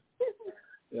 man.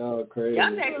 Y'all crazy.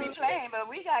 Y'all take me playing, but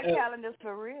we got calendars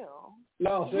for real.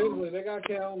 No, seriously, they got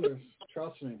calendars.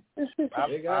 Trust me.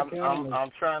 They got calendars.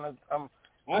 I'm trying to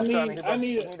I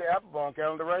need the Applebaum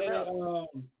calendar right now.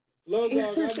 Look,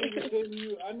 dog,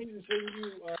 I need to send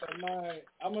you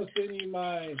I'm gonna send you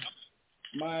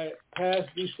my past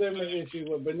December issue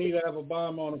with Benita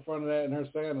Applebaum on the front of that in her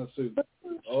Santa suit.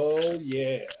 Oh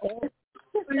yeah.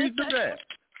 Please do that.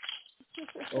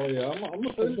 Oh yeah, I'm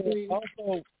gonna send it to you.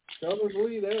 Also, don't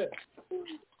believe that.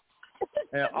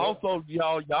 And also,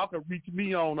 y'all can reach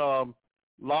me on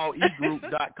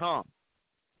lawegroup.com.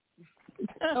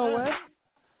 Oh what?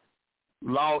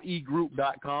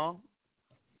 lawegroup.com.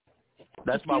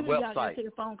 That's my website. Y'all take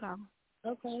a phone call.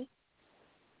 Okay.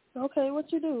 Okay, what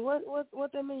you do?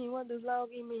 What that mean? What does log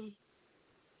mean?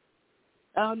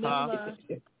 Oh, never mind.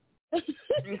 I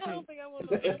don't think I want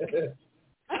to know.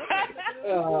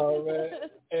 Oh man!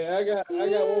 Hey, I got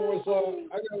one more song.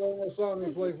 I got one more song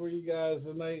to play for you guys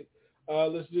tonight.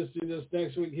 Let's just do this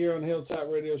next week here on the Hilltop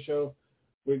Radio Show.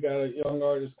 We got a young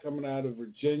artist coming out of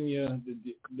Virginia,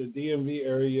 the DMV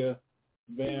area,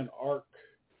 Van Ark.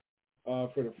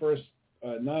 For the first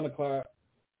 9 o'clock.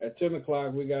 At 10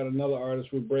 o'clock, we got another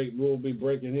artist we'll be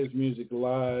breaking his music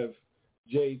live,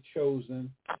 Jay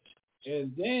Chosen.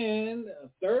 And then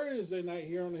Thursday night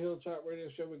here on the Hilltop Radio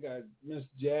Show, we got Miss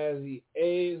Jazzy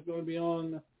A is going to be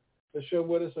on the show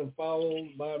with us, and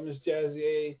followed by Miss Jazzy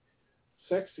A.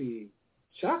 Sexy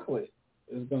Chocolate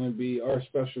is going to be our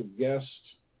special guest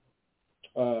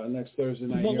next Thursday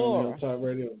night here on the Hilltop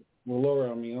Radio.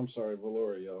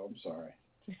 Valoria, y'all. I'm sorry.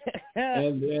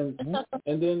 and then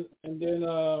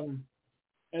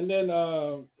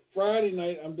Friday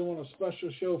night I'm doing a special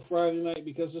show Friday night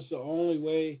because it's the only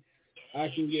way I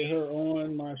can get her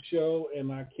on my show,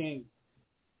 and I can't.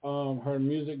 Her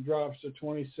music drops to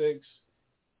 26,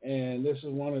 and this is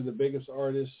one of the biggest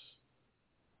artists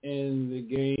in the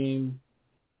game.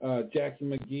 Jackie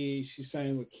McGee, she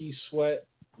sang with Keith Sweat,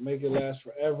 Make It Last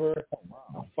Forever.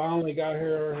 I finally got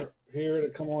her here to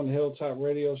come on the Hilltop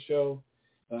Radio Show.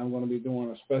 And I'm going to be doing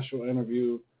a special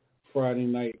interview Friday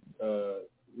night,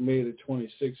 May the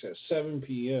 26th at 7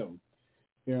 p.m.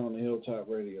 here on the Hilltop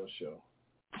Radio Show.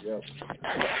 Yep.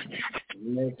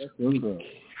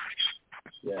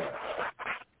 Yeah.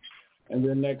 And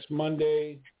then next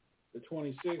Monday, the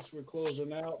 26th, we're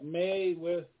closing out May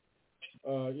with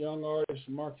young artist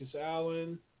Marcus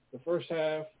Allen, the first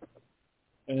half.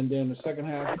 And then the second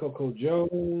half, Coco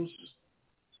Jones.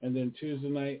 And then Tuesday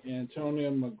night,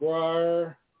 Antonia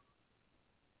McGuire.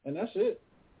 And that's it.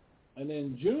 And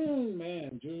then June,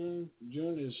 man, June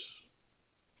is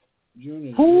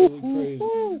really crazy.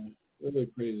 Man. Really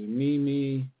crazy.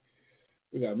 Mimi.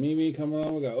 We got Mimi coming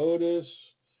on. We got Otis.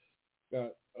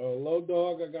 Got Low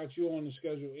Dog. I got you on the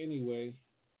schedule anyway.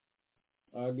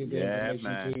 I'll get the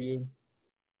information to you.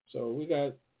 So we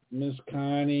got Miss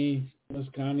Connie. Miss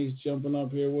Connie's jumping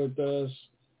up here with us.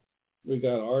 We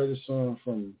got artists on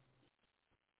from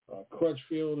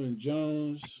Crutchfield and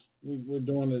Jones. We're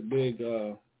doing it big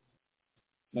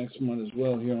next month as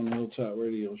well here on the Hilltop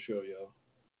Radio Show,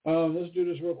 y'all. Let's do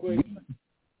this real quick.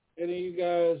 Any of you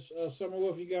guys, Summer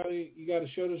Wolf, you got a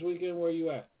show this weekend? Where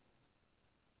you at?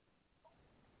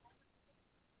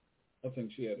 I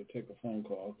think she had to take a phone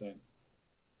call, I think.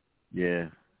 Yeah.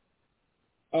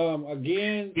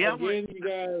 Again, you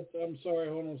guys, I'm sorry,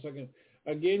 hold on a second.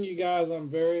 Again, you guys, I'm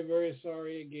very, very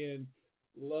sorry again.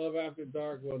 Love After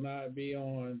Dark will not be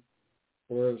on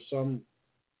for some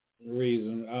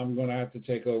reason. I'm going to have to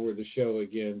take over the show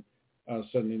again on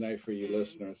Sunday night for you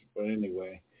listeners. But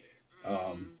anyway,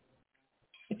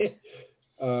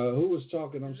 who was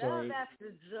talking? I'm sorry. Love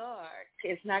After Dark.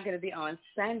 It's not going to be on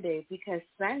Sunday because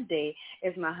Sunday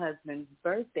is my husband's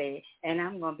birthday, and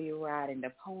I'm going to be riding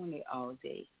the pony all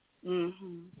day.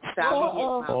 Mm-hmm. So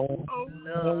I'm going to get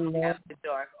my Love After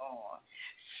Dark on,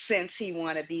 since he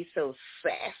want to be so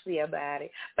sassy about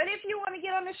it. But if you want to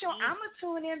get on the show, I'm going to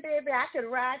tune in, baby. I could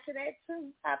ride to that,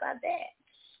 too. How about that?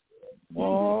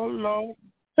 Oh, Lord.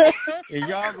 And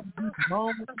y'all don't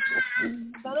nobody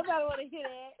want to hear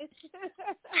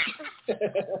that.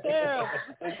 Terrible.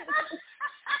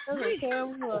 That's a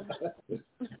terrible one.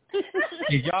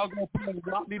 Is y'all gonna play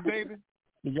Rock Me, Baby?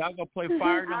 Is y'all gonna play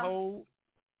Fire in the Hole?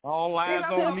 All Eyes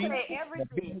on Me?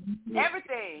 Everything that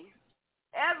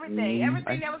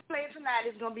was played tonight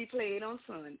is gonna be played on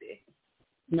Sunday.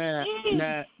 Now,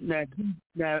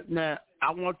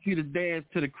 I want you to dance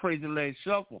to the Crazy Leg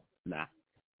Shuffle. Nah.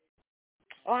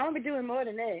 Oh, I'm gonna be doing more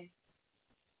than that.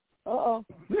 Uh-oh.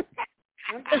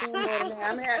 I'm doing more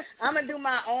than that. I'm gonna do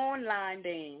my own line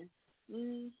dance.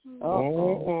 Mm-hmm.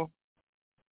 Oh.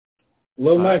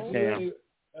 Lil Max, Lil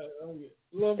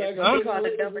Max, I'm called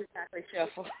the double chocolate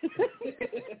shuffle.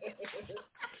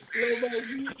 Lil Max,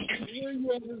 where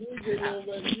you at this weekend, Lil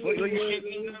Max? You this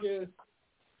weekend?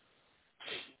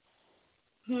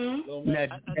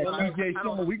 Now, DJ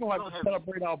Sean, we're going to have to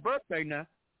celebrate our birthday now.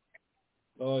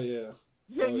 Oh, yeah.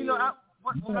 Yeah, you know, I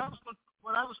was going to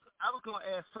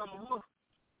ask Summer Wolf,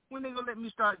 when they going to let me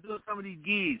start doing some of these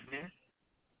gigs, man?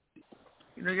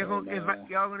 You know, y'all going to invite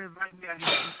me out here to do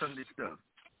some of this stuff.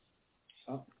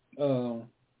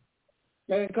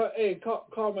 Man,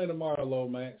 call me tomorrow, Lil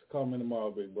Max. Call me tomorrow,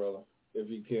 big brother, if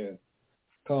you can.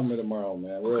 Call me tomorrow,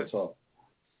 man. Real talk.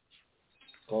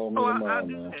 Call me tomorrow,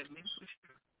 man. That, man.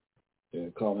 Yeah,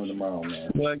 call me tomorrow,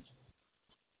 man.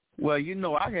 Well, you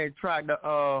know, I had tried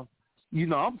to, you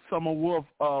know, I'm Summer Wolf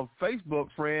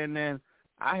Facebook friend, and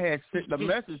I had sent a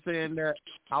message saying that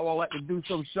I would like to do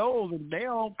some shows, and they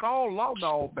don't call Law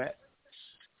Dog back.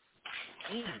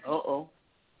 Uh-oh.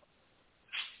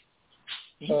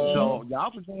 So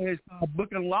y'all can go ahead and start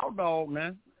booking Law Dog,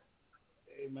 man.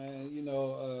 Hey, man, you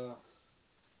know,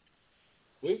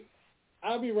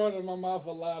 I'll be running my mouth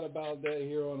a lot about that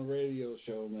here on the radio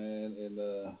show, man, and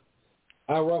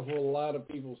I ruffle a lot of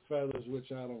people's feathers,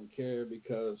 which I don't care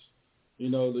because, you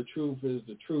know, the truth is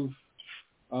the truth.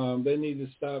 They need to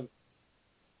stop.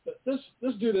 Let's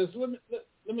do this.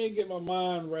 Let me get my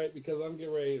mind right because I'm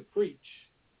getting ready to preach.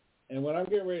 And what I'm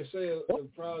getting ready to say is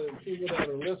probably the people that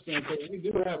are listening, because we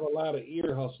do have a lot of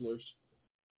ear hustlers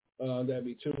that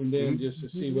be tuned in just to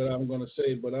see what I'm going to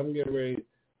say. But I'm getting ready.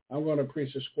 I'm going to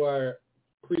preach to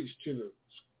the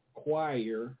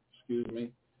choir, excuse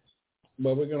me.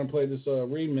 But we're going to play this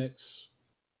remix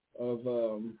of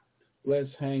Let's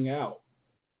Hang Out.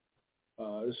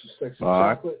 This is Sexy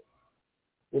Chocolate.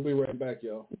 We'll be right back,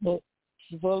 y'all.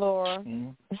 Valora.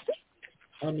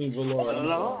 I mean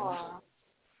Valora.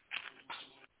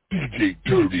 DJ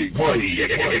Dirty Whitey.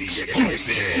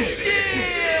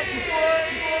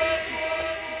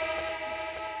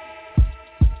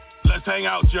 Let's hang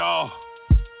out, y'all.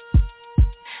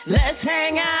 Let's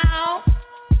hang out.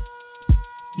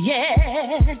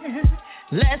 Yeah.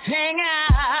 Let's hang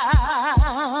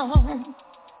out.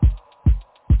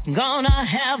 Gonna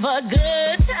have a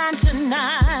good time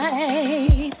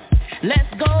tonight.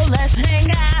 Let's go, let's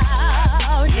hang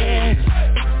out. Yeah.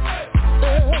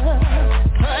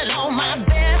 Put on my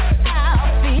best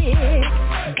outfit,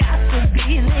 got to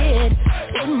be lit.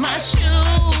 Put my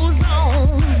shoes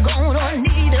on, gonna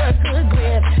need a good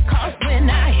grip. Cause when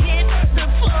I hit the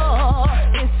floor,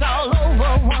 it's all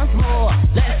over once more.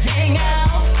 Let's hang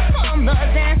out on the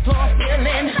dance floor,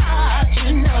 feeling hot,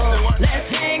 you know. Let's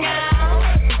hang out.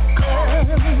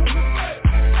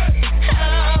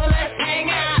 Oh, let's hang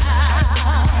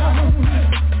out.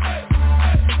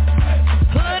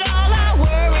 Put all our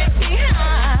worries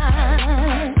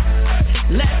behind.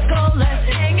 Let's go, let's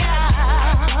hang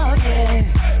out, yeah.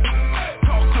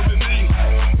 Talk to me, B.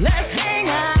 Let's hang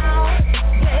out,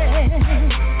 yeah.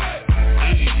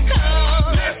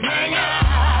 Oh, let's hang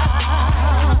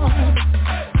out.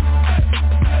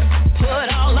 Put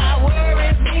all our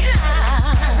worries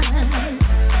behind.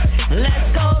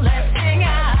 Let's go, let's hang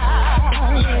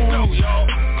out, yeah. Let's go, y'all.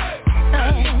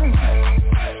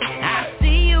 I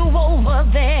see you over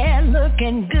there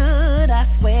looking good, I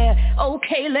swear.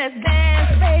 Okay, let's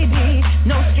dance, baby.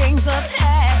 No strings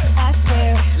attached, I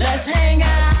swear. Let's hang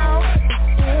out.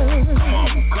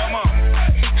 Come on.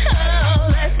 Oh,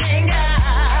 let's hang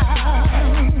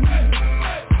out.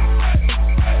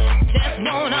 Just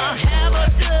wanna have a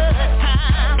good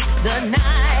time. The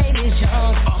night is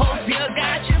young. Hope you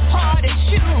got your party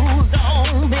shoes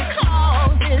on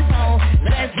because it's on.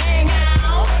 Let's hang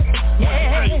out.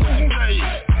 Yeah.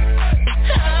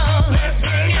 Oh, let's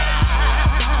hang out.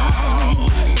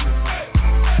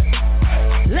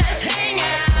 Let's hang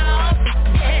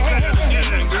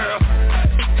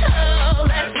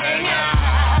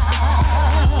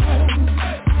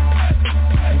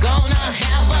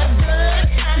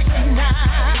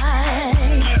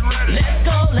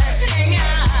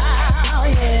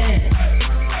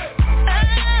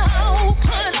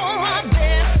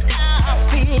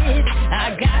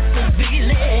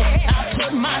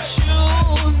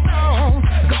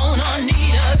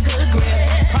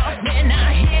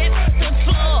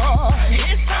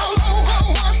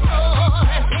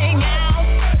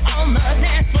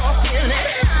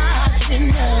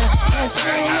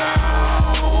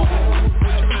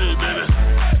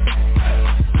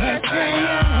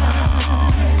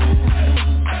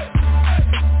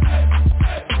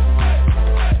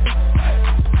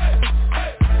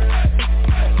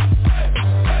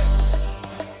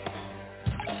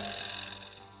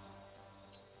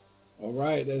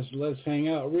Let's Hang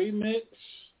Out remix.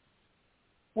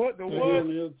 What the Right what?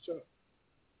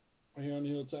 Here on the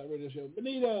Hilltop Radio Show.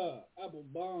 Benita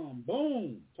Applebaum,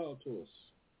 boom, talk to us.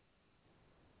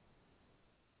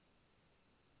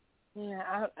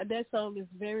 Yeah, that song is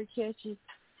very catchy.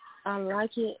 I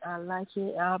like it.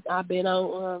 I've been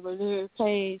on Renee's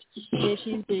page. Yeah,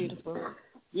 she's beautiful.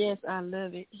 Yes, I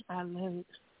love it.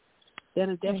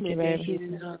 That'll definitely be a hit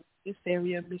in this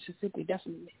area of Mississippi,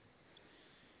 definitely.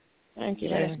 Thank you,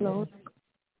 Yes, Lord.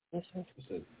 Yes,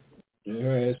 sir.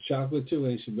 Her ass chocolate too,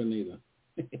 ain't she, Benita?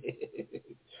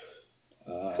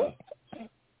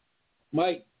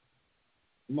 Mike.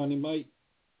 Money Mike.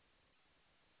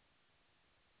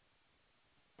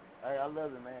 Hey, I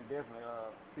love it, man. Definitely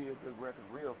feel good record,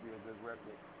 real feel good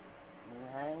record.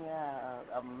 Hang out.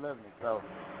 I'm loving it. So,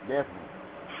 definitely.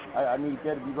 I need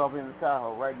that to be off in the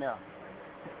Tahoe right now.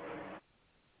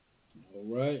 All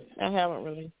right. I haven't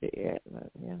released it yet, but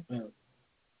yeah.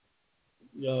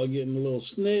 Y'all getting a little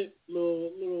snip,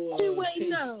 little. You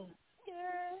waiting on?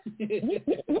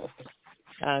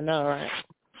 I know, right?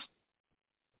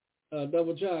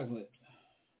 Double chocolate.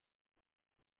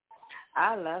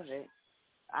 I love it.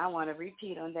 I want to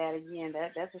repeat on that again.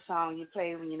 That's a song you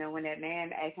play when when that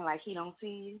man acting like he don't see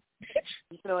you.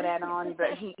 You throw that on,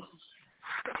 but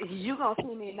you gonna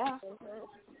see me now.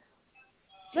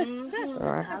 Mm-hmm.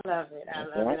 I love it. I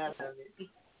love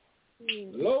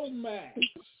it. Low Max,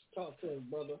 talk to us,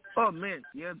 brother. Oh man,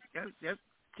 yeah, get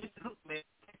the hook, man.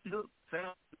 Get the hook.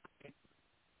 Sound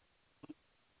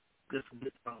good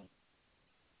song.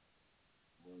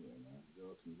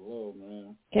 Blow,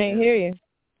 man. Can't hear you.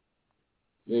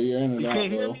 Yeah, you're in and you out,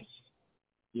 can't hear bro. me?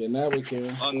 Yeah, now we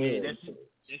can. Oh man, that's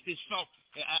his fault.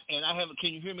 And I haven't.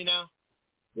 Can you hear me now?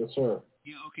 Yes, sir.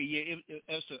 Yeah. Okay. Yeah.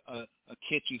 That's a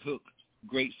catchy hook.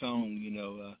 Great song.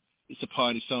 It's a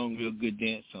party song. Real good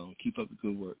dance song. Keep up the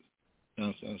good work.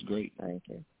 Sounds great. Thank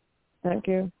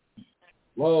you.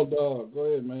 Well, dog, go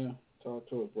ahead, man. Talk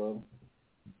to us, brother.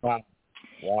 Wow.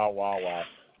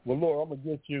 Well, Lord, I'm gonna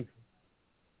get you.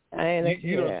 I ain't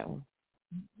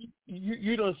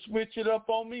You done switch it up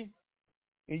on me,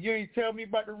 and you ain't tell me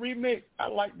about the remix. I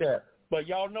like that. But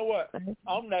y'all know what?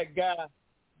 I'm that guy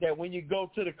that when you go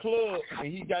to the club and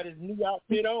he got his new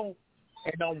outfit on,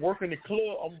 and I'm working the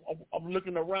club, I'm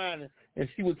looking around and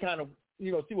see what kind of,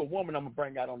 see what woman I'm gonna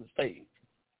bring out on the stage,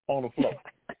 on the floor.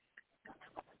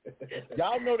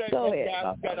 Y'all know that guy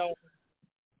who got on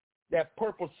that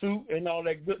purple suit and all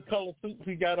that good color suits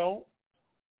he got on.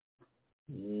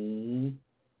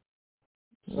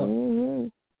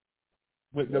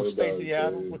 With the Stacey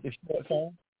Adams with the shorts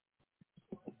on.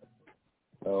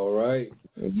 All right.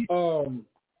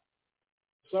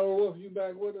 Summer Wolf, you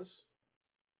back with us?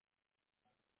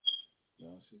 No,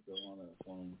 she's still on that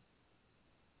phone.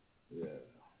 Yeah.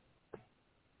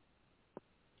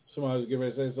 Somebody was getting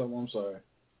ready to say something. I'm sorry.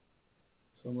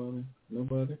 Somebody?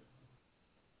 Nobody?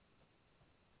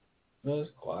 No,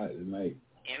 it's quiet tonight.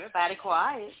 Everybody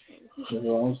quiet. That's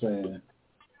what I'm saying.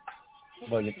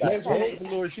 But next week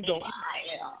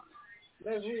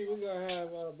we're going to have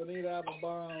Benita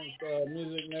Applebaum's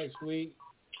music next week.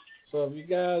 So if you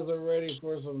guys are ready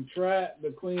for some trap, the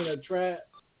queen of trap,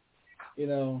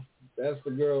 that's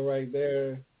the girl right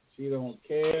there. She don't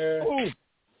care.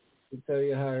 She tell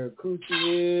you how her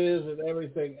coochie is and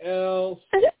everything else.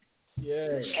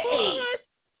 Yeah.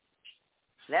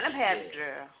 Let him have it,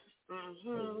 girl.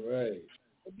 Mm-hmm. Right.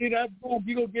 Dude,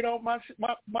 you gonna get on my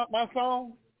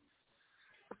phone?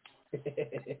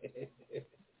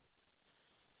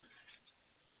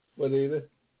 What either?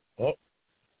 Oh,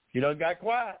 you done got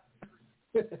quiet.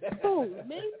 Oh,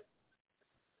 me?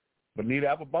 Benita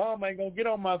Applebaum ain't gonna get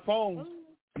on my phone.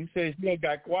 He says she done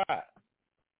got quiet. I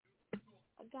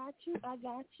got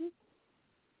you.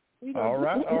 All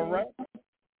right.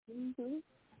 Mm-hmm.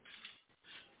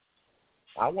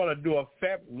 I want to do a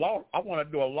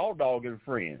law dog and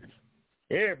friends.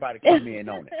 Everybody come in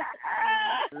on it.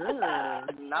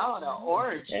 No, the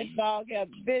orgy. That dog got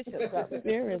Bishop up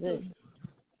there, is it?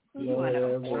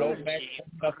 Hello, Max.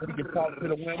 We can talk to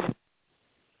the women.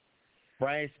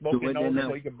 Brain smoking over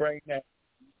so you can bring that.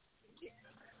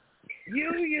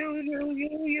 You.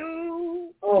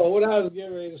 Oh, what I was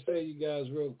getting ready to say, you guys,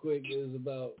 real quick, is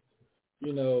about,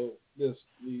 this,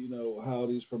 how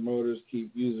these promoters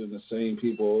keep using the same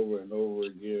people over and over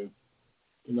again,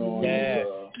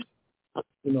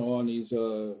 on these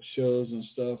shows and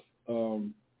stuff.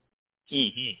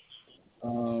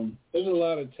 There's a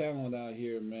lot of talent out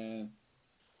here, man,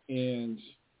 and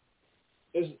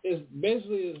it's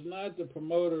basically it's not the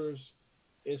promoters,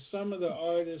 it's some of the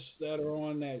artists that are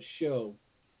on that show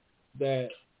that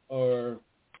are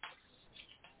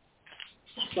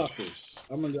suckers.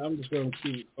 I'm just going to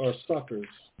keep, are suckers.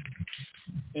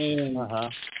 And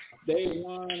they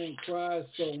whine and cry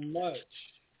so much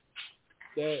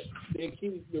that they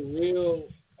keep the real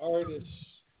artists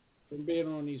from being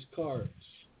on these cards.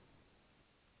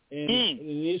 And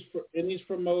these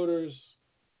promoters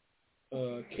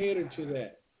cater to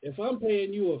that. If I'm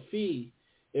paying you a fee,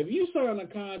 if you sign a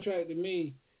contract to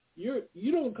me,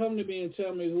 you don't come to me and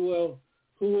tell me who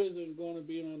isn't going to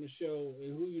be on the show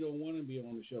and who you don't want to be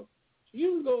on the show.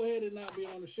 You can go ahead and not be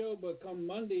on the show, but come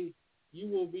Monday, you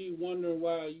will be wondering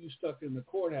why you stuck in the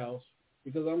courthouse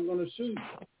because I'm going to sue you.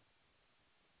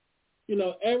 You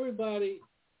know, everybody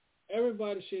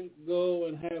should go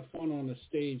and have fun on the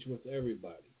stage with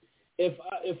everybody. If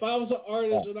I was an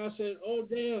artist and I said, oh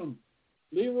damn,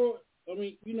 Leroy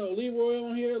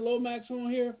on here, Lomax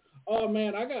on here, oh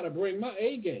man, I got to bring my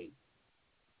A game.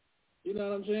 You know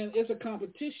what I'm saying? It's a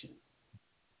competition.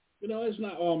 You know, it's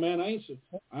not, oh man,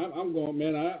 I'm going,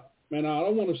 man, I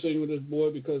don't want to sing with this boy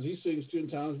because he sings 10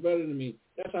 times better than me.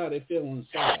 That's how they feel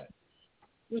inside.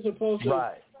 You're supposed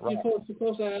to, you're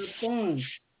supposed to have fun,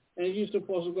 and you're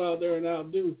supposed to go out there and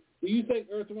outdo. Do you think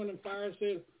Earth, Wind, and Fire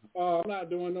said, oh, I'm not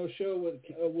doing no show with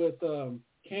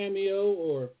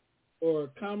Cameo or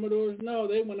Commodores? No,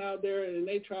 they went out there and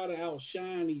they try to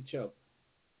outshine each other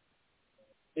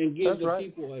and give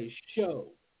people a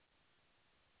show.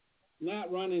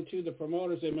 Not running to the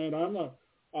promoters and say, man, I'm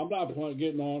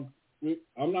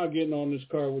not getting on this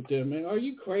card with them, man. Are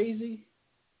you crazy?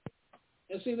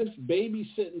 And see this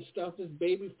babysitting stuff, this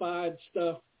baby-fied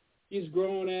stuff, these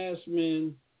grown-ass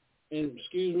men and,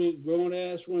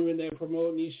 grown-ass women that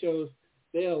promote these shows,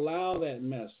 they allow that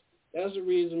mess. That's the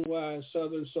reason why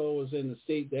Southern Soul is in the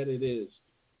state that it is.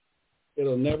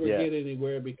 It'll never get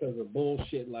anywhere because of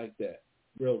bullshit like that.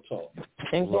 Real talk.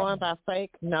 And going by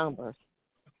fake numbers.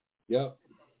 Yep.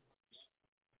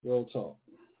 Real talk.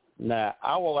 Now,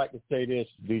 I would like to say this,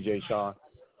 DJ Sean.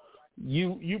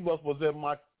 You must was in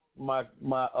my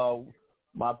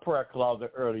prayer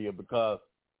closet earlier because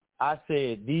I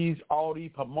said all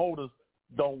these promoters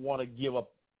don't want to give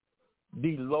up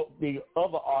the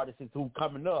other artists who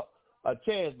coming up a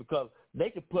chance because they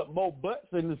can put more butts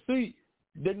in the seat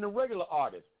than the regular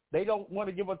artists. They don't want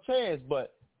to give a chance,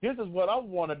 but this is what I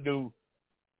want to do,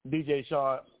 DJ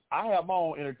Sean. I have my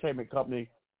own entertainment company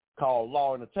called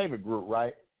Law Entertainment Group,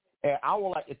 right? And I would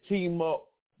like to team up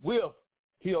with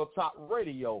Hilltop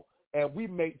Radio, and we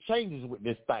make changes with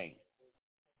this thing.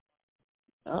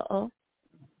 I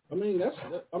mean,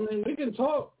 we can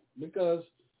talk because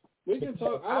we can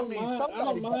talk. I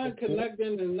don't mind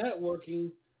connecting and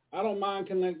networking. I don't mind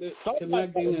connecting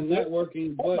and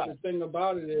networking. But the thing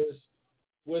about it is,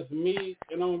 with me,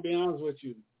 and I'm gonna be honest with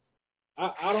you,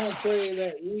 I don't play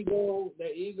that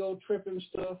ego tripping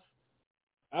stuff.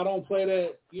 I don't play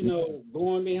that,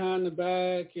 going behind the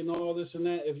back and all this and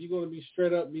that. If you're going to be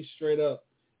straight up, be straight up.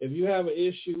 If you have an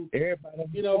issue,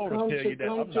 come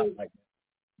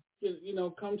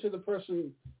to the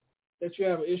person that you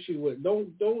have an issue with.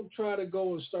 Don't try to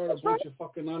go and start a bunch of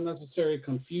fucking unnecessary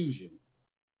confusion.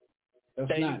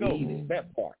 That's not needed.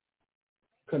 That part.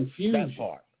 Confusion. That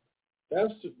part.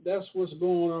 That's what's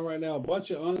going on right now. A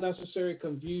bunch of unnecessary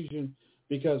confusion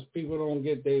because people don't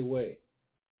get their way.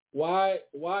 Why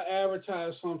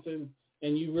advertise something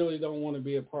and you really don't want to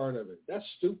be a part of it? That's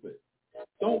stupid.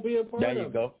 Don't be a part of it. There you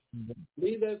go.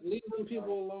 Leave them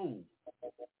people alone.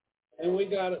 And we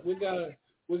got a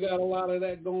lot of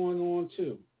that going on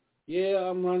too.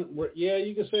 Yeah,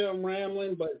 you can say I'm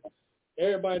rambling, but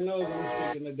everybody knows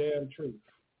I'm speaking the damn truth.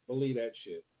 Believe that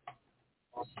shit.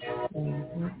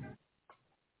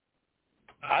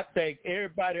 I think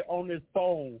everybody on this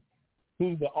phone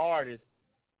who's the artist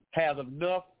has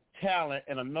enough talent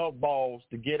and enough balls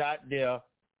to get out there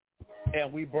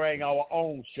and we bring our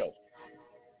own show.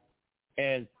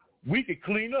 And we can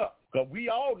clean up because we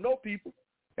all know people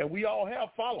and we all have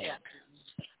followers.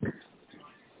 Yeah.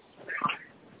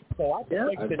 So I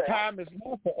think the time is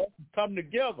now for us to come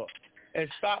together and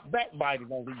stop backbiting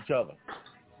on each other.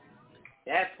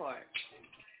 That part.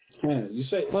 Yeah, you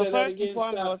say that again.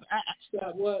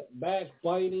 Stop what?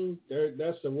 Backbiting.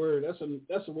 That's the word. That's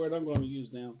the word I'm going to use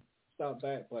now. Stop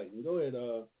backbiting. Go ahead,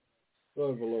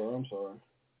 Valora. I'm sorry.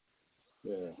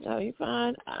 Yeah. No, you're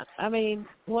fine. I mean,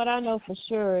 what I know for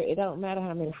sure, it don't matter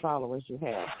how many followers you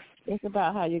have. It's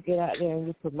about how you get out there and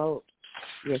you promote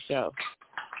your show.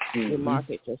 You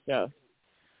market your show.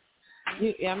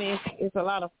 It's a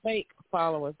lot of fake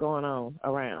followers going on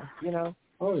around,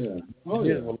 Oh, yeah.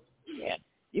 Yeah.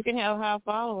 You can have high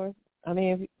followers.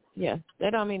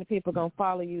 That don't mean the people going to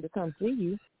follow you to come see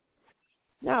you.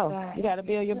 No, you got to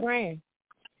build your brand,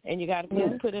 and you got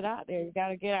to put it out there. You got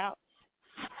to get out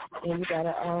and you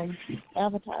gotta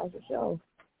advertise the show.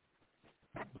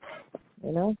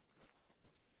 You know,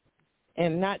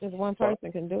 and not just one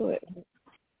person can do it.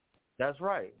 That's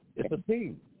right. It's a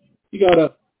team. You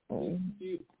gotta.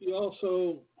 You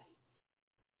also.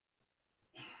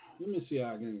 Let me see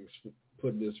how I can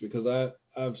put this, because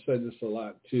I've said this a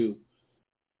lot too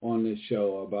on this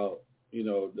show about, you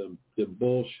know, the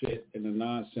bullshit and the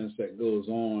nonsense that goes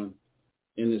on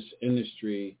in this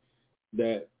industry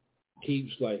that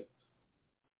keeps, like,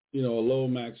 you know, a Low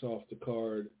Max off the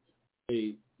card,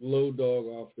 a Low Dog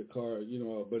off the card, you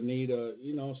know, a Bonita,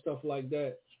 you know, stuff like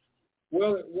that.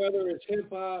 Whether it's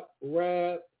hip hop,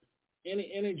 rap,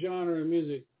 any genre of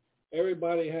music,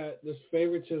 everybody has this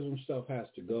favoritism stuff has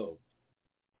to go.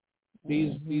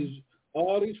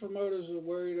 All these promoters are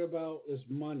worried about is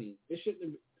money. It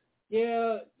shouldn't.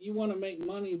 Yeah, you want to make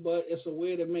money, but it's a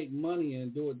way to make money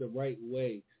and do it the right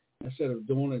way instead of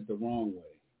doing it the wrong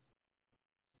way.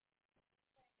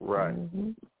 Right.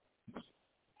 Mm-hmm.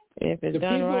 If it's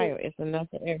done right, it's enough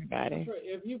for everybody. That's right.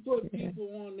 If you put people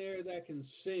on there that can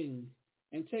sing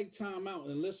and take time out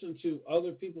and listen to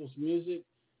other people's music,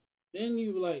 then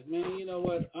you like, man, you know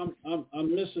what? I'm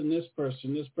missing this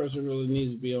person. This person really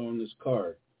needs to be on this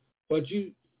card. But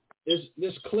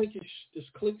this click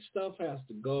stuff has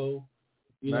to go.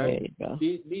 You know,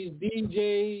 these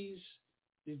DJs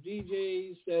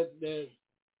that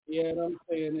I'm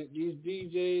saying it. These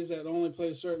DJs that only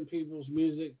play certain people's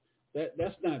music,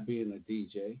 that's not being a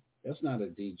DJ. That's not a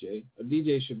DJ. A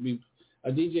DJ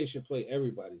should play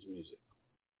everybody's music.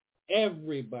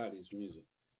 Everybody's music.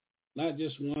 Not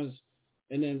just ones,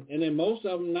 and then most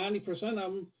of them, 90%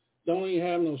 of them, don't even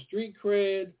have no street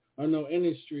cred or no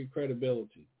industry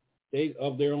credibility. They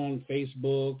of their own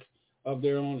Facebook, of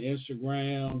their own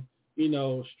Instagram, you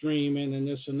know, streaming and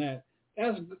this and that.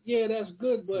 That's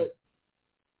good, but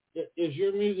is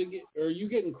your music? Are you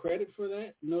getting credit for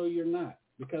that? No, you're not,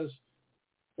 because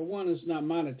for one, it's not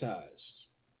monetized,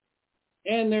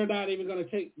 and they're not even going to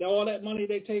take all that money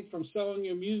they take from selling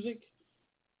your music.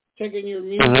 Taking your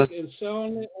music and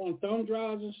selling it on thumb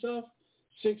drives and stuff,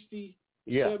 $60,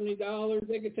 $70.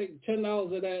 They could take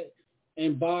 $10 of that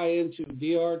and buy into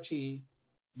DRT,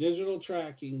 digital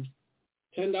tracking,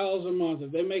 $10 a month.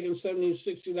 If they're making $70,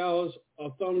 $60 a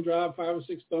thumb drive, 5 or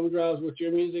 6 thumb drives with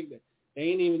your music that they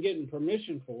ain't even getting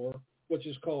permission for, which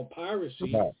is called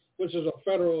piracy, which is a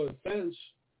federal offense,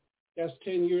 that's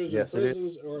 10 years in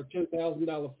prison or a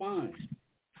 $10,000 fine.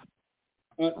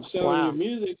 Selling your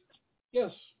music,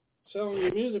 selling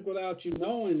your music without you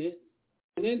knowing it,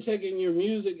 and then taking your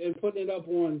music and putting it up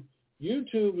on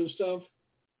YouTube and stuff,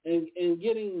 and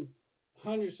getting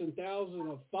hundreds and thousands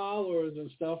of followers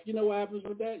and stuff. You know what happens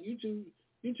with that? YouTube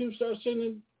starts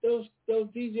sending those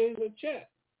DJs a check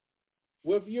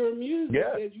with your music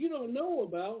that you don't know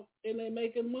about, and they're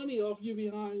making money off you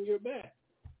behind your back.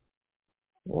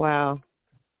 Wow.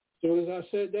 So as I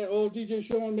said that, DJ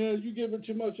Sean, man, you giving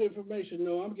too much information.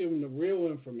 No, I'm giving the real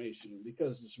information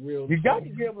because it's real. You got to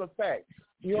give them the facts.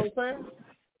 You know what I'm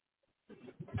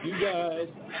saying?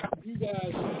 You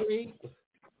guys scrape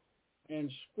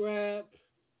and scrap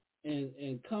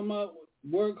and come up,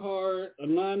 work hard, a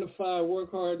 9-to-5, work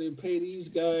hard and pay these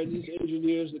guys, these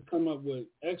engineers, to come up with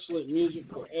excellent music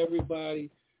for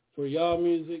everybody, for y'all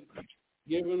music,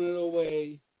 giving it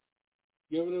away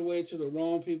to the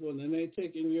wrong people, and then they're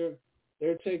taking your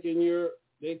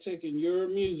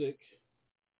music,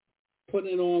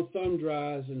 putting it on thumb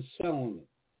drives and selling it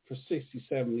for $60,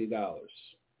 $70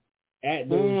 at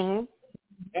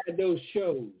those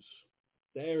shows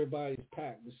that everybody's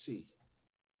packed to see.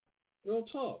 Real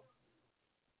talk.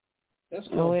 That's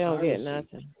called we don't piracy. get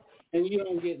nothing. And you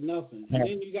don't get nothing. And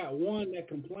then you got one that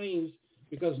complains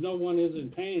because no one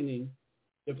isn't paying him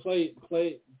to play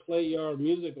your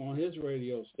music on his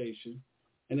radio station,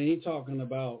 and then he talking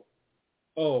about,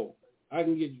 I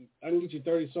can get you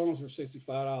 30 songs for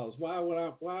 $65.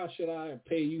 Why should I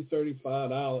pay you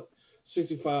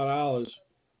 $65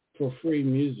 for free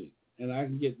music, and I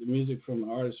can get the music from the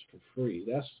artist for free?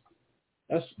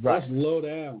 That's low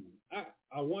down.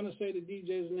 I want to say the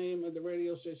DJ's name at the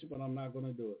radio station, but I'm not going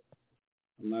to do it.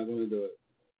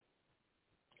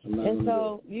 And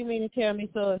so you mean to tell me,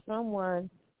 so if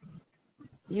someone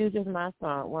uses my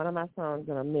song, one of my songs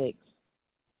in a mix,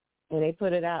 and they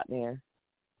put it out there,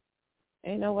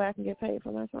 ain't no way I can get paid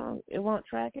for my song? It won't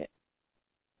track it?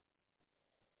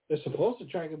 They're supposed to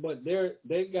track it, but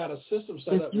they got a system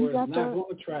set up where it's not going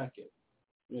to track it.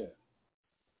 Yeah.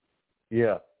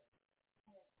 Yeah.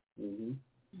 Mm-hmm.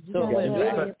 So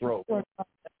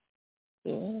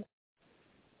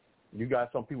you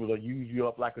got some people that use you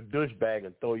up like a douchebag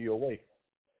and throw you away.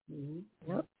 Mm-hmm.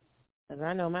 Yep. Because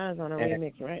I know mine's on a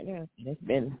remix right now. It's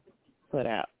been put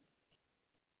out.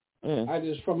 I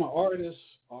just, from an artist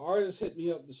hit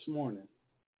me up this morning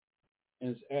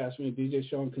and asked me, DJ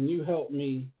Sean, can you help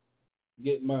me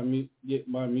get my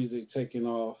music taken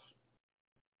off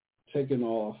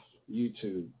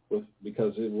YouTube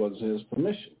because it wasn't his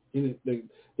permission. The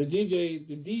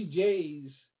DJs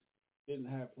didn't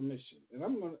have permission. And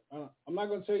I'm not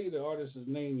gonna tell you the artist's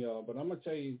name, y'all, but I'm gonna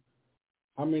tell you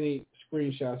how many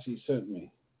screenshots he sent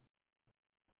me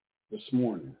this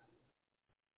morning.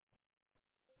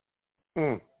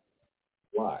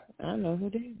 Why? I know who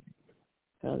did.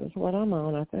 Because it's what I'm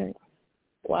on, I think.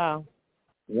 Wow.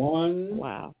 1,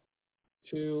 wow,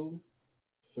 2,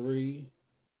 3,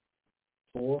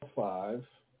 4, 5,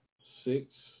 6,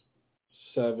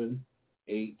 7,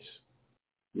 8,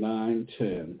 9,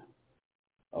 10,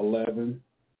 11,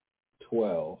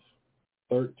 12,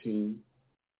 13,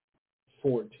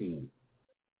 14.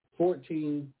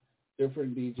 14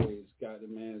 different DJs got the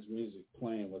man's music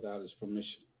playing without his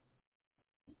permission.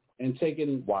 And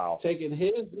taking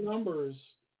his numbers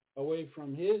away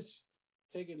from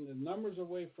taking the numbers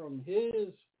away from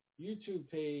his YouTube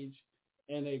page,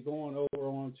 and they going over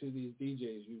onto these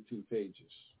DJs' YouTube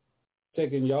pages.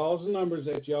 Taking y'all's numbers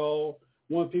that y'all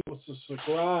want people to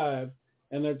subscribe,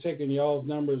 and they're taking y'all's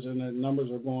numbers, and the numbers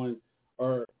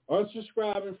are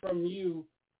unsubscribing from you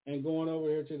and going over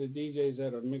here to the DJs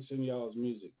that are mixing y'all's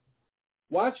music.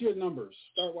 Watch your numbers.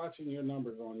 Start watching your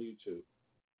numbers on YouTube.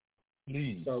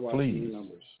 Please, start watching your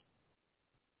numbers.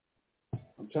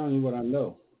 I'm telling you what I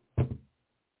know.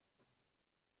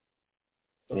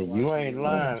 And you ain't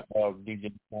lying,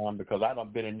 DJ Sean, because I done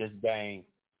been in this game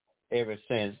ever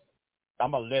since.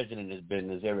 I'm a legend in this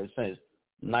business ever since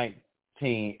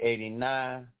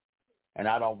 1989, and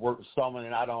I done worked some,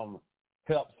 and I done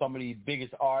helped some of these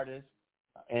biggest artists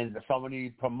and some of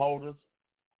these promoters,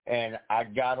 and I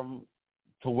got them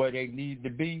to where they need to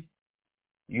be.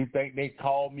 You think they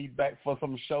called me back for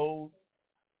some shows?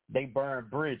 They burn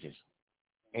bridges,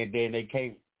 and then they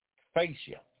can't face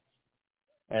you.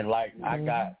 And like I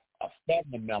got a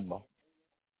family member,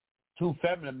 2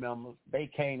 family members, they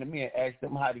came to me and asked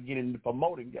them how to get in the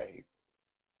promoting game.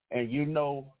 And you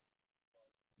know,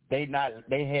 they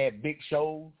had big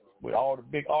shows with all the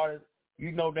big artists.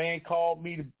 You know, they ain't called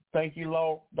me to thank you,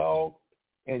 Lord, dog,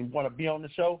 and want to be on the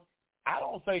show. I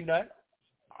don't say nothing.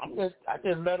 I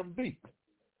just let them be,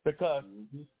 because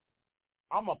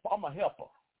I'm a helper.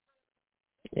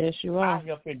 Yes, you are. I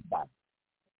help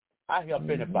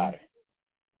anybody.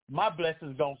 My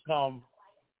blessings don't come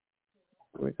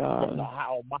from the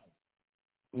how much.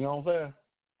 You know what I'm saying?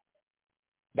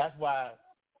 That's why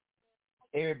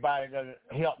everybody that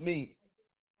help me,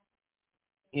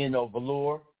 you know,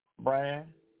 Velour,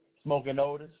 Brian, Smoking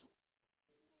Otis,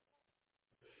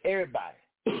 everybody.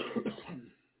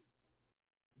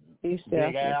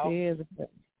 Big Al.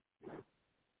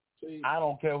 I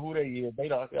don't care who they is. They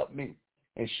don't help me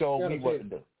and show me what to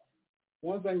do.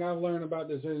 One thing I've learned about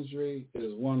this industry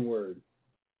is one word.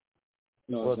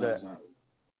 No, What's it's not.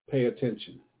 Pay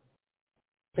attention.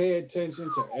 Pay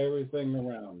attention to everything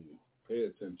around you. Pay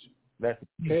attention.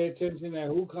 Pay attention to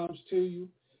who comes to you.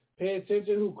 Pay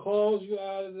attention who calls you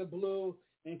out of the blue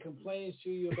and complains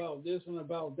to you about this and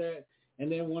about that,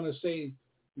 and then want to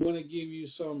give you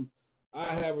some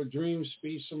I have a dream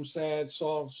speech, some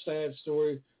soft, sad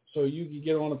story, so you can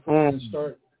get on the phone and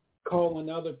start calling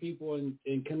other people and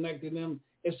connecting them.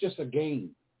 It's just a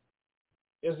game.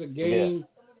 It's a game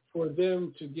for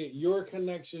them to get your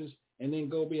connections and then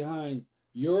go behind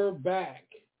your back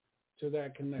to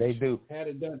that connection. They do. Had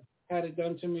it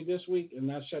done to me this week, and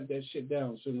I shut that shit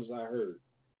down as soon as I heard.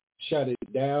 Shut it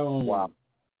down. Wow.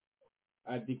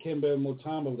 I Dikembe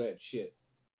Mutombo that shit.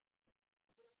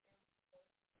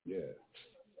 Yeah.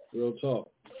 Real talk.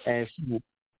 And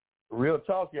real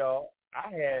talk, y'all.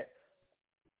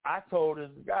 I told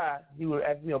this guy, he was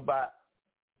asking me about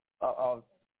I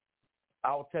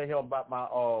was telling him about my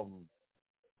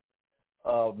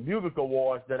music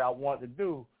awards that I want to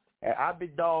do. And I be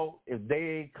dog, if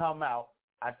they ain't come out,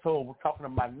 we're talking to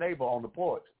my neighbor on the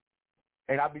porch.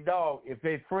 And I be dog, if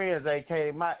their friends ain't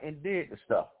came out and did the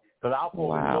stuff. Because I was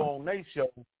supposed to go on their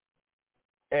show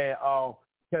and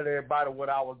tell everybody what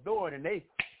I was doing, and they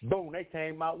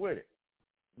came out with it.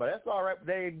 But that's all right.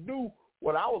 They didn't do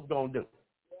what I was going to do.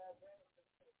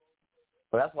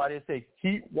 But that's why they say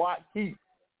keep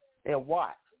and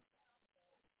watch,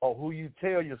 or who you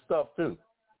tell your stuff to.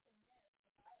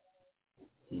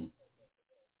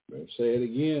 Better say it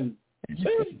again.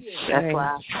 That's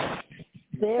why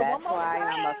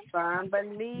I'm a firm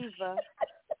believer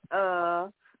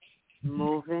of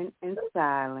moving in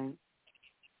silence.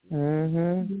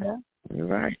 Mm-hmm. You're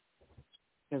right.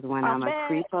 Because when I'm a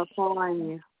creep up on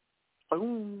you,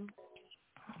 boom.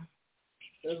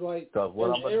 It's like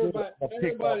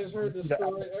everybody's heard the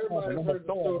story.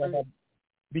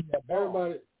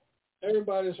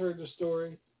 Everybody's heard the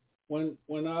story. When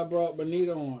I brought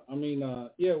Benita on,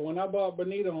 when I brought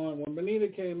Benita on, when Benita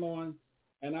came on,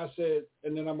 and I said,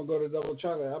 and then I'm gonna go to Double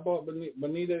Chocolate. I brought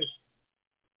Benita.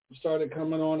 Started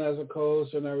coming on as a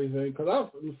co-host and everything because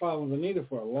I've been following Benita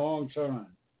for a long time.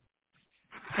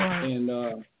 And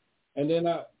then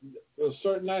a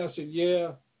certain night I said,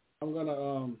 yeah, I'm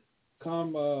gonna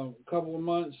come a couple of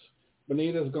months.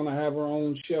 Benita's gonna have her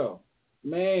own show.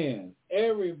 Man,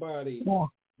 everybody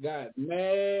got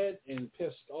mad and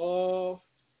pissed off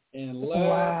and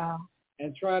left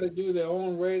and tried to do their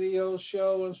own radio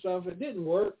show and stuff. It didn't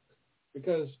work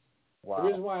because the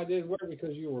reason why it didn't work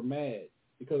because you were mad.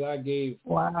 Because I gave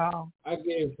her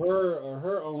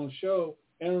her own show,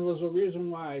 and it was a reason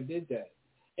why I did that.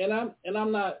 And I'm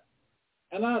not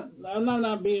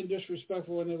being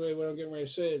disrespectful anyway. What I'm getting ready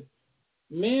to say,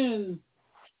 men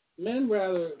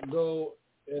rather go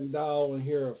and dial and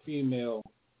hear a female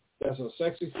that's a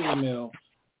sexy female.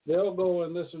 They'll go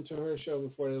and listen to her show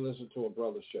before they listen to a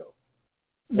brother's show.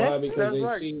 Why? Because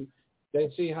they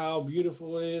see how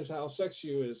beautiful it is, how sexy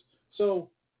it is.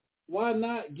 So why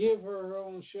not give her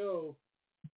own show?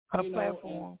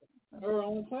 Platform. Her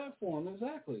own platform,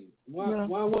 exactly.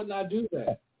 Why wouldn't I do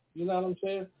that? You know what I'm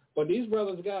saying? But these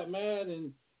brothers got mad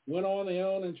and went on their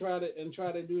own and tried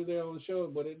to do their own show,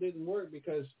 but it didn't work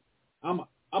because I'm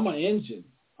an engine.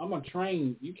 I'm a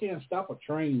train. You can't stop a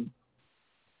train.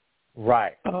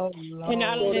 Right. Oh, and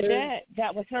not only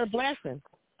that was her blessing.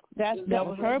 That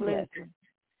was her blessing.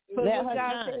 So what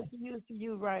God said to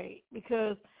you, right?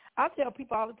 Because I tell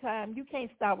people all the time, you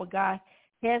can't stop what God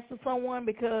has for someone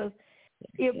because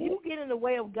if you get in the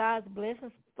way of God's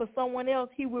blessings for someone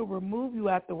else, He will remove you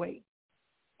out the way,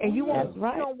 and you don't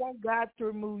want God to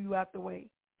remove you out the way.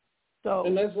 So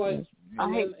and that's like,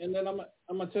 and then I'm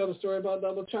gonna tell the story about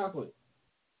Double Chocolate.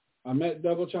 I met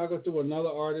Double Chocolate through another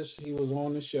artist. He was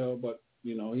on the show, but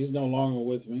he's no longer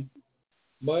with me.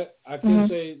 But I can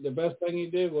say the best thing he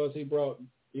did was he brought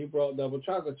Double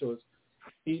Chocolate to us.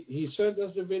 He sent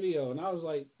us the video, and I was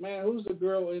like, man, who's the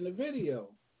girl in the video?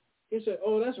 He said,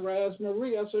 oh, that's Raz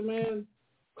Marie. I said, man,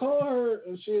 call her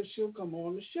and see if she'll come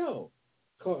on the show.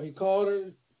 He called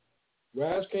her.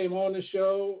 Raz came on the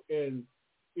show, and,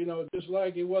 just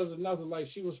like it wasn't nothing, like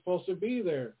she was supposed to be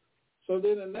there. So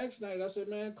then the next night I said,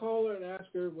 man, call her and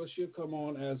ask her will she'll come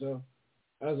on as a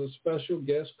special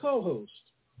guest co-host.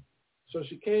 So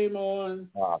she came on.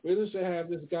 We used to have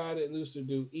this guy that used to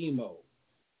do emo.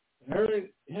 Her and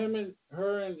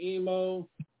emo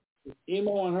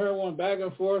and her went back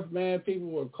and forth, man. People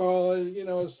were calling,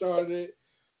 it started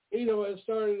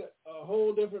a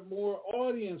whole different, more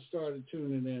audience started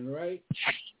tuning in, right?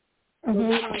 So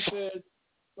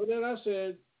then I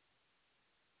said,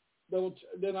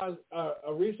 then I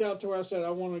reached out to her. I said,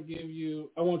 I want you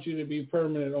to be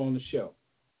permanent on the show.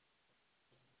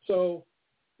 So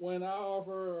when I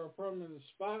offered her a permanent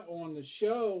spot on the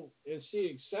show and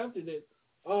she accepted it,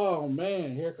 oh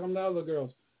man, here come the other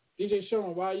girls. DJ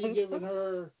Sean, why are you giving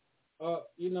her,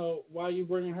 why are you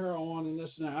bringing her on and this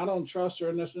and that? I don't trust her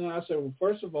and this and that. I said, well,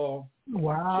 first of all, she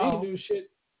didn't do shit.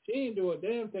 She didn't do a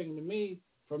damn thing to me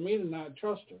for me to not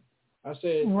trust her. I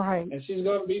said, and she's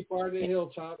going to be part of the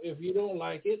Hilltop. If you don't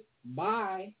like it,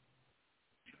 bye.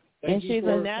 And she's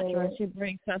a natural. And she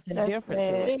brings something different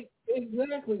to it.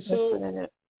 Exactly. So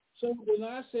when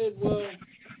I said, well,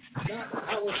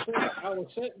 I was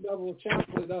set Double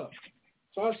Chocolate up.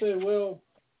 So I said, well,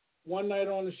 one night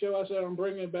on the show, I said, I'm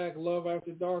bringing back Love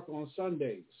After Dark on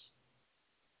Sundays.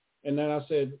 And then I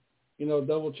said,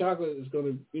 Double Chocolate is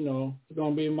going to,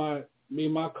 be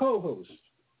my co-host.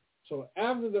 So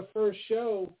after the first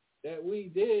show that we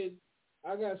did,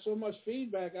 I got so much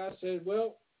feedback. I said,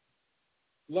 well,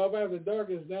 Love After Dark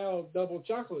is now Double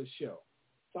Chocolate's show.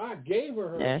 So I gave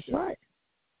her That's show. Right.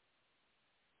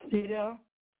 See there?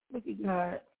 Look at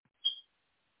God.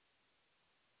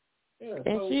 Yeah,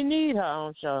 and she need her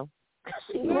own show.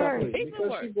 Exactly.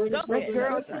 Because she brings That's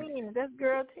girl 10. That's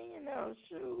girl 10 now.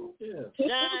 Shoot. Yeah.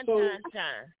 Shine.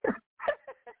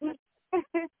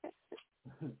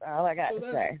 All I got to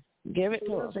say. Give it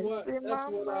to her.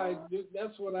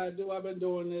 That's what I do. I've been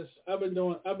doing this. I've been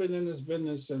in this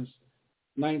business since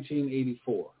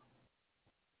 1984.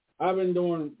 I've been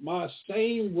doing my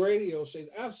same radio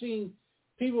station. I've seen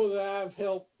people that I've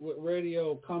helped with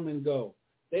radio come and go.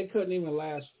 They couldn't even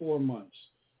last 4 months,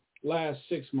 last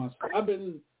 6 months.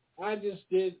 We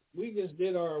just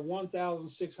did our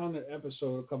 1,600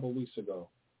 episode a couple of weeks ago.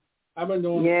 I've been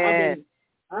doing,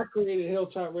 I created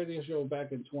Hilltop Radio Show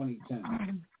back in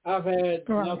 2010. I've had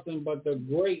nothing but the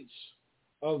greats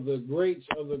of the greats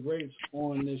of the greats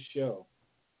on this show.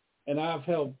 And I've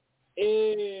helped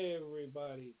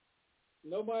everybody.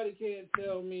 Nobody can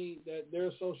tell me that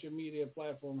their social media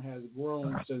platform has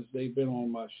grown since they've been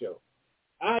on my show.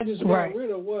 I just got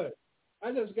rid of what?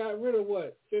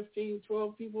 15,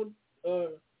 12 people,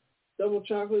 Double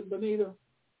Chocolate Bonita?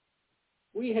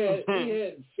 We had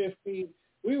 15.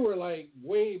 We were like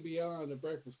way beyond the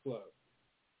Breakfast Club.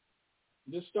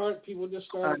 People just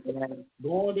started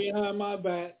going behind my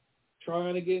back,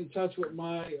 trying to get in touch with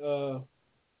my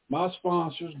my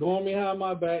sponsors, going behind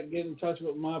my back, getting in touch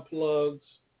with my plugs.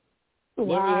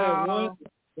 Wow.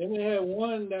 Then we had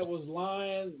one that was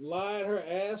lied her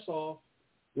ass off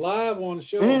live on the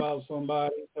show about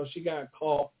somebody, so she got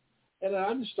caught. And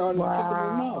I just started kicking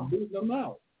them out, beating them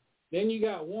out. Then you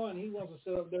got one, he wants to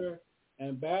sit up there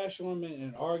and bash women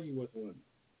and argue with women.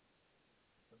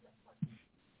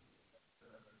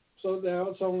 So now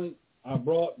it's only, I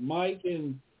brought Mike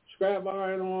and Scrap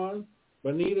Iron on,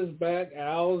 Bonita's back,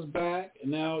 Al's back,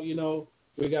 and now, we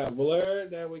got Blair,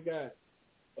 now we got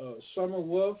Summer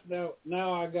Wolf.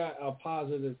 Now I got a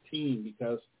positive team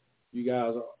because you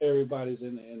guys everybody's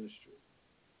in the industry.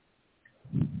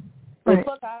 Fuck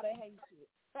all that hate shit.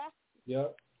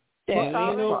 Yep. Yeah,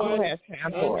 ain't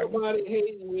nobody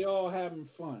hating. We all having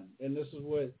fun, and this is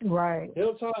what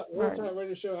Hilltop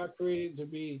Radio Show I created to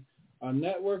be a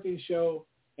networking show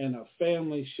and a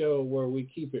family show where we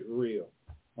keep it real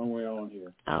when we're on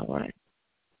here. All right.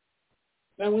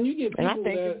 Now, when you get people I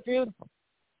think it's beautiful.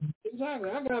 Exactly.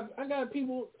 I got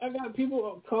people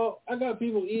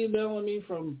emailing me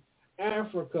from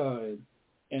Africa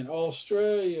and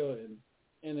Australia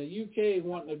and the UK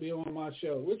wanting to be on my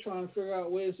show. We're trying to figure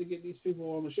out ways to get these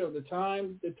people on the show. The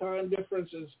time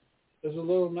difference is a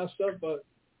little messed up, but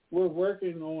we're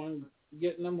working on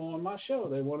getting them on my show.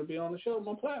 They want to be on the show,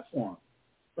 my platform.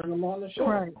 Bring them on the show.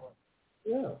 Right.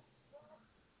 Yeah.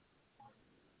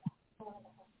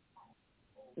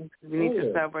 We need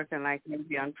to start working like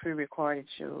maybe on pre-recorded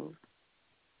shows.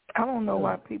 I don't know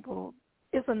why people.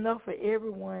 It's enough for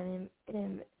everyone,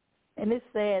 and it's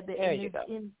sad that in this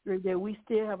industry that we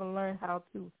still haven't learned how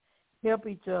to help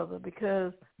each other.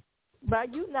 Because by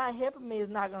you not helping me is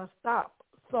not going to stop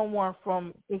someone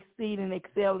from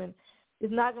excelling.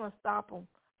 It's not going to stop them.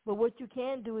 But what you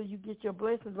can do is you get your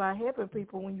blessings by helping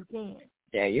people when you can.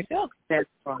 There you go. That's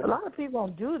right. A lot of people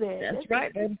don't do that. That's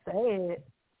right. That's sad.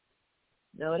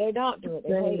 No, they don't do it.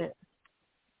 They hate it.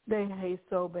 They hate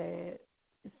so bad.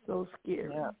 It's so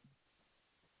scary. Yeah.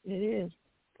 It is.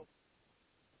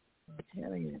 I'm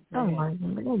telling you. Oh my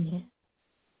God.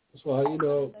 That's why,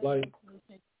 like,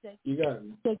 you got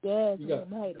Check your ass on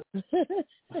them haters.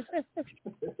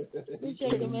 You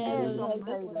shake your ass on them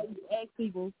haters. You ask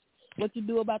people what you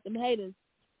do about them haters.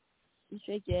 You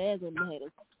shake your ass on them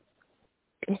haters.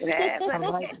 Yeah,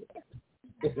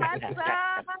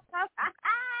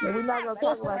 we're not going to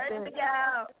talk about that.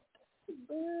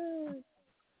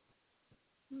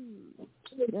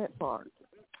 That part.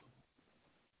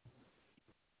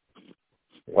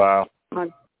 Wow. I'm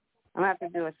going to have to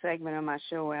do a segment on my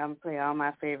show where I'm going to play all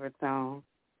my favorite songs.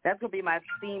 That's going to be my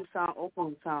theme song,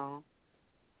 opening song.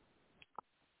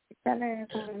 And then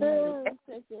I'm going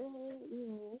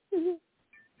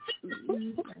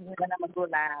to go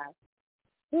live.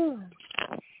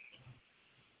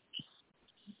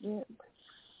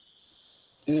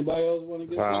 Anybody else want to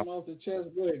get something off the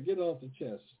chest? Go ahead, get off the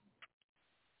chest.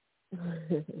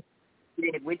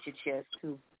 Get it with your chest,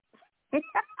 too.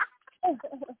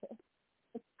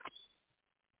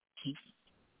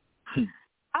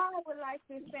 I would like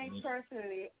to thank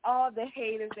personally all the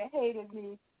haters that hated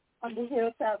me on the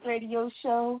Hilltop Radio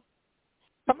Show.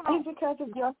 And because of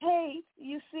your hate,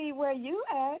 you see where you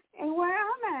at and where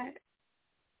I'm at.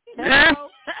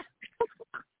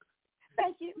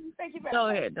 Thank you very much. Go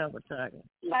ahead, Double Chocolate.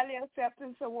 My little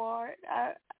acceptance award.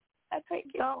 I take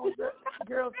it. Oh,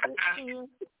 girl, 16.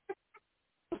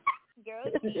 Girl.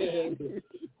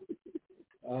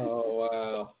 Oh,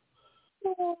 wow.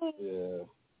 Yeah.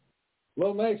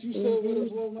 Lil Max, you still with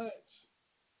us, Lil Max?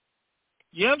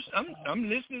 Yep, I'm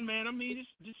listening, man. I mean,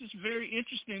 this is very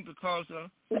interesting because a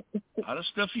lot of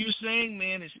stuff you're saying,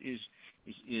 man, is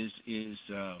it's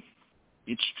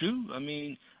true. I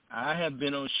mean, I have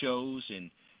been on shows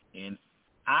and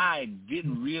I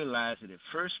didn't realize it at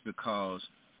first because,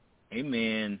 hey,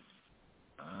 man,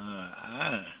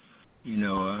 I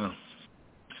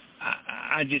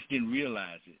just didn't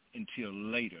realize it until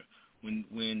later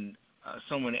when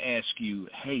someone asks you,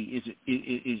 hey, is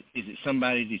it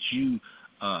somebody that you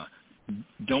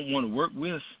don't want to work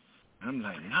with? I'm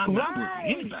like, nah, I'm not working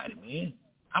with anybody, man.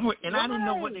 I didn't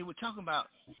know what they were talking about.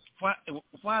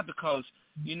 Why? Because,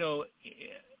 you know,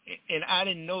 and I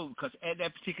didn't know, because at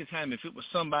that particular time, if it was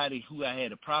somebody who I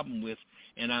had a problem with,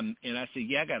 and I said,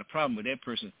 yeah, I got a problem with that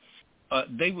person,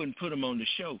 they wouldn't put them on the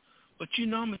show. But you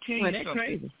know, I'm gonna tell you something.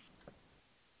 Crazy.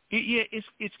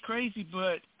 It's crazy,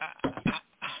 but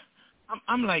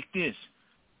I'm like this.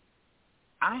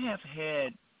 I have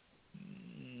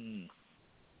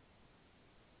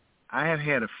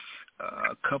had a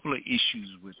couple of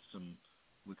issues with some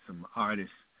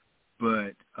artists,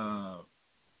 but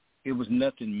it was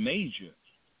nothing major.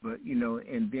 But you know,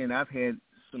 and then I've had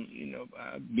some. You know,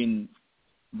 I've been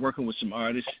working with some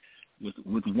artists,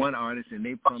 with one artist, and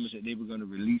they promised that they were going to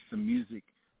release some music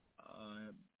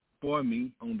for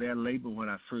me on their label when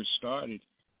I first started,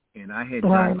 and I had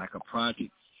done like a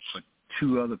project for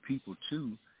two other people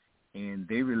too, and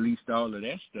they released all of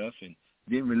that stuff and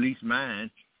didn't release mine,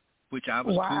 which I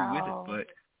was cool with it. But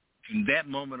from that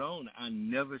moment on, I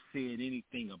never said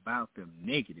anything about them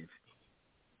negative.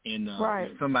 And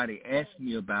if somebody asked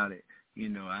me about it,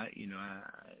 it's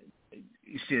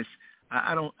just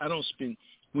I don't spend.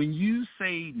 When you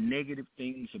say negative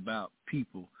things about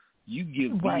people, you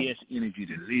give BS energy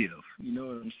to live. You know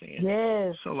what I'm saying?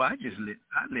 Yes. So I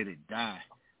let it die.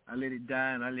 I let it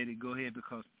die and I let it go ahead,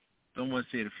 because someone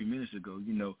said a few minutes ago,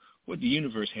 you know, what the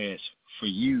universe has for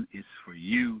you is for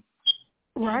you.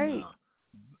 Right. And,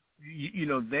 you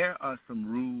know, there are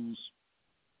some rules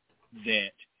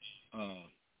that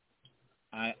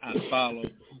I follow,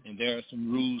 and there are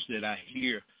some rules that I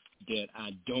hear that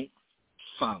I don't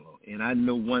follow. And I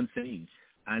know one thing.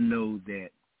 I know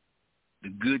that the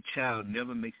good child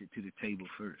never makes it to the table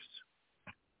first.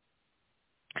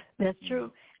 That's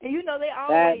true. And you know, they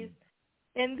always,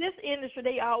 in this industry,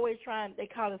 they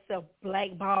call themselves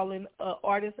blackballing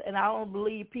artists, and I don't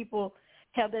believe people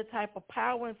have that type of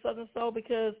power in Southern Soul,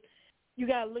 because you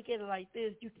got to look at it like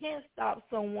this. You can't stop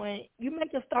someone. You may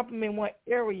just stop them in one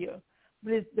area,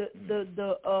 but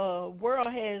the world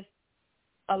has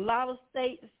a lot of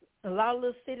states, a lot of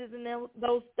little cities in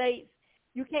those states.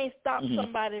 You can't stop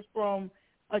somebody from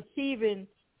achieving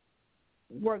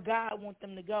where God wants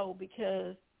them to go,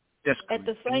 because at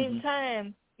the same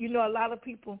time, you know, a lot of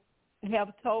people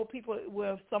have told people,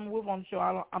 well, if someone was on the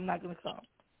show, I'm not going to come.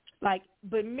 Like,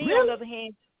 but me, on the other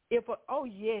hand, yes,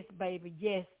 baby,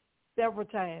 yes, several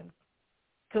times.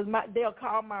 Because they'll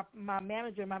call my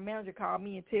manager, and my manager called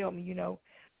me and tell me, you know.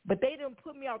 But they didn't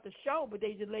put me off the show, but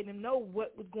they just let them know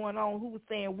what was going on, who was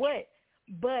saying what.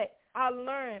 But I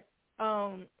learned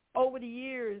over the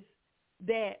years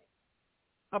that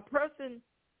a person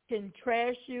can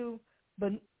trash you,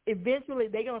 but eventually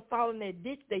they're going to fall in that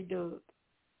ditch they dug.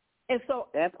 And so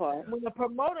when the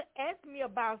promoter asks me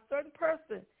about a certain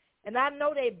person, and I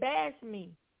know they bash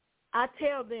me, I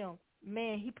tell them,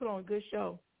 man, he put on a good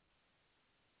show.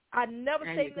 I never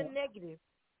say the negative.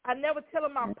 I never tell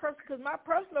them my personal, because my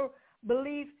personal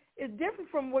belief is different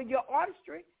from what your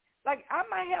artistry. Like, I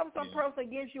might have some person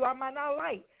against you I might not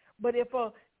like, but if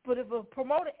a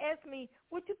promoter asks me,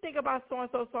 what you think about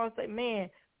so-and-so, I say, man,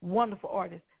 wonderful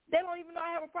artist. They don't even know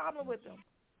I have a problem with them,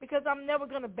 because I'm never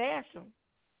going to bash them.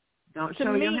 Don't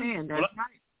show your hand. That's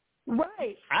right.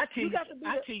 Right. I tell you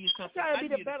something. Try to be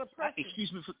the better person.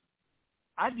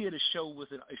 I did a show with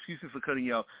excuse me for cutting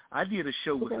y'all. I did a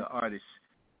show with an artist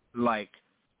like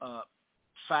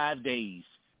 5 days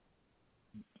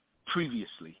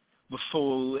previously,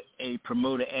 before a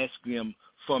promoter asked them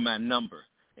for my number.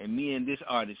 And me and this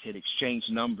artist had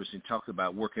exchanged numbers and talked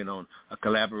about working on a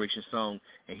collaboration song.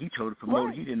 And he told the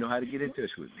promoter he didn't know how to get in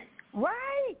touch with me.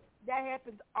 Right. That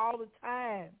happens all the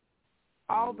time.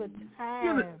 All the time.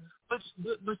 Yeah,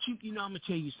 but you know, I'm gonna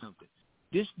tell you something.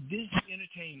 This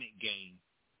entertainment game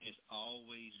has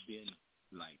always been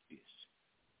like this.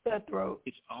 Cutthroat.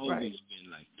 It's always been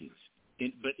like this.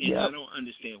 But I don't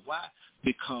understand why.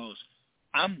 Because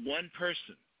I'm one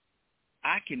person.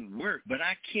 I can work, but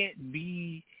I can't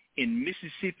be in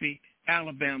Mississippi,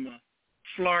 Alabama,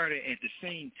 Florida at the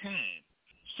same time.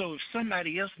 So if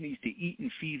somebody else needs to eat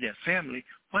and feed their family,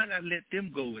 why not let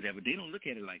them go whatever? They don't look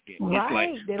at it like that. Right. It's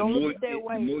like they don't look at that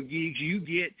way. The more gigs you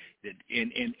get,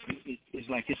 and it's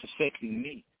like it's affecting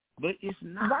me. But it's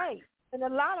not. Right. And a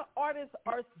lot of artists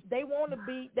they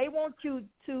want you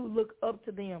to look up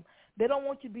to them. They don't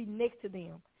want you to be next to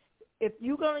them. If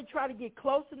you're going to try to get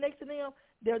closer next to them,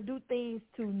 they'll do things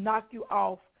to knock you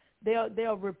off.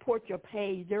 They'll report your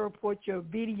page. They'll report your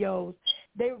videos.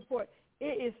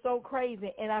 It is so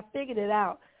crazy, and I figured it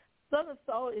out. Southern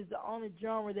Soul is the only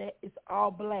genre that is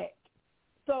all black.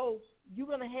 So you're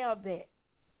going to have that.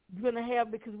 You're going to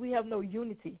have, because we have no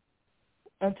unity.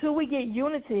 Until we get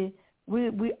unity,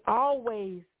 we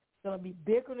always gonna be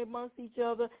bickering amongst each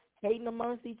other, hating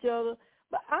amongst each other.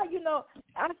 But I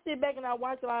sit back and I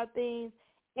watch a lot of things,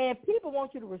 and people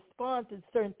want you to respond to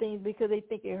certain things because they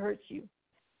think it hurts you.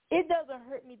 It doesn't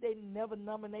hurt me. They never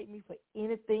nominate me for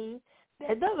anything.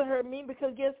 That doesn't hurt me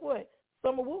because guess what?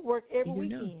 Summer will work every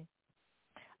weekend.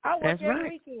 I work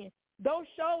every weekend. Those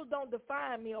shows don't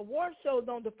define me. Award shows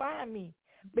don't define me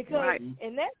because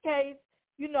in that case,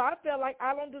 I feel like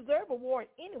I don't deserve an award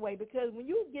anyway because when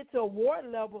you get to award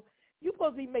level, you're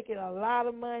supposed to be making a lot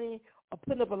of money or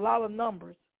putting up a lot of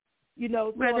numbers. So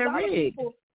a lot of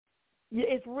people,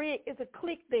 it's rigged. It's a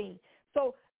click thing.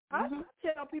 So I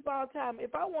tell people all the time,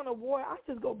 if I want an award, I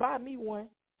just go buy me one.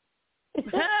 And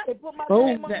put my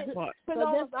name on it. Put it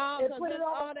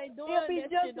on. They doing. It'll be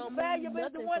just as valuable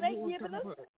as the one they giving us.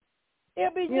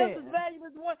 It'll be just as valuable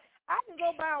as the one. I can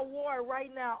go buy a award right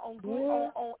now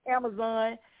on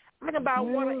Amazon. I can buy a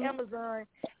award on Amazon,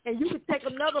 and you can take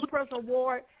another person's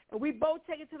award, and we both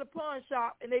take it to the pawn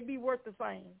shop, and they be worth the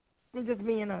same. I'm just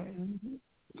being honest.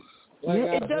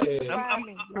 It doesn't define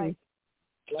me.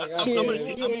 If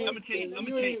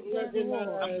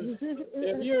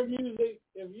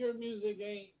your music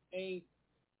ain't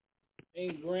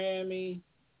Grammy,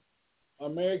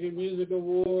 American Music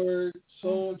Award,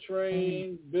 Soul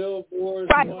Train, Billboard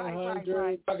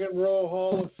 100, Rock and Roll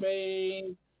Hall of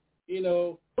Fame,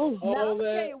 all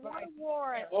that.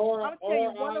 I'm tell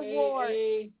you one award.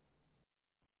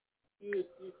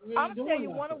 I'm gonna tell you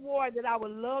one award that I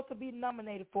would love to be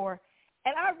nominated for,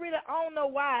 and I don't know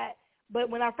why. But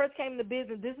when I first came into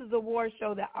business, this is an award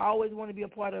show that I always want to be a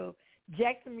part of,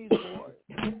 Jackson Music Awards.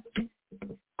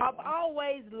 I've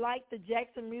always liked the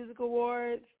Jackson Music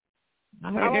Awards.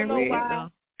 I don't know why.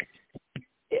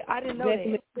 I didn't know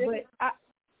that. But I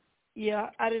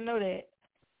didn't know that.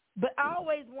 But I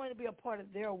always wanted to be a part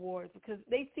of their awards because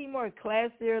they seem more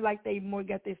classier, like they more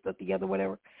got their stuff together,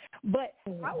 whatever. But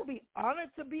I would be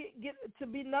honored to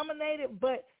be nominated,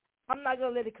 but I'm not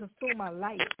going to let it consume my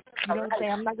life. You know what I'm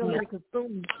saying? I'm not going to let it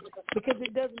consume me because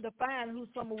it doesn't define who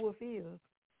Summer Wolf is.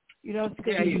 It doesn't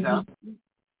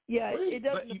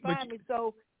define me.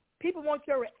 So people want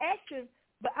your reaction,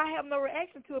 but I have no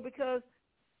reaction to it because,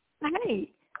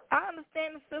 hey, I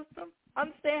understand the system,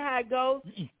 understand how it goes,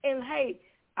 and, hey,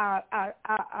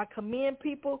 I commend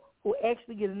people who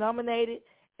actually get nominated,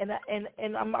 and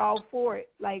I'm all for it.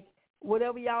 Like,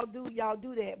 whatever y'all do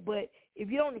that. But if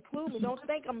you don't include me, don't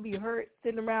think I'm going to be hurt,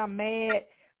 sitting around mad,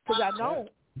 because I don't.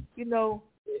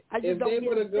 I just don't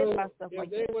get upset by stuff like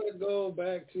that. If they were to go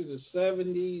back to the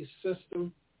 70s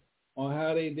system on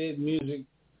how they did music,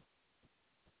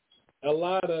 a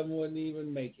lot of them wouldn't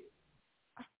even make it.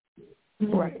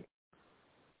 Right.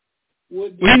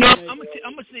 I'm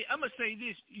gonna say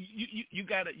this. You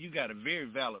got a very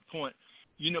valid point.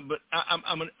 But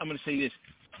I'm gonna say this.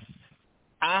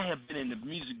 I have been in the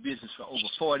music business for over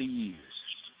 40 years.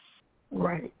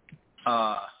 Right.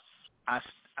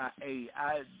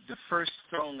 The first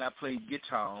song I played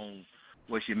guitar on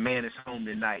was "Your Man Is Home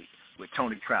Tonight" with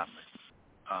Tony Troutman.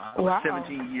 I was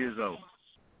 17 years old,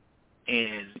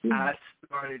 and I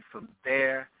started from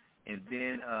there, and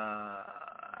then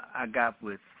I got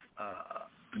with.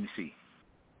 Let me see.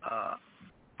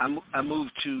 I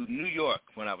moved to New York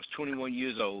when I was 21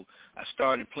 years old. I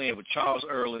started playing with Charles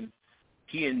Erlin.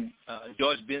 He and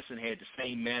George Benson had the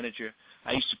same manager.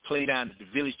 I used to play down at the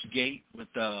Village Gate with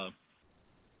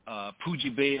Poogie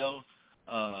Bell,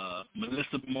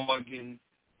 Melissa Morgan,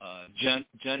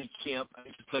 Johnny Kemp. I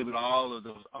used to play with all of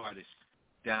those artists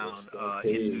down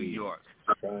in New York.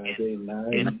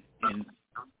 And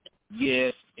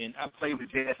yes, and I played with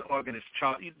jazz organist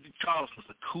Charles. Charles was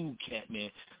a cool cat,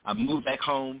 man. I moved back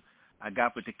home. I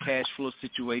got with the Cash Flow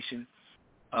Situation.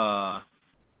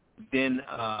 Then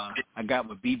I got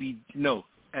with BB. No,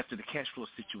 after the Cash Flow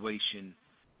Situation,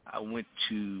 I went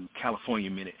to California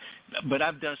a minute. But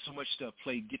I've done so much stuff.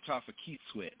 Played guitar for Keith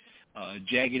Sweat,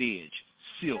 Jagged Edge,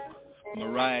 Silk,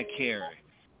 Mariah Carey.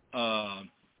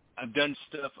 I've done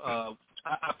stuff.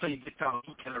 I played guitar.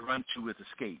 Who Can I Run To with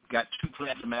Escape? Got 2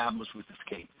 platinum albums with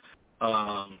Escape.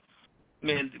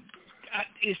 Man,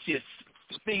 it's just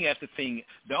thing after thing.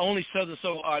 The only Southern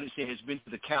Soul artist that has been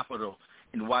to the Capitol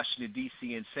in Washington,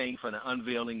 D.C. and sang for the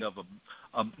unveiling of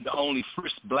the only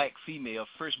first black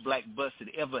bus that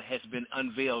ever has been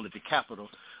unveiled at the Capitol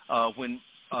when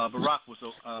Barack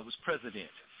was president.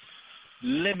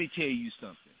 Let me tell you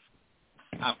something.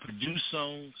 I produce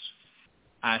songs.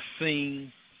 I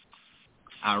sing.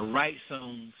 I write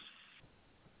songs.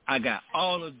 I got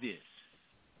all of this.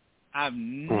 I've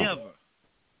never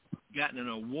gotten an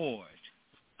award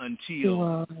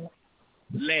until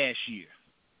last year.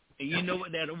 And you know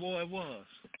what that award was?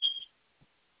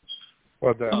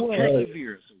 What's that?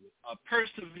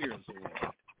 Perseverance Award.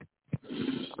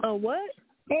 A what?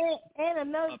 And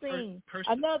another thing.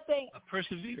 A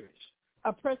Perseverance.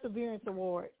 A Perseverance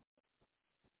Award.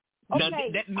 Now,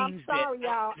 Okay, that means I'm sorry,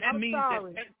 y'all. I'm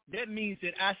sorry. That means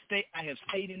that I have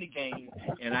stayed in the game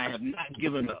and I have not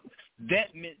given up.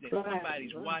 That meant that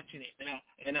somebody's watching it,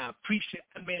 and I appreciate.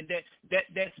 Man,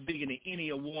 that's bigger than any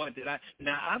award that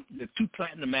the 2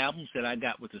 platinum albums that I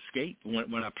got with Escape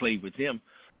when I played with them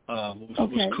was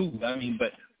cool. I mean,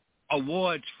 but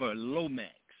awards for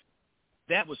Lomax.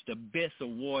 That was the best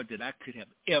award that I could have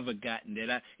ever gotten.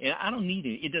 And I don't need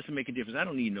it. It doesn't make a difference. I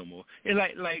don't need no more. It's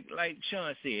like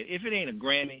Sean said, if it ain't a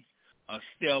Grammy, a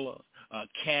Stellar, a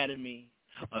Academy,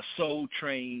 a Soul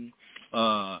Train,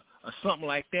 or something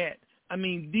like that. I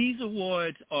mean, these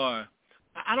awards are.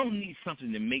 I don't need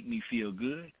something to make me feel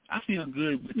good. I feel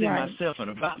good within myself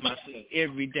and about myself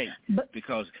every day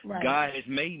because God has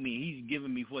made me. He's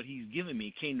given me what He's given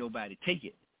me. Can't nobody take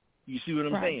it. You see what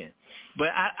I'm saying? But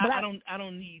I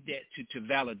don't need that to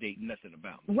validate nothing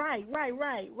about me. Right.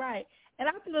 And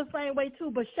I feel the same way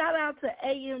too. But shout out to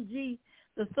AMG,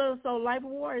 the Southern Soul Life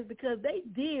Awards, because they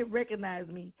did recognize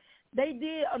me. They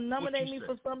did nominate me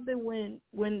for something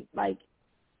when like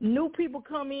new people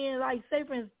come in, like say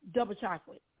for instance, Double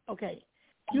Chocolate. Okay,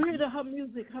 you hear her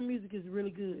music. Her music is really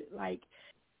good. Like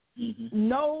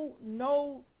no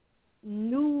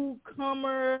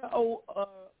newcomer or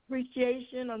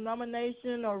appreciation or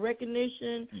nomination or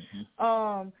recognition.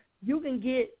 You can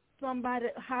get somebody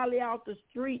highly out the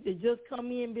street that just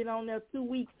come in, been on there 2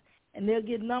 weeks, and they'll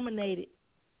get nominated.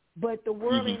 But the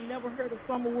world ain't never heard of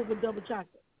someone with a Double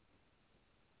Chocolate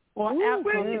or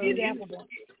apple.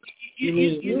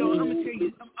 You know, I'm gonna tell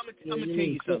you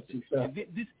something.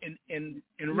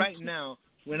 And right now,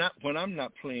 when I'm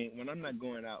not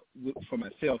going out for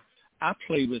myself, I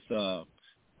play with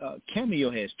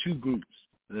Cameo has 2 groups.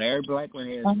 Larry Blackman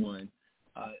has one.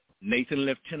 Nathan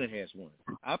Lieutenant has one.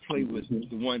 I play with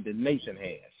the one that Nathan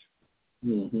has.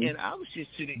 And I was just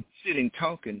sitting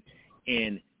talking,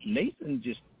 and Nathan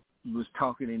just was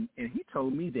talking, and he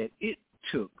told me that it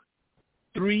took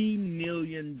 $3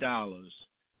 million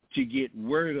to get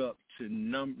word up to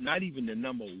not even the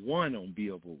number 1 on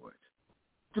Billboard.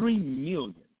 $3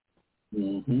 million.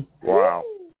 Wow.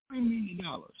 $3 million.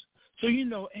 So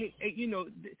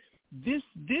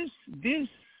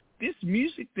this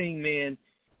music thing, man,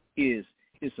 is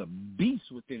a beast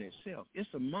within itself.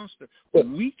 It's a monster.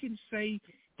 We can say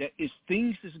that it's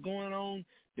things that's going on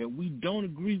that we don't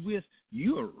agree with.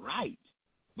 You're right,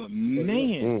 but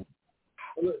man,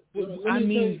 let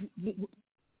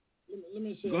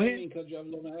me say. Go ahead.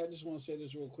 I just want to say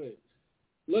this real quick.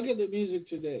 Look at the music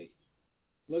today.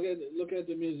 Look at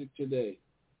the music today.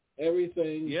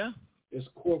 Everything is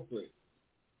corporate.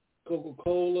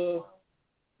 Coca-Cola,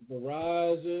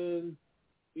 Verizon,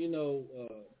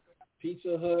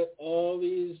 Pizza Hut, all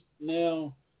these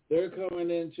now they're coming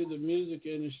into the music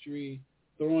industry,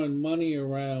 throwing money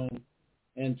around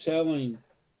and telling,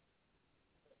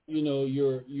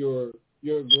 your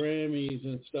Grammys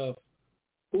and stuff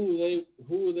who they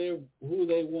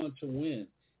want to win.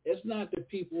 It's not the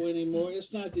people anymore.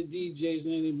 It's not the DJs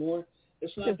anymore.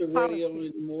 It's not the radio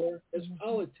anymore. It's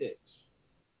politics.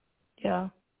 Yeah.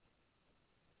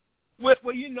 Well,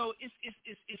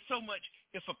 it's so much.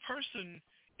 If a person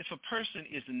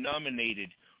is nominated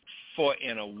for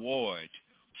an award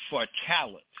for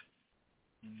talent,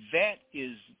 that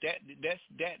is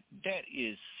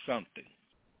something.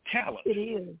 Talent. It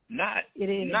is. It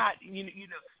is. Not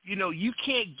you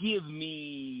can't give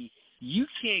me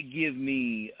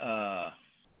how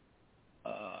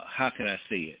can I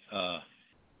say it?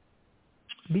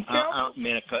 Be careful.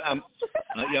 Man, I'm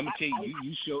gonna tell you,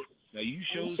 you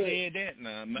said that.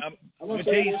 Now I'm gonna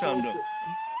tell you something though.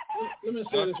 Let me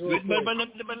say this real quick.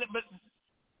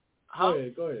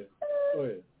 Go ahead.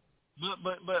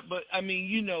 But I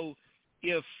mean,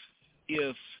 if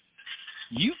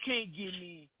you can't give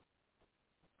me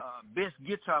best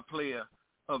guitar player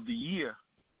of the year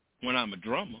when I'm a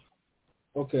drummer.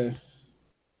 Okay.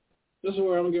 This is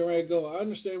where I'm getting ready to go. I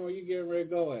understand where you're getting ready to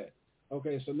go at.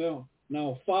 Okay, so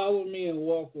now follow me and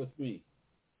walk with me.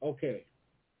 Okay.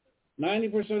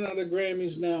 90% of the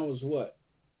Grammys now is what?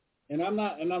 And I'm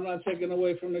not taking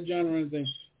away from the genre or anything.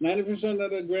 90%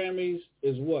 of the Grammys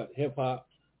is what? Hip hop.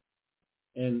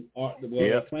 And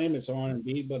they claim it's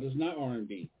R&B, but it's not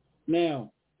R&B.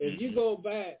 Now, if you go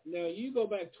back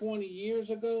 20 years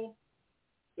ago,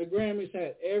 the Grammys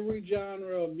had every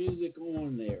genre of music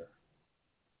on there.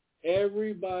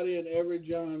 Everybody in every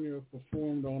genre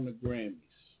performed on the Grammys.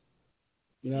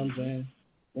 You know what I'm saying?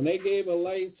 When they gave a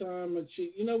Lifetime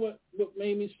achievement, you know what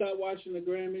made me stop watching the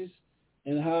Grammys?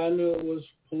 And how I knew it was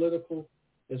political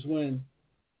is when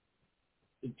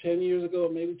 10 years ago,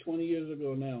 maybe 20 years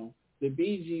ago now, the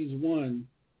Bee Gees won.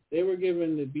 They were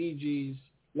given the Bee Gees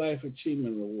Life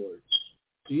Achievement Award.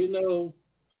 Do you know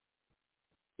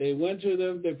they went to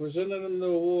them, they presented them the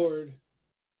award,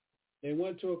 they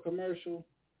went to a commercial,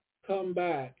 come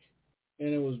back,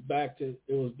 and it was back to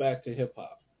hip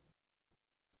hop.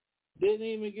 Didn't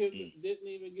even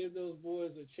give those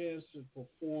boys a chance to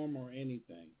perform or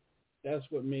anything. That's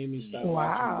what made me stop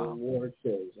watching the award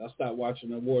shows. I stopped watching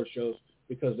the award shows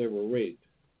because they were rigged.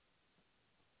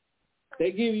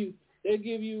 They give you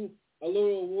a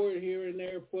little award here and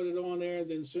there, put it on there, and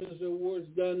then as soon as the award's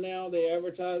done now, they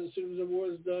advertise as soon as the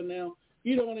award's done now.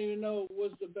 You don't even know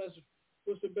what's the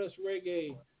best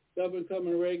reggae,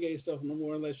 up-and-coming reggae stuff no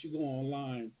more unless you go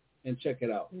online and check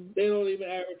it out. Mm-hmm. They don't even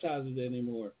advertise it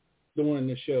anymore during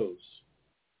the shows.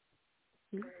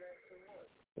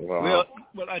 Wow.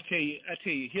 Well, I tell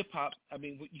you, hip hop. I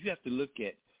mean, you have to look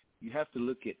at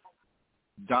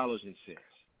dollars and cents.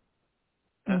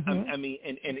 Mm-hmm. I mean,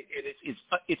 and it's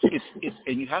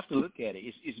and you have to look at it.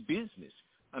 It's business.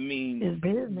 I mean, it's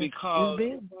business. Because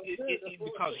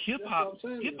hip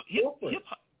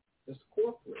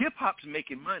hop's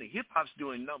making money. Hip hop's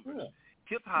doing numbers.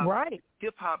 Yeah.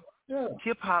 Hip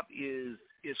hop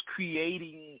is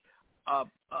creating a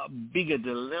bigger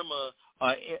dilemma,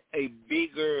 a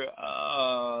bigger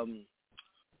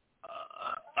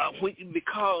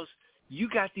because you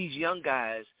got these young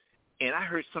guys. And I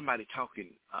heard somebody talking.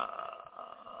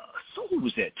 So who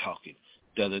was that talking?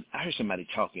 I heard somebody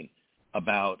talking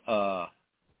about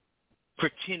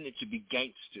pretending to be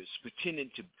gangsters,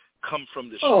 pretending to come from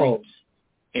the streets.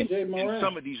 And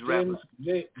some of these rappers,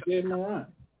 Jay Moran,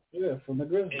 from the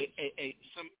Grizzlies.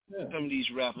 Some of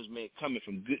these rappers, man, coming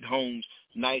from good homes,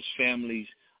 nice families.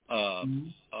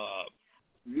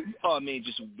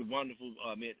 Just the wonderful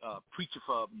preacher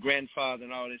for grandfather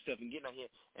and all that stuff, and getting out here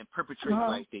and perpetrating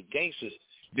like they're gangsters,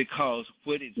 because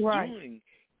what it's doing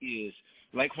is,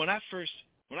 like when I first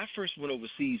went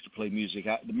overseas to play music,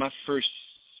 my first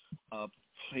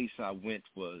place I went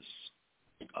was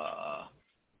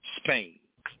Spain.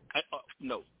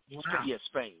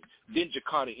 Spain. Then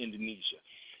Jakarta, Indonesia,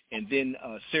 and then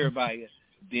Surabaya,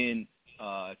 then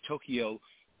Tokyo,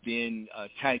 then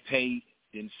Taipei.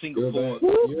 In Singapore,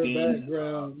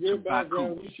 your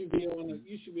background. You should be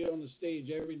on the stage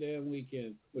every damn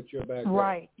weekend with your background.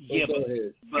 Right. Yeah, but I'm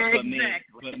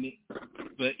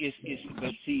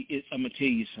gonna tell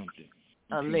you something.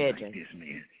 A legend. Like this,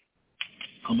 man.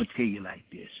 I'm gonna tell you like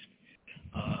this.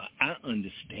 I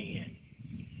understand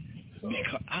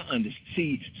because I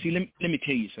understand. See, let me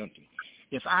tell you something.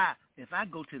 If I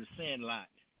go to the Sandlot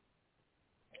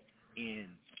and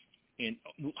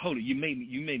hold it, you made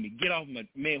me get off my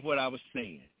what I was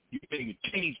saying. You made me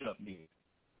change up, man.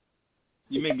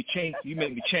 You made me change. Let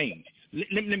me tell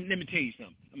you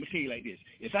something. I'm gonna tell you like this.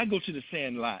 If I go to the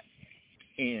Sandlot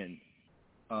and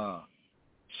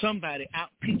somebody out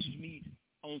pitches me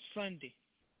on Sunday,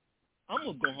 I'm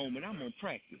gonna go home and I'm gonna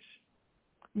practice.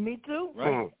 Me too.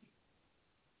 Right.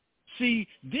 See,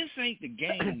 this ain't the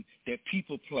game that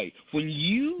people play. When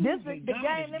God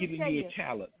is giving you a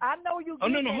talent. I know you. Oh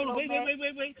no, hold on, wait.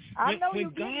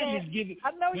 When God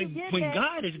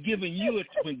is giving you a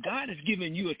talent, God is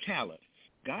giving you a talent.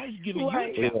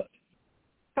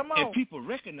 Come on. And people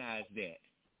recognize that.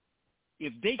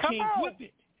 If they can't whip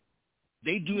it,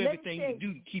 they do everything to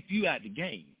do to keep you out the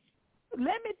game.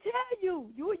 Let me tell you,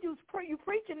 you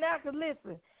preaching now, because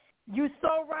listen, you're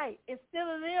so right. Instead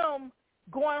of them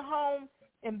going home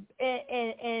and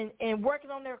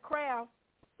working on their craft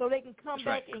so they can come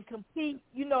back and compete,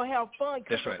 have fun,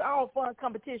 because it's all fun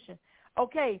competition.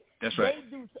 Okay. That's right.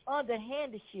 They do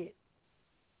underhanded shit.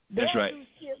 They do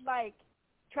shit like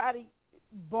try to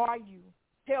bar you,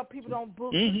 tell people don't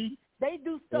book you. They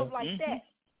do stuff like that.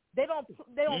 They don't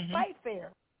fight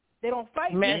fair. They don't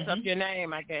fight mess up your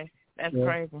name, I guess. That's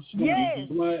crazy. Yes,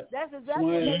 that's exactly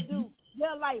what they do.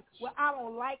 They're like, well, I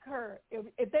don't like her.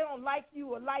 If they don't like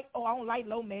you or I don't like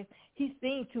Lomax. He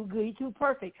sings too good. He's too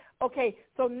perfect. Okay,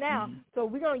 so now, so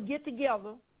we're going to get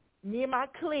together, me and my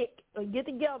clique, get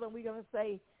together, and we're going to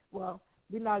say, well,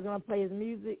 we're not going to play his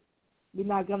music. We're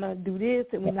not going to do this,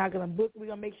 and we're not going to book. We're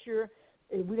going to make sure,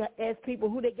 we're going to ask people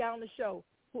who they got on the show.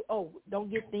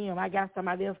 Don't get them. I got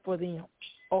somebody else for them.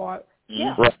 Or,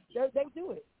 they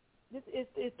do it.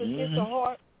 It's a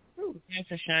hard truth. It's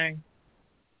a shame.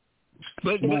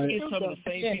 But it's some of the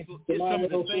same people. It's some of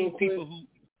the same people who.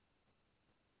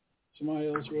 Somebody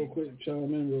else, real quick,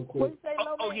 chime in real quick.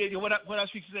 Yeah. What I was going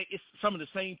to say, it's some of the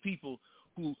same people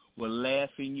who will laugh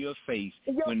in your face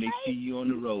when they see you on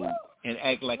the road. and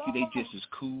act like they just as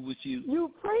cool with you.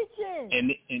 You preaching?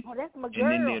 And that's my girl.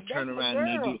 And then they'll turn around and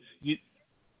they do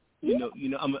you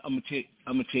know. I'm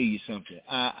gonna tell you something.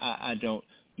 I don't.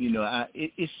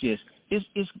 It's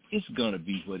gonna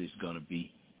be what it's gonna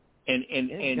be, and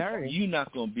you're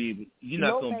not gonna be able. You're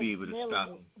not gonna be able to stop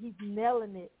him. He's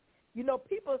nailing it.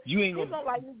 People. People don't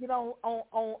like to get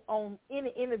on any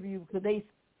interview because they.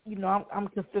 I'm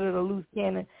considered a loose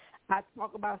cannon. I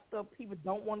talk about stuff people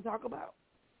don't want to talk about,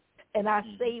 and I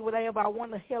say whatever I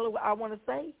want to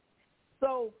say.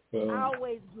 So I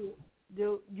always do.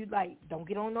 You don't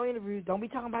get on no interviews. Don't be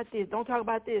talking about this. Don't talk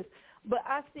about this. But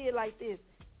I see it like this.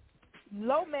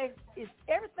 Lomax is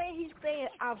everything he's saying.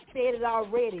 I've said it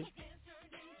already.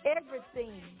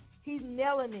 Everything. He's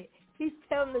nailing it. He's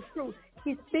telling the truth.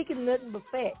 He's speaking nothing but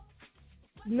facts.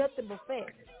 Nothing but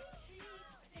facts.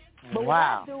 But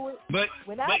wow.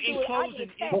 When I do it, I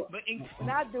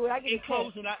get in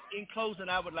closing,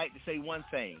 I would like to say one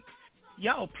thing.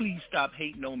 Y'all please stop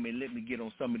hating on me and let me get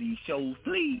on some of these shows,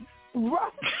 please.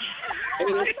 Right. This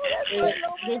is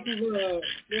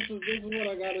what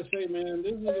I gotta say, man.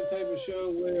 This is the type of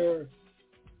show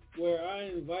where I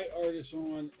invite artists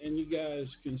on and you guys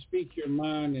can speak your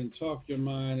mind and talk your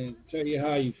mind and tell you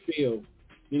how you feel.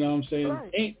 You know what I'm saying?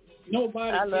 Right. Ain't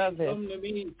nobody can come to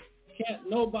me. Can't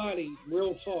nobody,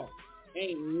 real talk,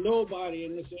 ain't nobody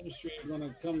in this industry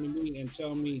gonna come to me and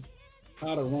tell me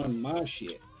how to run my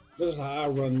shit. This is how I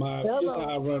run my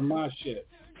shit.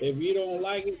 If you don't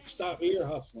like it, stop ear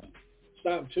hustling.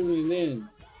 Stop tuning in.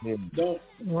 Yeah. Don't.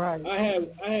 Right. I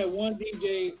had one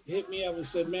DJ hit me up and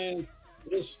said, "Man,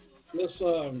 let's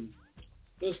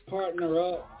partner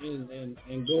up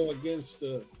and go against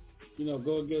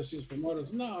these promoters."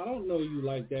 No, I don't know you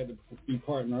like that to be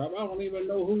partner up. I don't even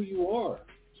know who you are.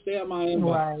 Stay on my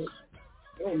inbox. Right.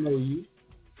 I don't know you.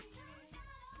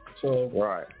 So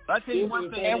right. I tell you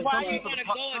one thing. And why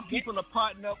some people are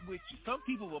partnering up with you. Some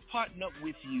people will partner up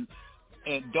with you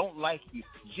and don't like you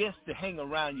just to hang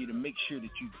around you to make sure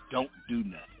that you don't do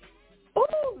nothing. Ooh,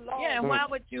 Lord. Yeah, and why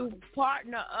would you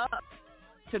partner up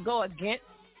to go against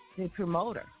the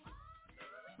promoter?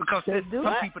 Because some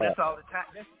people, that's all the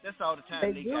time. That's all the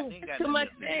time. They got too much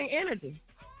energy.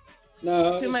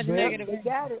 No, too much negative. They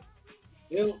got it.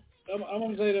 I'm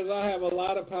going to say this. I have a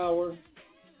lot of power.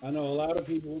 I know a lot of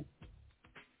people.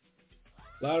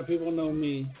 A lot of people know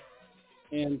me.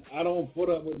 And I don't put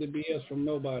up with the BS from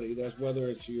nobody. That's whether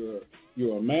it's you're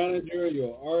a manager, you're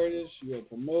an artist, you're a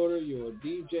promoter, you're a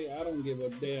DJ. I don't give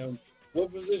a damn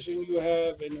what position you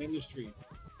have in the industry.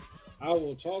 I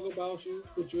will talk about you,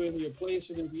 put you in your place,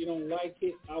 and if you don't like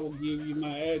it, I will give you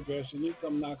my address, and you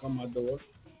come knock on my door.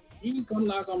 You can come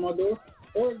knock on my door,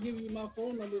 or give you my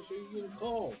phone number so you can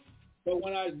call. But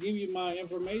when I give you my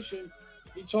information,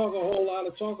 you talk a whole lot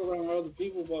of talk around other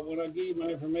people, but when I give you my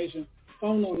information,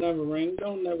 phone don't never ring. I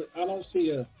don't see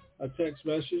a text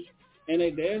message, and they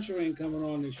damn sure ain't coming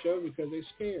on this show because they're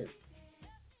scared.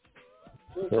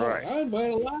 Right. I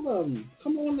invite a lot of them.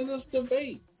 Come on to this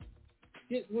debate.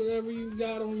 Get whatever you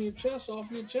got on your chest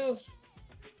off your chest.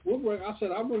 I'll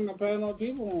bring a panel of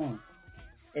people on.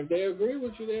 If they agree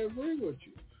with you, they agree with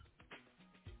you.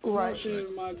 Right. I'm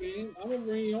not my game. I'm going to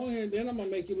bring you on here, and then I'm going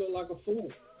to make you look like a fool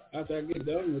after I get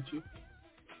done with you.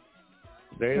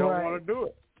 They don't want to do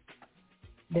it.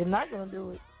 They're not going to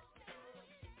do it.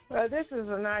 Well, this is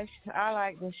I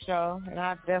like this show, and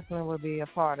I definitely will be a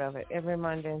part of it every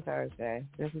Monday and Thursday.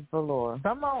 This is Valor.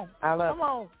 Come on. I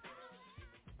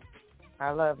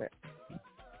love it.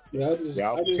 Yeah, I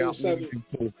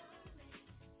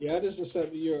just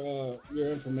accepted your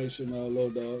information,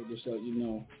 Low Dog, just so you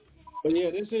know. But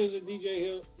yeah, this is the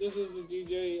DJ this is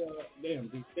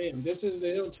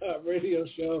the Hilltop Radio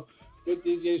Show with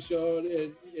DJ Sean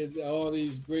and all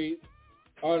these great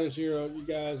artists here. You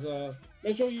guys,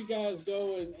 make sure you guys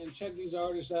go and check these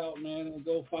artists out, man, and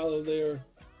go follow their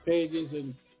pages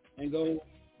and go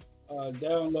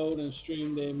download and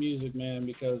stream their music, man,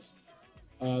 because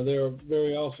they're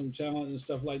very awesome talent and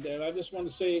stuff like that. I just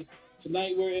want to say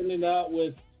tonight we're ending out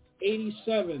with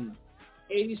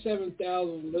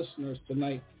 87,000 listeners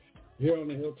tonight here on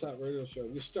the Hilltop Radio Show.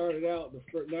 We started out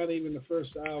not even the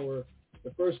first hour,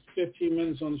 the first 15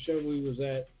 minutes on the show we was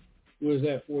at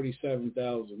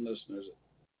 47,000 listeners.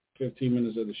 15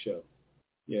 minutes of the show.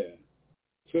 Yeah.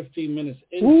 15 minutes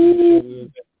into the show we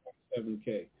was at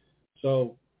 47K.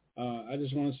 So I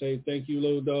just want to say thank you,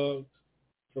 Low Dog,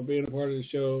 for being a part of the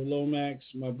show. Lomax,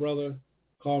 my brother,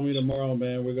 call me tomorrow,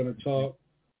 man. We're going to talk.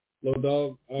 Low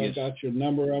Dog, I got your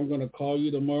number. I'm going to call you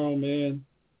tomorrow, man.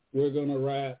 We're going to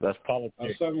rap. That's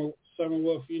politics. Summer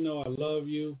Wolf, you know I love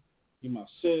you. You're my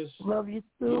sis. Love you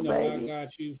too, baby. I got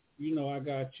you. You know I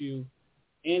got you.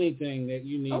 anything that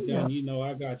you need done, you know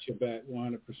I got your back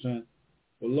 100%.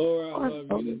 But Laura, I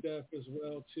love you to death as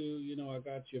well too. You know I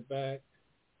got your back.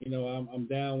 You know I'm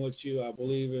down with you. I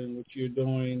believe in what you're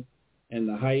doing and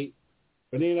the hype.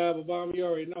 But then Abba-Bomb, you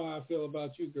already know how I feel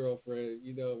about you, girlfriend.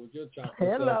 You know with your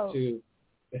chocolate stuff too.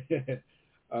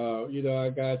 You know I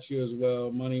got you as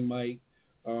well. Money Mike,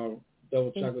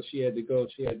 Double Chocolate. She had to go.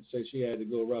 She had to say she had to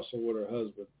go wrestle with her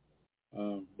husband.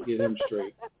 Get him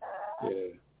straight.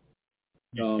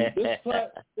 Yeah.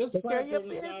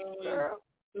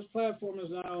 This platform is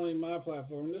not only my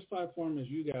platform. This platform is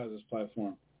you guys'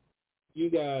 platform. You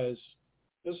guys,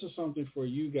 this is something for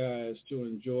you guys to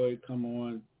enjoy. Come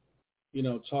on, you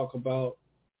know, talk about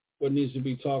what needs to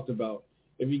be talked about.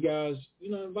 If you guys, you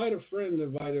know, invite a friend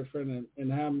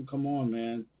and have them come on,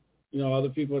 man. You know, other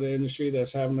people in the industry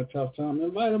that's having a tough time,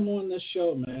 invite them on this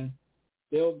show, man.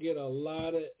 They'll get a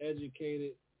lot of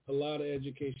education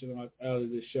out of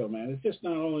this show, man. It's just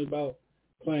not only about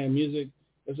playing music.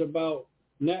 It's about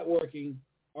networking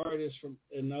artists from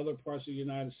in other parts of the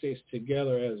United States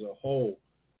together as a whole.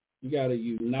 You got to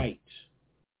unite.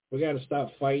 We got to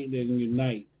stop fighting and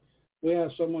unite. We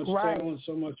have so much talent,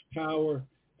 so much power.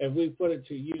 If we put it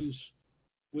to use,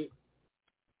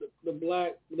 the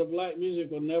black music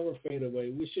will never fade away.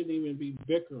 We shouldn't even be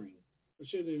bickering. It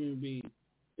shouldn't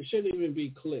even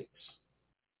be cliques.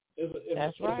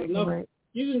 That's right.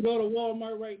 You can go to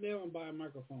Walmart right now and buy a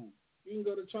microphone. You can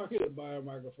go to Target and buy a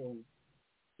microphone.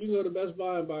 You can go to Best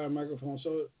Buy and buy a microphone.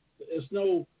 So there's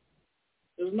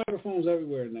microphones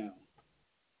everywhere now.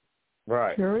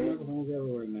 Right. There's microphones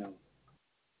everywhere now.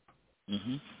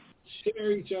 Mm-hmm.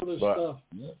 Share each other's stuff.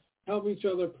 Yeah. Help each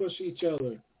other, push each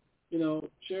other. You know,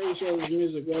 share each other's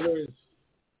music, whether it's,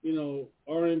 you know,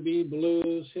 R&B,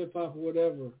 blues, hip hop, or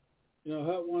whatever. You know,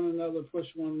 help one another, push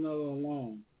one another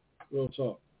along. Real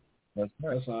talk.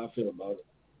 That's how I feel about it.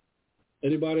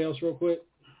 Anybody else real quick?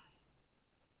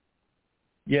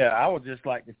 Yeah, I would just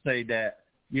like to say that,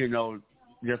 you know,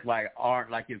 just like art,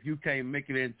 like if you can't make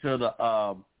it into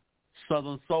the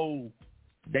Southern Soul,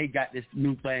 they got this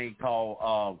new thing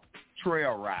called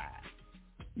trail ride.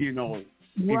 You know,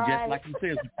 it's just like you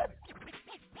said,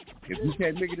 if you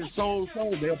can't make it in Soul,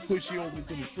 they'll push you over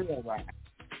to the trail ride.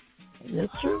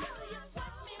 That's true.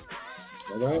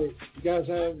 All right. You guys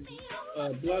have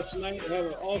a blessed night. Have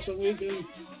an awesome weekend.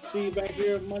 See you back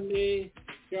here Monday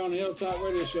here on the Hilltop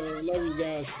Radio Show. I love you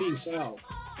guys. Peace out.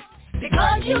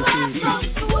 Because you are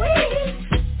so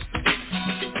sweet.